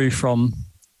runs through from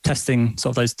testing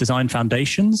sort of those design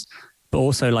foundations, but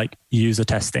also like user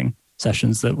testing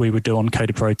sessions that we would do on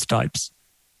coded prototypes.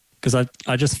 Because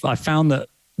I found that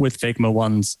with Figma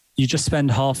ones, you just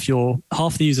spend half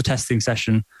the user testing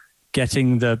session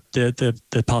getting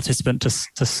the participant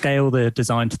to scale the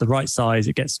design to the right size.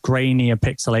 It gets grainy and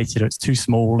pixelated, or it's too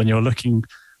small, and you're looking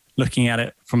at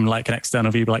it from like an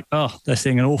external view, like, oh, they're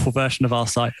seeing an awful version of our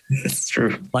site. It's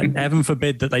true. Like, heaven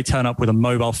forbid that they turn up with a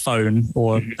mobile phone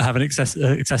or have an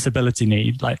accessibility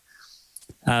need. Like,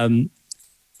 and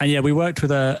yeah, we worked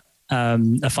with a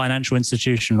financial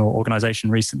institution or organization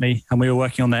recently, and we were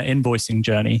working on their invoicing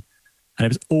journey. And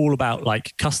it was all about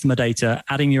like customer data,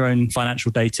 adding your own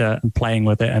financial data and playing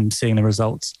with it and seeing the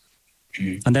results.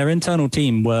 And their internal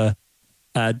team were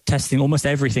testing almost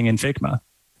everything in Figma.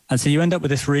 And so you end up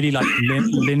with this really like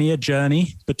linear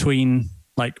journey between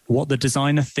like what the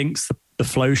designer thinks the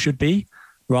flow should be,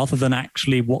 rather than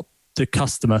actually what the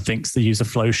customer thinks the user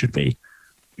flow should be.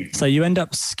 So you end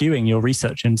up skewing your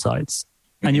research insights.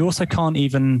 And you also can't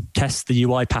even test the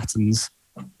UI patterns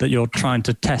that you're trying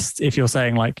to test if you're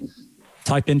saying like,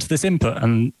 type into this input,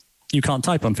 and you can't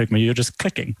type on Figma, you're just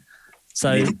clicking.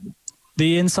 So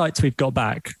the insights we've got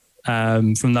back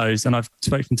from those, and I've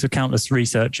spoken to countless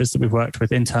researchers that we've worked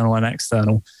with, internal and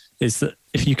external, is that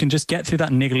if you can just get through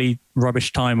that niggly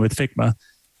rubbish time with Figma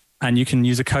and you can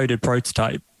use a coded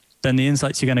prototype, then the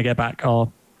insights you're going to get back are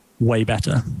way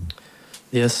better.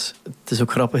 Yes, het is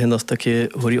ook grappig in dat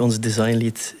stukje hoor je ons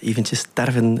designlead eventjes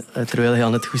sterven terwijl hij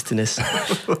aan het hoesten is.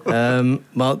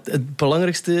 Maar het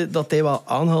belangrijkste dat hij wel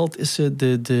aanhaalt is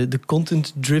de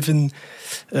content-driven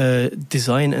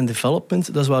design en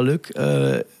development. Dat is wel leuk.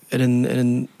 In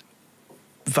een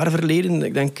ver verleden,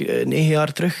 ik denk 9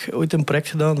 jaar terug, ooit een project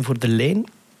gedaan voor De Lijn.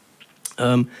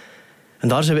 En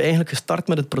daar zijn we eigenlijk gestart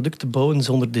met het product te bouwen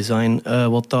zonder design.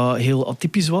 Wat dat heel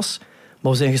atypisch was.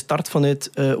 Maar we zijn gestart vanuit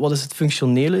wat is het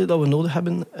functionele dat we nodig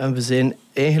hebben. En we zijn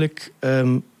eigenlijk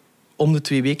om de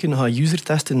 2 weken gaan user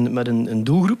testen met een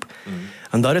doelgroep.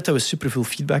 En daaruit hebben we superveel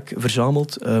feedback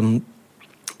verzameld.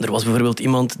 Er was bijvoorbeeld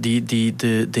iemand die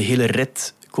de hele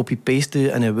rit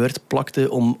copy-paste en in Word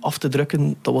plakte om af te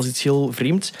drukken. Dat was iets heel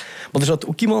vreemds. Maar er zat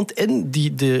ook iemand in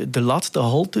die de laatste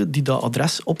halte, die dat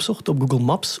adres opzocht op Google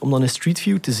Maps, om dan in Street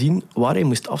View te zien waar hij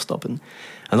moest afstappen.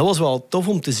 En dat was wel tof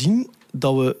om te zien,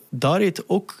 dat we daaruit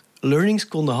ook learnings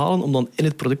konden halen om dan in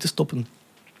het product te stoppen.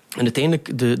 En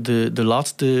uiteindelijk, de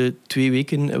laatste 2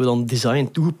 weken hebben we dan design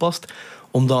toegepast,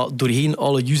 omdat doorheen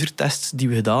alle user-tests die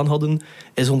we gedaan hadden,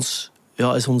 is onze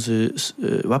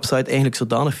website eigenlijk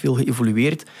zodanig veel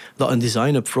geëvolueerd dat een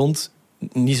design upfront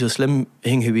niet zo slim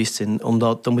ging geweest zijn.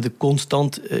 Omdat dan moet je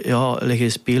constant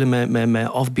liggen spelen met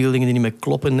afbeeldingen die niet meer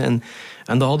kloppen. En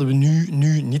dat hadden we nu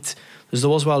niet. Dus dat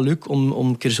was wel leuk om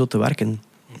een keer zo te werken.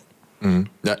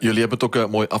 Ja, jullie hebben het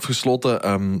ook mooi afgesloten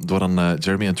door aan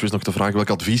Jeremy en Tris nog te vragen welk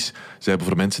advies zij hebben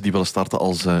voor mensen die willen starten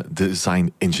als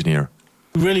design engineer.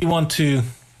 You really want to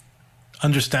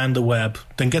understand the web,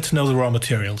 then get to know the raw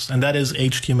materials, and that is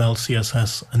HTML,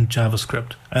 CSS, and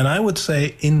JavaScript. And I would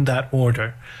say in that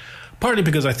order, partly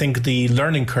because I think the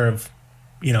learning curve,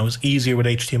 is easier with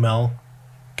HTML,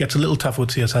 gets a little tougher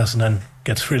with CSS, and then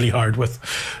gets really hard with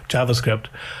JavaScript.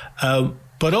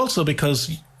 But also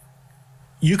because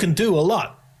you can do a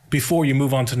lot before you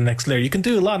move on to the next layer. You can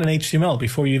do a lot in HTML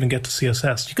before you even get to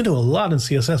CSS. You can do a lot in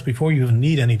CSS before you even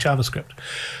need any JavaScript.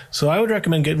 So I would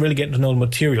recommend really getting to know the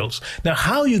materials. Now,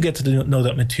 how you get to know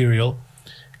that material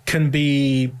can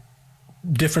be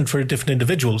different for different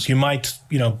individuals. You might,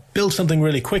 build something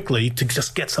really quickly to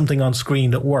just get something on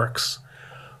screen that works.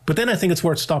 But then I think it's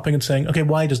worth stopping and saying, okay,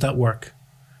 why does that work?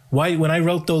 Why, when I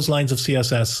wrote those lines of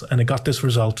CSS and I got this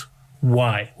result,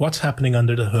 why? What's happening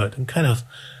under the hood? And kind of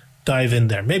dive in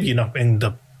there. Maybe you're not end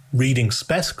up reading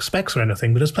specs or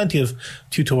anything, but there's plenty of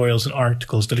tutorials and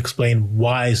articles that explain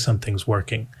why something's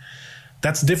working.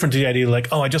 That's different to the idea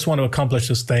like, I just want to accomplish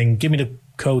this thing. Give me the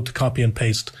code to copy and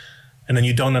paste. And then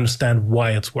you don't understand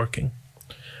why it's working.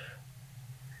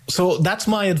 So that's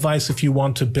my advice if you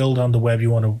want to build on the web,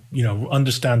 you want to,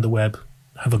 understand the web,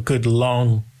 have a good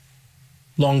long-term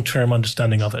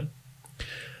understanding of it.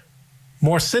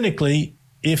 More cynically,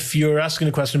 if you're asking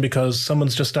a question because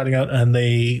someone's just starting out and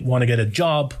they want to get a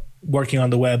job working on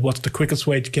the web, what's the quickest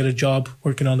way to get a job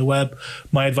working on the web?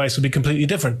 My advice would be completely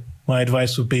different. My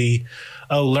advice would be,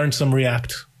 learn some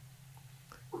React.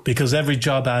 Because every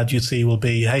job ad you see will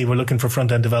be, hey, we're looking for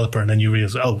front-end developer. And then you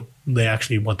realize,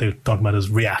 what they're talking about is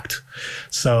React.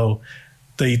 So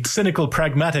the cynical,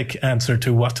 pragmatic answer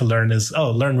to what to learn is,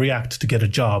 learn React to get a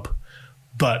job.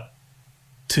 But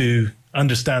to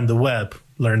understand the web,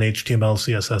 learn HTML,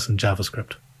 CSS, and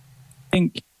JavaScript. I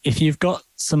think if you've got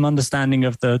some understanding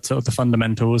of the sort of the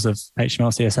fundamentals of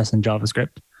HTML, CSS, and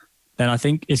JavaScript, then I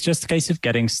think it's just a case of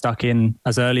getting stuck in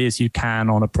as early as you can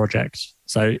on a project.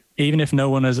 So even if no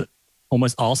one has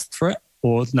almost asked for it,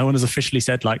 or no one has officially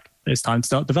said, like, it's time to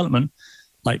start development,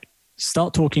 like,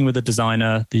 start talking with the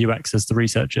designer, the UXers, the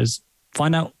researchers,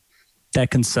 find out their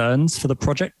concerns for the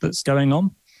project that's going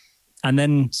on, and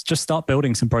then just start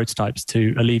building some prototypes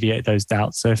to alleviate those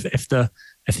doubts. So if the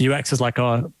UX is like,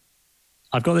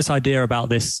 I've got this idea about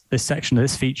this section of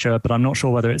this feature, but I'm not sure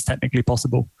whether it's technically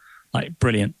possible, like,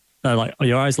 brilliant. Like,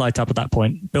 your eyes light up at that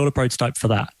point, build a prototype for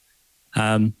that.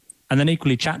 And then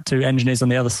equally chat to engineers on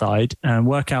the other side and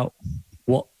work out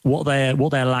what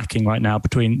they're lacking right now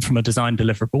from a design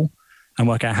deliverable, and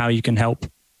work out how you can help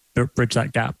bridge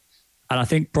that gap. And I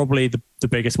think probably the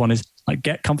biggest one is, like,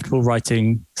 get comfortable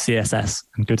writing CSS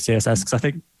and good CSS, because I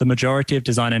think the majority of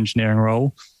design engineering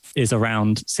role is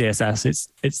around CSS.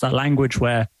 It's that language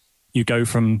where you go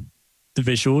from the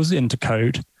visuals into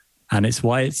code, and it's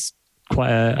why it's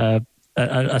quite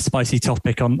a spicy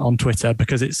topic on Twitter,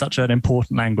 because it's such an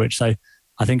important language. So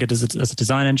I think as a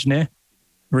design engineer,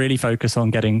 really focus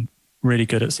on getting really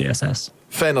good at CSS.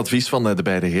 Fijn advies van de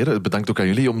beide heren. Bedankt ook aan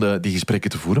jullie om die gesprekken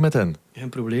te voeren met hen. Geen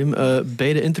probleem.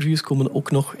 Beide interviews komen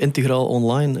ook nog integraal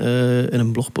online in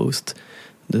een blogpost.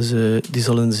 Dus die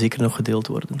zullen zeker nog gedeeld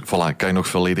worden. Voilà, kan je nog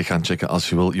volledig gaan checken als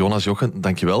je wil. Jonas, Jochen,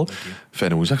 dankjewel.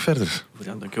 Fijne woensdag verder.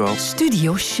 Ja, dankjewel.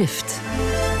 Studio Shift.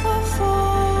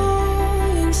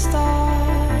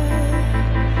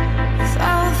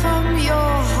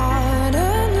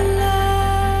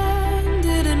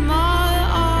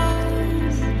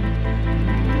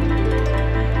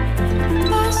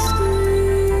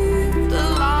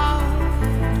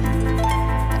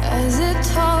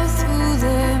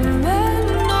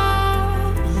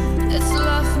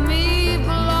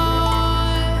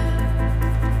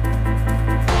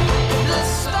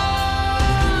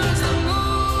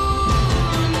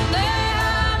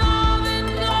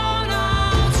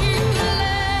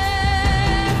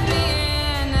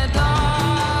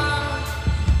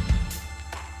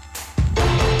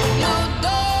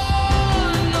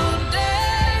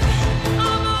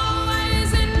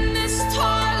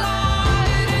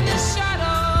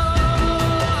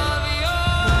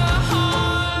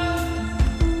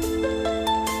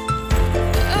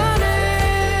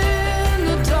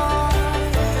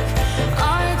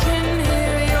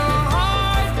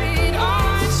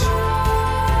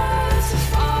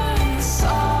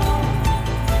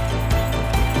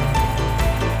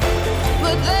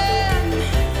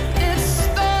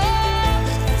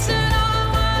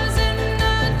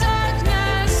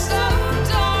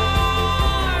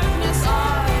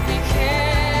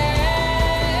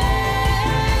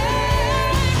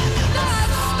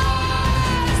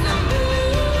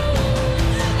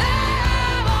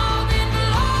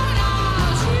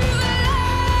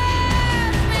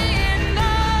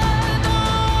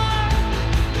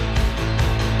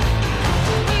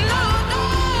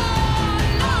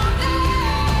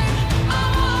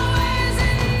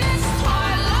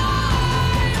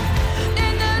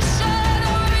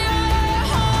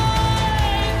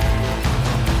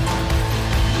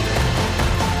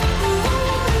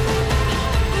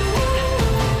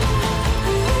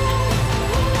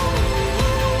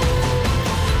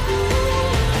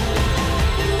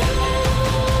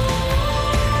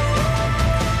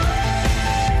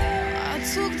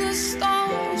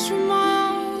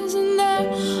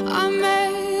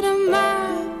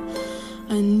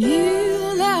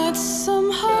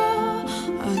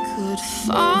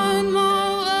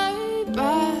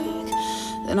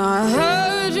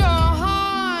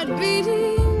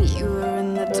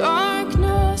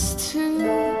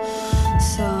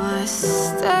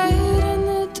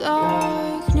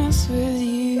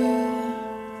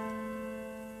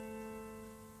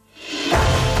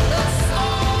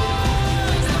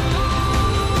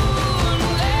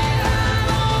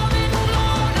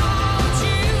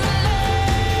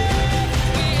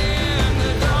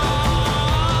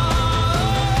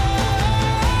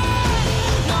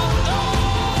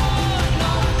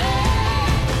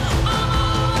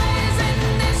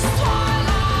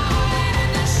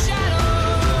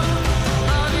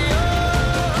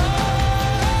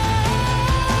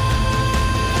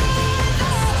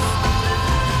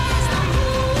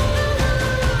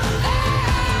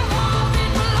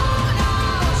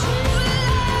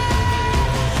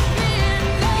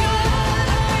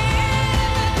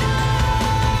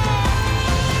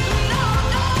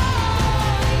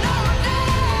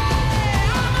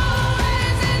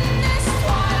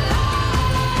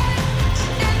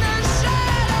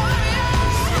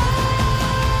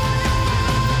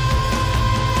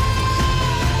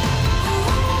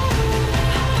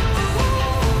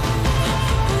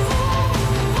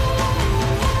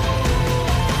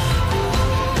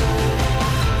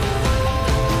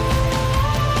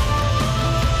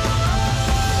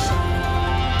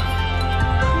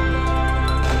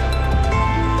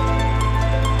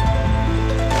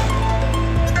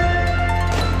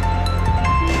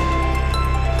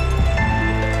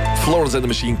 Florence and the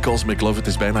Machine, Cosmic Love. Het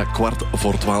is bijna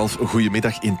 11:15.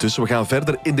 Goedemiddag intussen. We gaan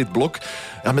verder in dit blok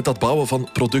met dat bouwen van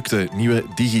producten. Nieuwe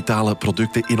digitale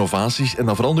producten, innovaties. En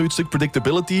dan vooral nu het stuk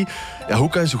predictability. Ja, hoe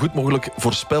kan je zo goed mogelijk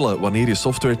voorspellen wanneer je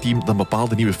softwareteam dan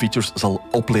bepaalde nieuwe features zal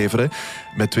opleveren?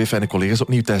 Met twee fijne collega's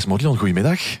opnieuw. Thijs Morion,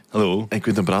 goedemiddag. Hallo. En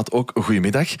Quinten Braat ook,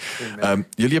 goedemiddag.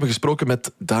 Jullie hebben gesproken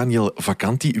met Daniel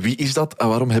Vacanti. Wie is dat en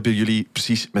waarom hebben jullie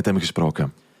precies met hem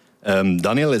gesproken?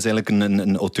 Daniel is eigenlijk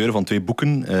een auteur van 2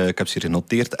 boeken. Ik heb ze hier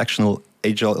genoteerd. Actionable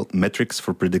Agile Metrics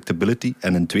for Predictability.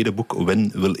 En een tweede boek,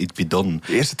 When Will It Be Done?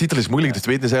 De eerste titel is moeilijk, de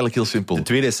tweede is eigenlijk heel simpel. De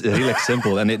tweede is redelijk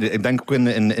simpel. En ik denk ook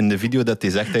in de video dat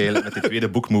hij zegt dat je met het tweede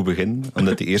boek moet beginnen.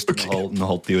 Omdat die eerste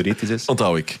nogal theoretisch is.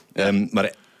 Onthoud ik.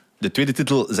 Maar de tweede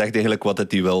titel zegt eigenlijk wat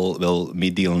hij wil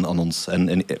meedelen aan ons. En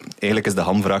eigenlijk is de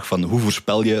hamvraag van hoe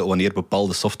voorspel je wanneer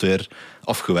bepaalde software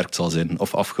afgewerkt zal zijn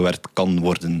of afgewerkt kan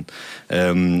worden.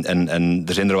 En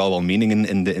er zijn er wel wat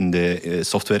meningen in de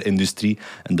software-industrie.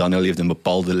 En Daniel heeft een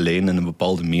bepaalde lijn en een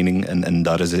bepaalde mening. En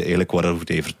daar is eigenlijk waarover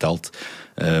hij vertelt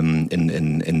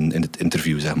in het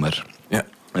interview, zeg maar. Ja.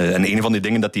 En een van die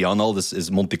dingen dat hij aanhaalt is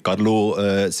Monte Carlo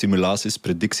simulaties,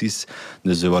 predicties.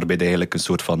 Dus waarbij hij eigenlijk een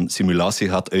soort van simulatie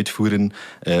gaat uitvoeren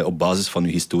op basis van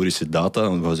je historische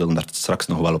data. We zullen daar straks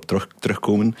nog wel op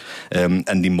terugkomen.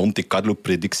 En die Monte Carlo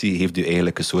predictie heeft u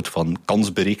eigenlijk een soort van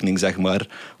kansberekening, zeg maar.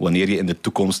 Wanneer je in de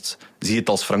toekomst... Zie het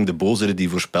als Frank de Bozere die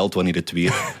voorspelt wanneer het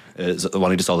weer...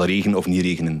 wanneer het zal regenen of niet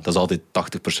regenen. Dat is altijd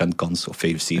 80% kans of 75%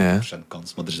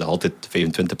 kans. Maar er is altijd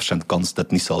 25% kans dat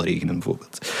het niet zal regenen,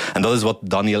 bijvoorbeeld. En dat is wat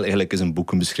Daniel eigenlijk in zijn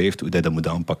boeken beschrijft, hoe hij dat moet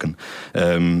aanpakken.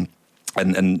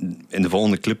 En in de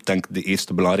volgende clip denk ik de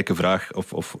eerste belangrijke vraag,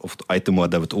 of het item waar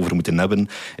we het over moeten hebben,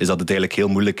 is dat het eigenlijk heel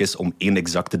moeilijk is om één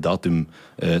exacte datum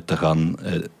te gaan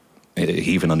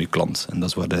geven aan uw klant. En dat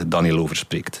is waar Daniel over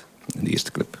spreekt in de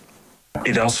eerste clip.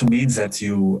 It also means that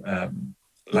you...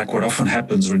 like what often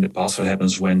happens, or in the past what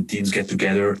happens when teams get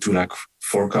together to like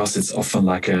forecast, it's often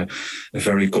like a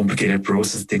very complicated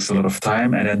process. It takes a lot of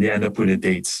time, and then they end up with a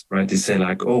date, right? They say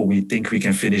like, oh, we think we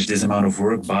can finish this amount of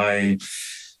work by,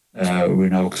 we're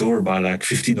now October, by like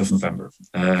 15th of November.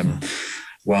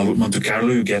 While with Monte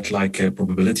Carlo, you get like a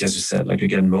probability, as you said, like you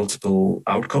get multiple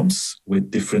outcomes with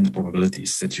different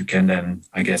probabilities that you can then,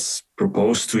 I guess,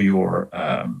 propose to your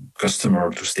customer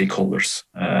or to stakeholders.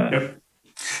 Yep.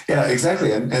 Yeah,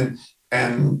 exactly.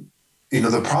 And you know,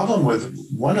 the problem with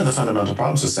one of the fundamental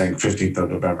problems is saying 15th of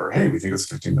November. Hey, we think it's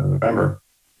 15th of November.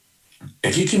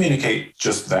 If you communicate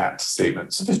just that statement,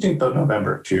 it's the 15th of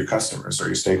November to your customers or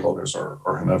your stakeholders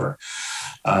or whomever,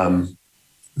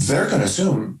 they're going to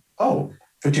assume, oh,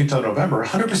 15th of November,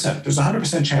 100%. There's a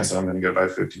 100% chance that I'm going to get by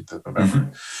 15th of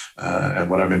November. And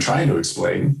what I've been trying to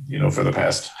explain, you know, for the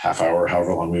past half hour,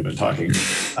 however long we've been talking,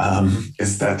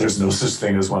 is that there's no such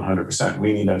thing as 100%.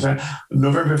 We need to understand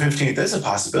November 15th is a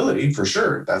possibility, for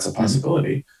sure. That's a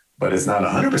possibility, but it's not a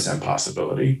 100%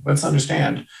 possibility. Let's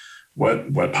understand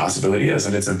what possibility is.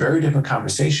 And it's a very different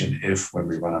conversation if, when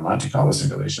we run a Monte Carlo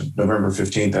simulation, November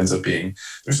 15th ends up being,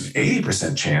 there's an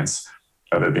 80% chance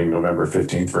of it being November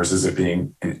 15th versus it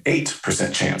being an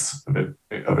 8% chance of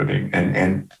it being,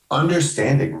 and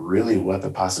understanding really what the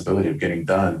possibility of getting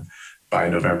done by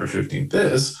November 15th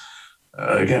is,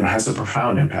 again, has a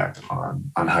profound impact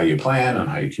on how you plan, on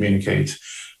how you communicate,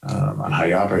 on how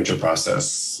you operate your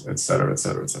process, et cetera, et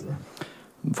cetera, et cetera.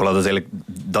 Voilà, dus eigenlijk,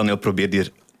 Daniel probeert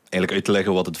hier eigenlijk uit te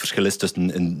leggen wat het verschil is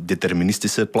tussen een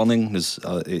deterministische planning. Dus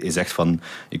je zegt van,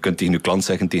 je kunt tegen je klant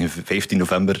zeggen, tegen 15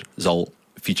 november zal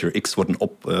feature X worden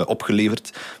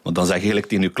opgeleverd. Want dan zeg je eigenlijk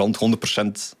tegen je klant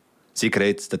 100%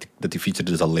 zekerheid dat die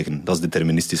feature er zal liggen. Dat is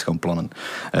deterministisch gaan plannen.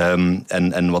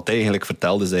 En wat hij eigenlijk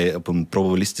vertelde, is dat je op een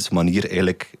probabilistische manier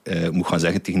eigenlijk moet gaan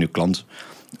zeggen tegen je klant,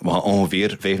 we gaan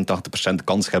ongeveer 85%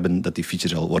 kans hebben dat die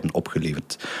feature zal worden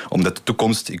opgeleverd. Omdat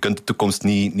je kunt de toekomst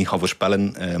niet gaan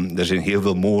voorspellen. Er zijn heel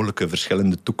veel mogelijke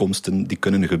verschillende toekomsten die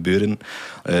kunnen gebeuren.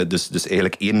 Dus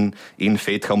eigenlijk één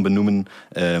feit gaan benoemen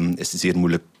is zeer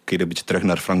moeilijk. Keer een beetje terug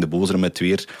naar Frank de Bozere met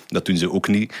weer. Dat doen ze ook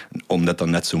niet, omdat dat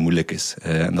net zo moeilijk is.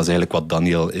 En dat is eigenlijk wat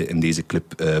Daniel in deze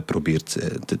clip probeert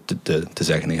te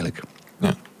zeggen eigenlijk.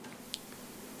 Ja.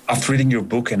 After reading your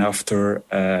book and after...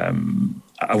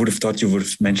 I would have thought you would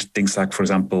have mentioned things like, for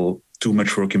example, too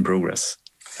much work in progress.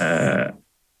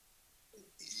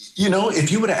 You know, if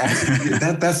you would have asked me,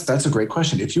 that's a great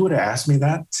question. If you would have asked me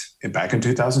that back in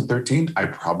 2013, I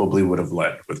probably would have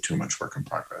led with too much work in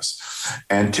progress.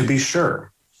 And to be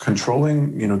sure,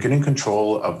 getting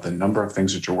control of the number of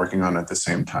things that you're working on at the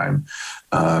same time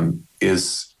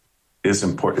is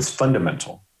important. It's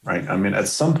fundamental. Right. I mean, at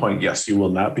some point, yes, you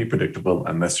will not be predictable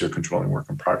unless you're controlling work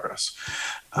in progress.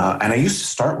 And I used to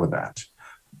start with that.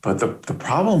 But the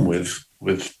problem with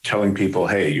with telling people,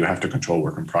 hey, you have to control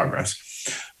work in progress.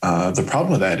 The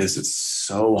problem with that is it's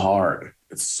so hard.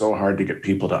 It's so hard to get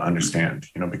people to understand,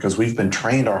 because we've been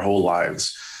trained our whole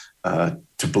lives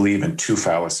to believe in two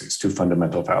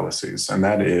fundamental fallacies. And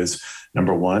that is,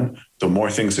 number one, the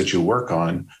more things that you work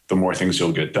on, the more things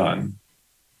you'll get done.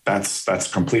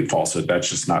 That's complete falsehood. That's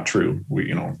just not true. We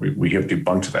have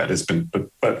debunked that. It's been,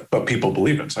 but people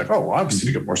believe it. It's like, oh, well, obviously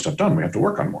to get more stuff done, we have to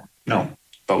work on more. No,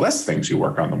 the less things you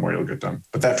work on, the more you'll get done.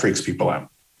 But that freaks people out.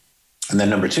 And then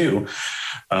number two,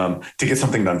 to get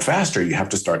something done faster, you have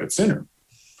to start it sooner,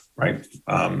 right?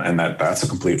 And that's a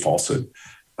complete falsehood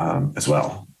as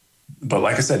well. But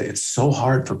like I said, it's so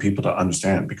hard for people to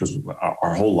understand because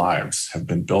our whole lives have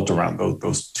been built around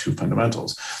those two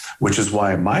fundamentals, which is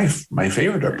why my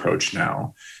favorite approach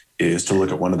now is to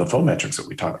look at one of the flow metrics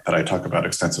that I talk about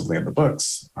extensively in the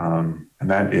books, and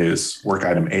that is work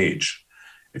item age.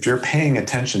 If you're paying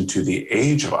attention to the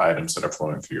age of items that are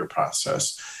flowing through your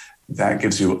process, that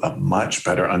gives you a much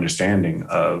better understanding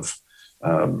of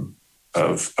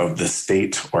the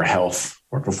state or health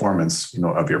or performance,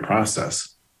 of your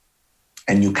process.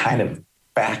 And you kind of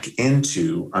back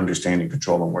into understanding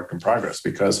control and work in progress,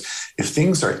 because if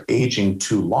things are aging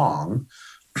too long,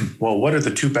 well, what are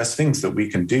the two best things that we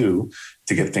can do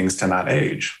to get things to not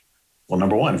age? Well,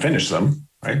 number one, finish them,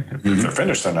 right? If they're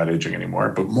finished, they're not aging anymore.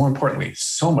 But more importantly,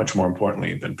 so much more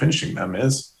importantly than finishing them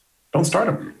is don't start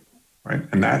them, right?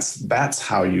 And that's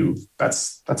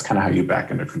kind of how you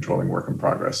back into controlling work in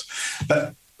progress.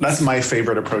 That's my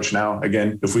favorite approach now.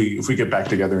 Again, if we get back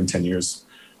together in 10 years,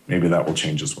 maybe that will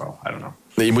change as well. I don't know.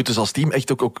 Nee, je moet dus als team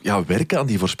echt ook werken aan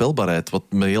die voorspelbaarheid, wat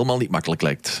me helemaal niet makkelijk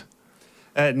lijkt.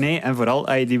 Nee, en vooral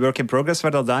die work in progress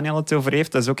waar dat Daniel het over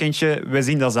heeft, dat is ook eentje, we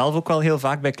zien dat zelf ook wel heel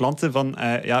vaak bij klanten, van,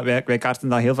 wij kaarten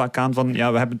dat heel vaak aan van,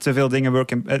 we hebben te veel dingen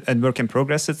work in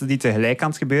progress zitten die tegelijk aan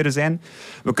het gebeuren zijn.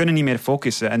 We kunnen niet meer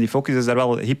focussen en die focus is daar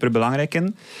wel hyperbelangrijk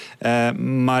in.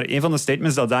 Maar een van de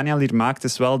statements dat Daniel hier maakt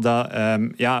is wel dat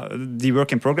die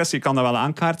work in progress, je kan dat wel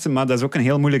aankaarten, maar dat is ook een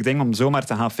heel moeilijk ding om zomaar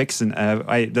te gaan fixen.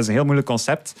 Dat is een heel moeilijk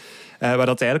concept. Waar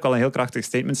dat eigenlijk al een heel krachtig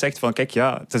statement zegt van kijk,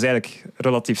 het is eigenlijk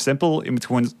relatief simpel. Je moet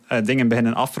gewoon dingen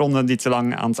beginnen afronden die te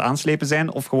lang aan het aanslepen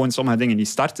zijn, of gewoon sommige dingen niet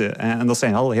starten. En dat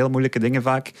zijn al heel moeilijke dingen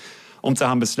vaak om te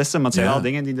gaan beslissen, maar het zijn wel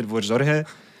dingen die ervoor zorgen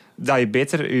dat je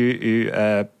beter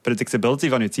je predictability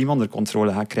van je team onder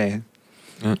controle gaat krijgen.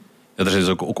 Ja, er zijn dus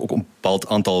ook een bepaald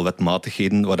aantal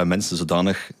wetmatigheden waar mensen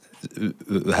zodanig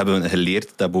hebben geleerd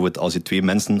dat bijvoorbeeld als je 2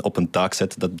 mensen op een taak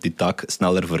zet, dat die taak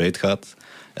sneller vooruit gaat.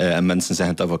 En mensen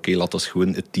zeggen dat oké, laten we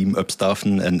gewoon het team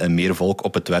upstaffen en meer volk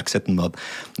op het werk zetten. Maar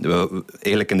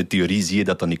eigenlijk in de theorie zie je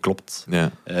dat niet klopt.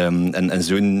 Ja. En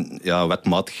zo'n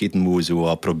wetmatigheden moeten we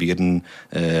zo proberen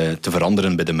te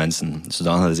veranderen bij de mensen.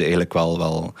 Zodat ze eigenlijk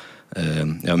wel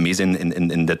mee zijn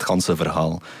in dit ganse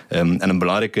verhaal. En een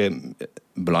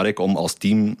belangrijke om als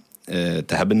team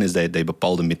te hebben is dat je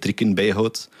bepaalde metrieken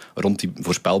bijhoudt rond die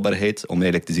voorspelbaarheid, om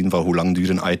eigenlijk te zien van hoe lang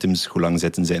duren items, hoe lang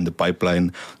zitten zij in de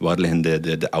pipeline, waar liggen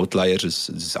de outliers,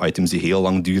 dus items die heel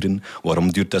lang duren,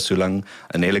 waarom duurt dat zo lang?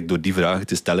 En eigenlijk door die vragen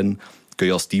te stellen kun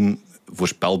je als team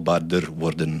voorspelbaarder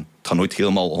worden. Het gaat nooit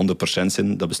helemaal 100%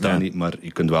 zijn, dat bestaat niet, maar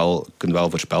je kunt wel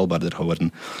voorspelbaarder gaan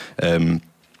worden. En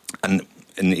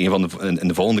in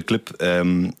de volgende clip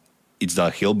iets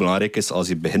dat heel belangrijk is als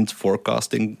je begint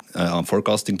aan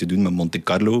forecasting te doen met Monte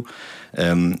Carlo, is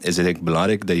het eigenlijk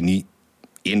belangrijk dat je niet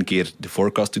 1 keer de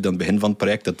forecast doet aan het begin van het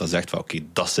project, dat zegt van oké,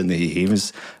 dat zijn de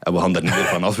gegevens en we gaan er niet meer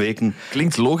van afwijken.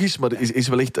 Klinkt logisch, maar is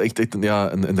wel echt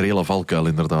een reële valkuil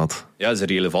inderdaad. Ja, het is een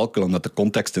reële valkuil, omdat de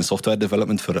context in software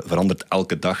development verandert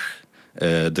elke dag.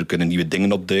 Er kunnen nieuwe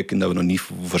dingen opduiken dat we nog niet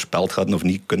voorspeld hadden of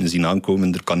niet kunnen zien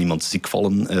aankomen. Er kan iemand ziek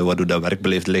vallen, waardoor dat werk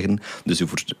blijft liggen. Dus je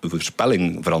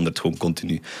voorspelling verandert gewoon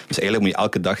continu. Dus eigenlijk moet je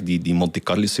elke dag die Monte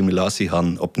Carlo simulatie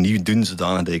gaan opnieuw doen,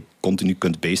 zodanig dat je continu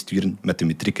kunt bijsturen met de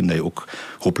metrieken dat je ook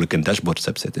hopelijk in dashboards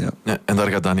hebt zitten. Ja. Ja, en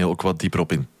daar gaat Daniel ook wat dieper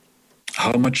op in.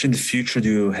 How much in the future do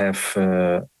you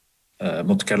have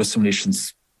Monte Carlo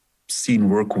simulations seen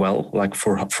work well? Like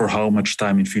for how much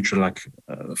time in future, like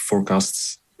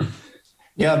forecasts?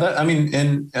 Yeah,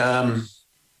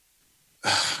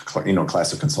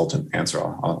 classic consultant answer.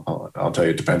 I'll tell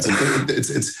you, it depends.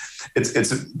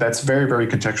 That's very, very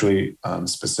contextually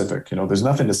specific. There's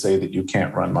nothing to say that you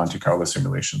can't run Monte Carlo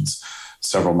simulations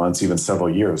several months, even several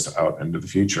years out into the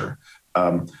future.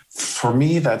 For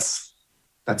me, that's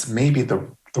maybe the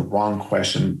wrong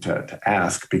question to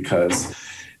ask, because,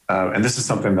 and this is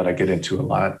something that I get into a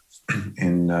lot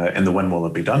in the When Will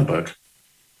It Be Done book,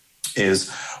 is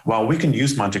while we can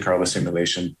use Monte Carlo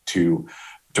simulation to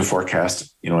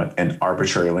forecast, an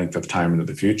arbitrary length of time into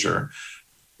the future,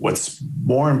 What's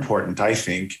more important, I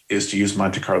think, is to use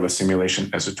Monte Carlo simulation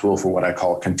as a tool for what I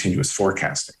call continuous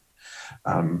forecasting.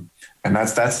 And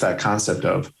that's that concept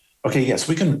of, okay, yes,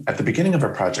 we can, at the beginning of a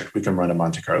project, we can run a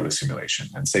Monte Carlo simulation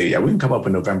and say, yeah, we can come up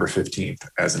with November 15th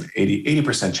as an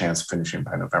 80% chance of finishing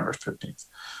by November 15th.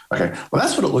 Okay, well,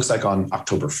 that's what it looks like on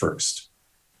October 1st.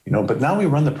 But now we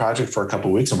run the project for a couple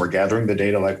of weeks and we're gathering the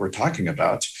data like we're talking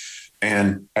about. And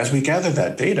as we gather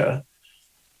that data,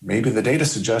 maybe the data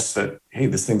suggests that, hey,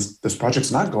 this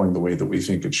project's not going the way that we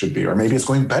think it should be, or maybe it's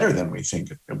going better than we think.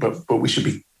 But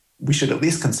we should at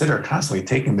least consider constantly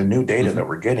taking the new data that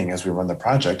we're getting as we run the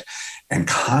project and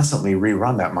constantly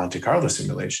rerun that Monte Carlo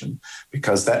simulation,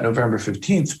 because that November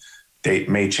 15th date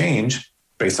may change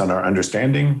based on our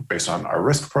understanding, based on our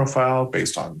risk profile,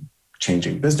 based on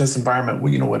changing business environment,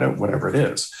 whatever it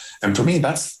is. And for me,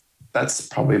 that's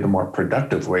probably the more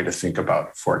productive way to think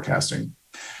about forecasting.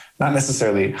 Not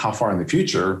necessarily how far in the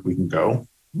future we can go.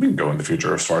 We can go in the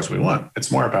future as far as we want. It's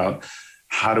more about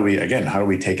how do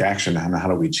we take action and how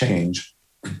do we change,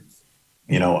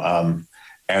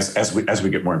 as we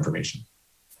get more information.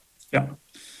 Yeah.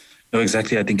 No,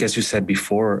 exactly. I think, as you said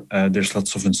before, there's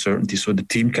lots of uncertainty. So the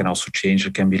team can also change.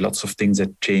 There can be lots of things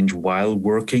that change while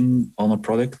working on a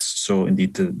product. So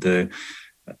indeed,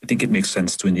 I think it makes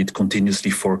sense to indeed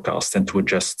continuously forecast and to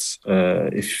adjust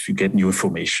if you get new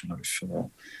information or if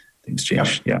things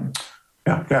change. Yeah.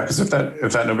 Because if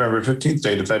that November 15th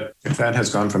date, if that has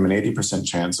gone from an 80%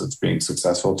 chance of being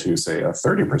successful to, say, a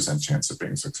 30% chance of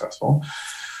being successful,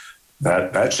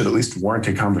 that should at least warrant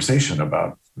a conversation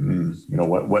about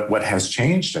what has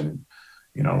changed, and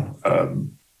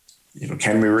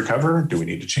can we recover? Do we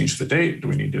need to change the date? Do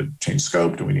we need to change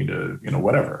scope? Do we need to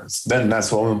whatever? Then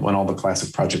that's when all the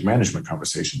classic project management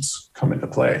conversations come into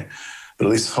play. But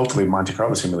at least hopefully Monte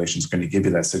Carlo simulation is going to give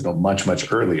you that signal much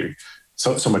earlier.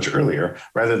 So much earlier,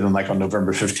 rather than like on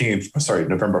November 14th,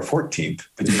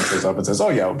 the team goes up and says,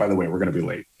 oh yeah, by the way, we're going to be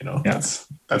late.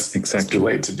 That's exactly too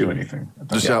late to do anything.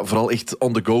 Dus vooral echt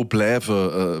on the go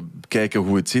blijven kijken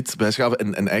hoe het zit bij schaven.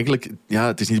 En eigenlijk,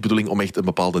 het is niet de bedoeling om echt een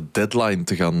bepaalde deadline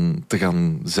te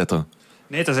gaan zetten.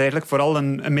 Nee, het is eigenlijk vooral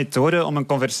een methode om een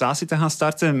conversatie te gaan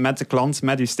starten met de klant,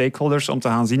 met die stakeholders, om te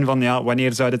gaan zien van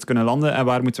wanneer zou dit kunnen landen en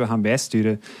waar moeten we gaan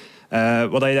bijsturen.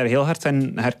 Wat je daar heel hard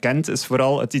in herkent, is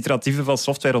vooral het iteratieve van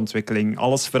softwareontwikkeling.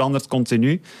 Alles verandert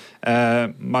continu.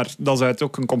 Maar dan zou het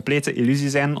ook een complete illusie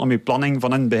zijn om je planning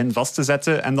van in het begin vast te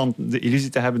zetten en dan de illusie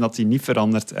te hebben dat die niet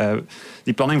verandert.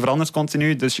 Die planning verandert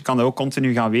continu, dus je kan dat ook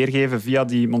continu gaan weergeven via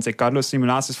die Monte Carlo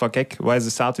simulaties van kijk, wat is de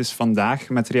status vandaag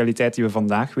met de realiteit die we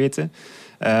vandaag weten.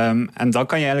 En dan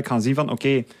kan je eigenlijk gaan zien van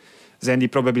oké, zijn die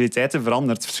probabiliteiten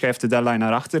veranderd? Verschuift de deadline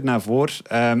naar achter, naar voor?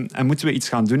 En moeten we iets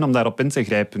gaan doen om daarop in te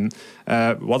grijpen?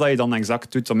 Wat je dan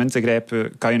exact doet om in te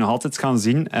grijpen, kan je nog altijd gaan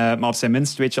zien. Maar op zijn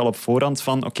minst weet je al op voorhand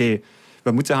van oké,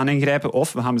 we moeten gaan ingrijpen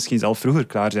of we gaan misschien zelf vroeger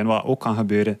klaar zijn, wat ook kan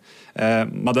gebeuren.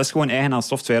 Maar dat is gewoon eigen aan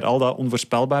software. Al dat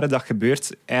onvoorspelbare dat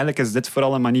gebeurt. Eigenlijk is dit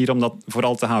vooral een manier om dat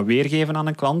vooral te gaan weergeven aan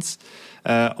een klant.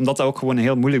 Omdat dat ook gewoon een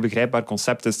heel moeilijk begrijpbaar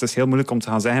concept is. Het is heel moeilijk om te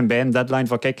gaan zeggen bij een deadline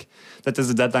van kijk, dit is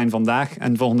de deadline vandaag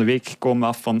en volgende week komen we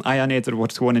af van er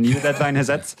wordt gewoon een nieuwe deadline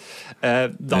gezet.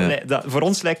 Voor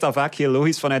ons lijkt dat vaak heel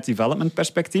logisch vanuit development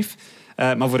perspectief.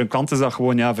 Maar voor een klant is dat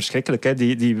gewoon verschrikkelijk. Hè.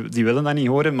 Die willen dat niet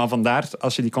horen. Maar vandaar,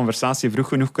 als je die conversatie vroeg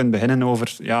genoeg kunt beginnen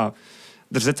over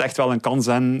er zit echt wel een kans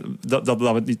aan dat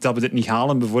we dit niet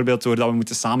halen. Bijvoorbeeld doordat we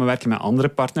moeten samenwerken met andere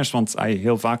partners. Want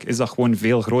heel vaak is dat gewoon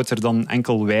veel groter dan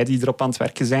enkel wij die erop aan het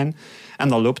werken zijn. En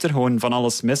dan loopt er gewoon van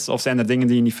alles mis. Of zijn er dingen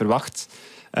die je niet verwacht.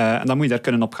 En dan moet je daar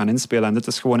kunnen op gaan inspelen. En dit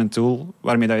is gewoon een tool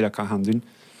waarmee dat je dat kan gaan doen.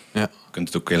 Ja, je kunt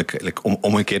het ook eigenlijk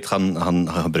omgekeerd gaan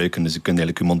gebruiken. Dus je kunt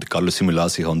eigenlijk je Monte Carlo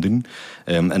simulatie gaan doen.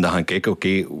 En dan gaan kijken,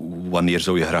 oké, wanneer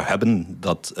zou je graag hebben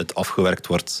dat het afgewerkt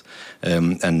wordt.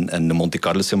 En de Monte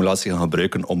Carlo simulatie gaan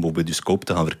gebruiken om bijvoorbeeld je scope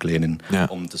te gaan verkleinen. Ja.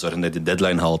 Om te zorgen dat je de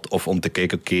deadline haalt. Of om te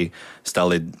kijken, oké,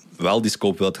 stel je wel die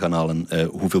scope wilt gaan halen.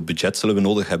 Hoeveel budget zullen we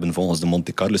nodig hebben volgens de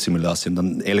Monte Carlo simulatie? En dan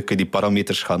eigenlijk kun je die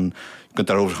parameters je kunt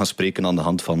daarover gaan spreken aan de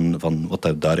hand van wat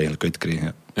we daar eigenlijk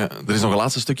uitkregen. Ja, er is nog een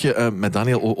laatste stukje met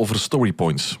Daniel over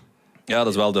storypoints. Ja, dat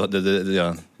is wel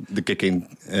de kick-in.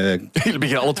 Jullie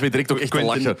beginnen alle twee direct ook echt te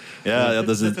lachen. Ja,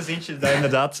 dat is eentje dat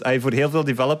inderdaad voor heel veel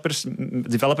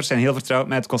developers zijn heel vertrouwd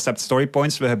met het concept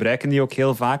storypoints. We gebruiken die ook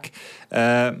heel vaak.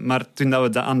 Maar toen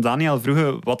dat we aan Daniel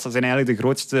vroegen wat zijn eigenlijk de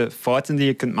grootste fouten die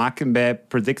je kunt maken bij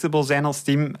predictable zijn als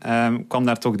team, kwam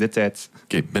daar toch dit uit.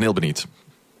 Oké, ben heel benieuwd.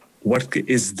 What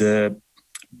is the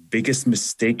biggest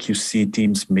mistake you see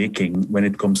teams making when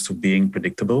it comes to being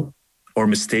predictable? Or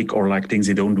mistake, or things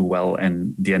they don't do well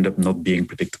and they end up not being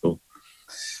predictable?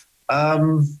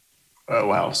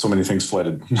 wow, so many things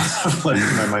flooded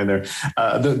into my mind there.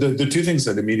 The two things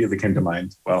that immediately came to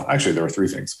mind, well, actually, there were three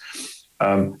things.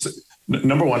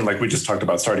 Number one, like we just talked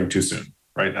about, starting too soon,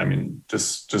 right? I mean,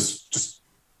 just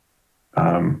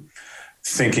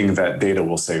thinking that data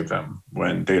will save them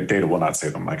when data will not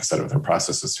save them. Like I said, if their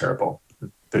process is terrible,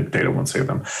 the data won't save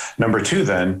them. Number two,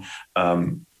 then,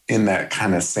 in that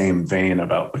kind of same vein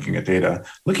about looking at data,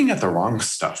 looking at the wrong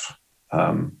stuff.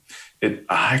 I'm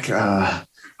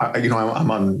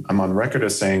on record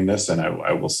as saying this, and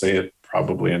I will say it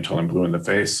probably until I'm blue in the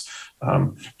face.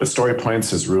 But Story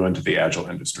Points has ruined the Agile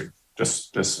industry.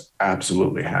 Just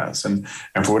absolutely has. And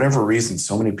for whatever reason,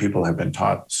 so many people have been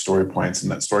taught Story Points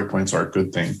and that Story Points are a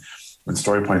good thing. When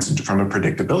Story Points, from a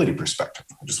predictability perspective,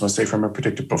 I just want to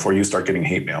say before you start getting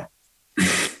hate mail,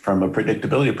 from a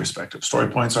predictability perspective, Story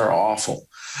Points are awful.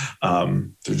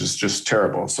 They're just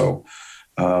terrible. So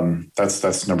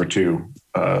that's number two,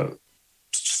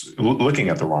 looking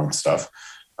at the wrong stuff.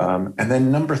 And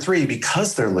then number three,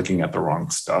 because they're looking at the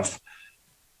wrong stuff,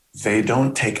 they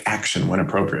don't take action when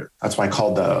appropriate. That's why I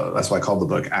called the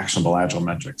book Actionable Agile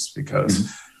Metrics, because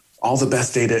all the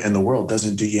best data in the world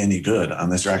doesn't do you any good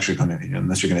unless you're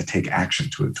going to take action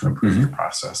to improve your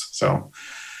process. So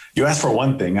you asked for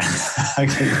one thing, I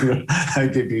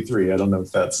gave you three. I don't know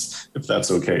if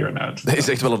that's okay or not. Nee, je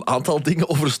zegt wel een aantal dingen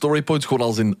over Storypoints, gewoon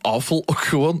als in afval ook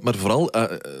gewoon. Maar vooral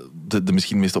de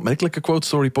misschien meest opmerkelijke quote,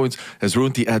 Storypoints has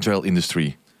ruined the agile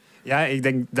industry. Ja, ik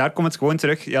denk, daar komt het gewoon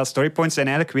terug. Ja, Storypoints zijn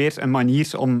eigenlijk weer een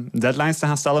manier om deadlines te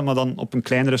gaan stellen, maar dan op een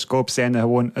kleinere scope zijn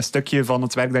gewoon een stukje van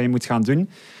het werk dat je moet gaan doen.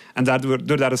 En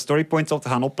door daar een Storypoint op te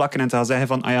gaan opplakken en te gaan zeggen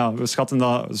van, we schatten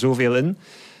daar zoveel in,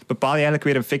 bepaal je eigenlijk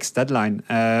weer een fixed deadline.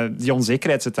 Die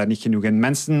onzekerheid zit daar niet genoeg in.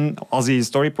 Mensen, als die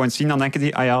Storypoints zien, dan denken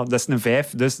die, dat is een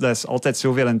 5, dus dat is altijd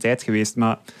zoveel in tijd geweest.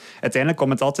 Maar uiteindelijk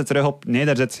komt het altijd terug op, nee,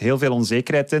 daar zit heel veel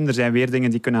onzekerheid in. Er zijn weer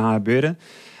dingen die kunnen gaan gebeuren.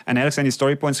 En eigenlijk zijn die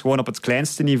Storypoints gewoon op het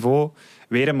kleinste niveau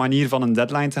weer een manier van een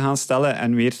deadline te gaan stellen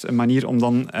en weer een manier om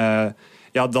dan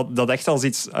dat echt als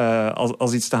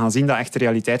iets te gaan zien dat echt de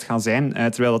realiteit gaat zijn,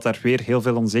 terwijl dat daar weer heel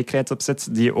veel onzekerheid op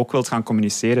zit die je ook wilt gaan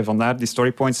communiceren. Vandaar, die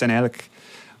Storypoints zijn eigenlijk...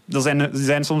 Die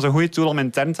zijn soms een goede tool om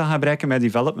intern te gaan gebruiken bij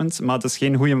development, maar het is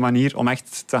geen goede manier om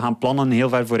echt te gaan plannen, heel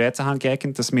ver vooruit te gaan kijken.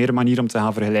 Het is meer een manier om te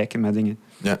gaan vergelijken met dingen.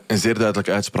 Ja, en zeer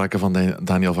duidelijke uitspraken van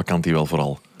Daniel Vacanti wel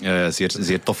vooral. Ja,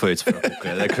 zeer toffe uitspraak.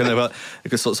 Ik vind het wel,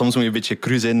 soms moet je een beetje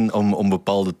cru zijn om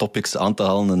bepaalde topics aan te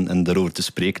halen en daarover te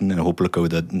spreken. En hopelijk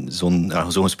gaan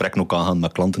we zo'n gesprek ook aangaan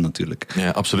met klanten natuurlijk. Ja,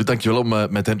 absoluut. Dankjewel om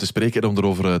met hem te spreken en om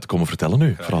erover te komen vertellen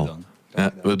nu. Vooral. Ja,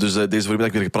 we hebben dus deze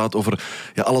voormiddag weer gepraat over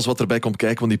alles wat erbij komt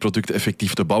kijken om die producten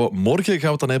effectief te bouwen. Morgen gaan we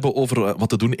het dan hebben over wat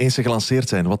te doen eens ze gelanceerd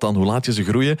zijn. Wat dan, hoe laat je ze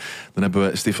groeien. Dan hebben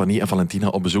we Stefanie en Valentina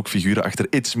op bezoek, figuren achter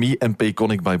It's Me en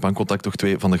Payconic by Bankcontact, toch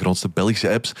twee van de grootste Belgische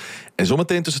apps. En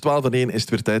zometeen tussen 12 en 1 is het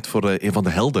weer tijd voor een van de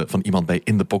helden van iemand bij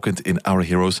In The Pocket in Our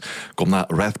Heroes. Kom naar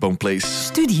Rathbone Place.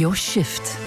 Studio Shift.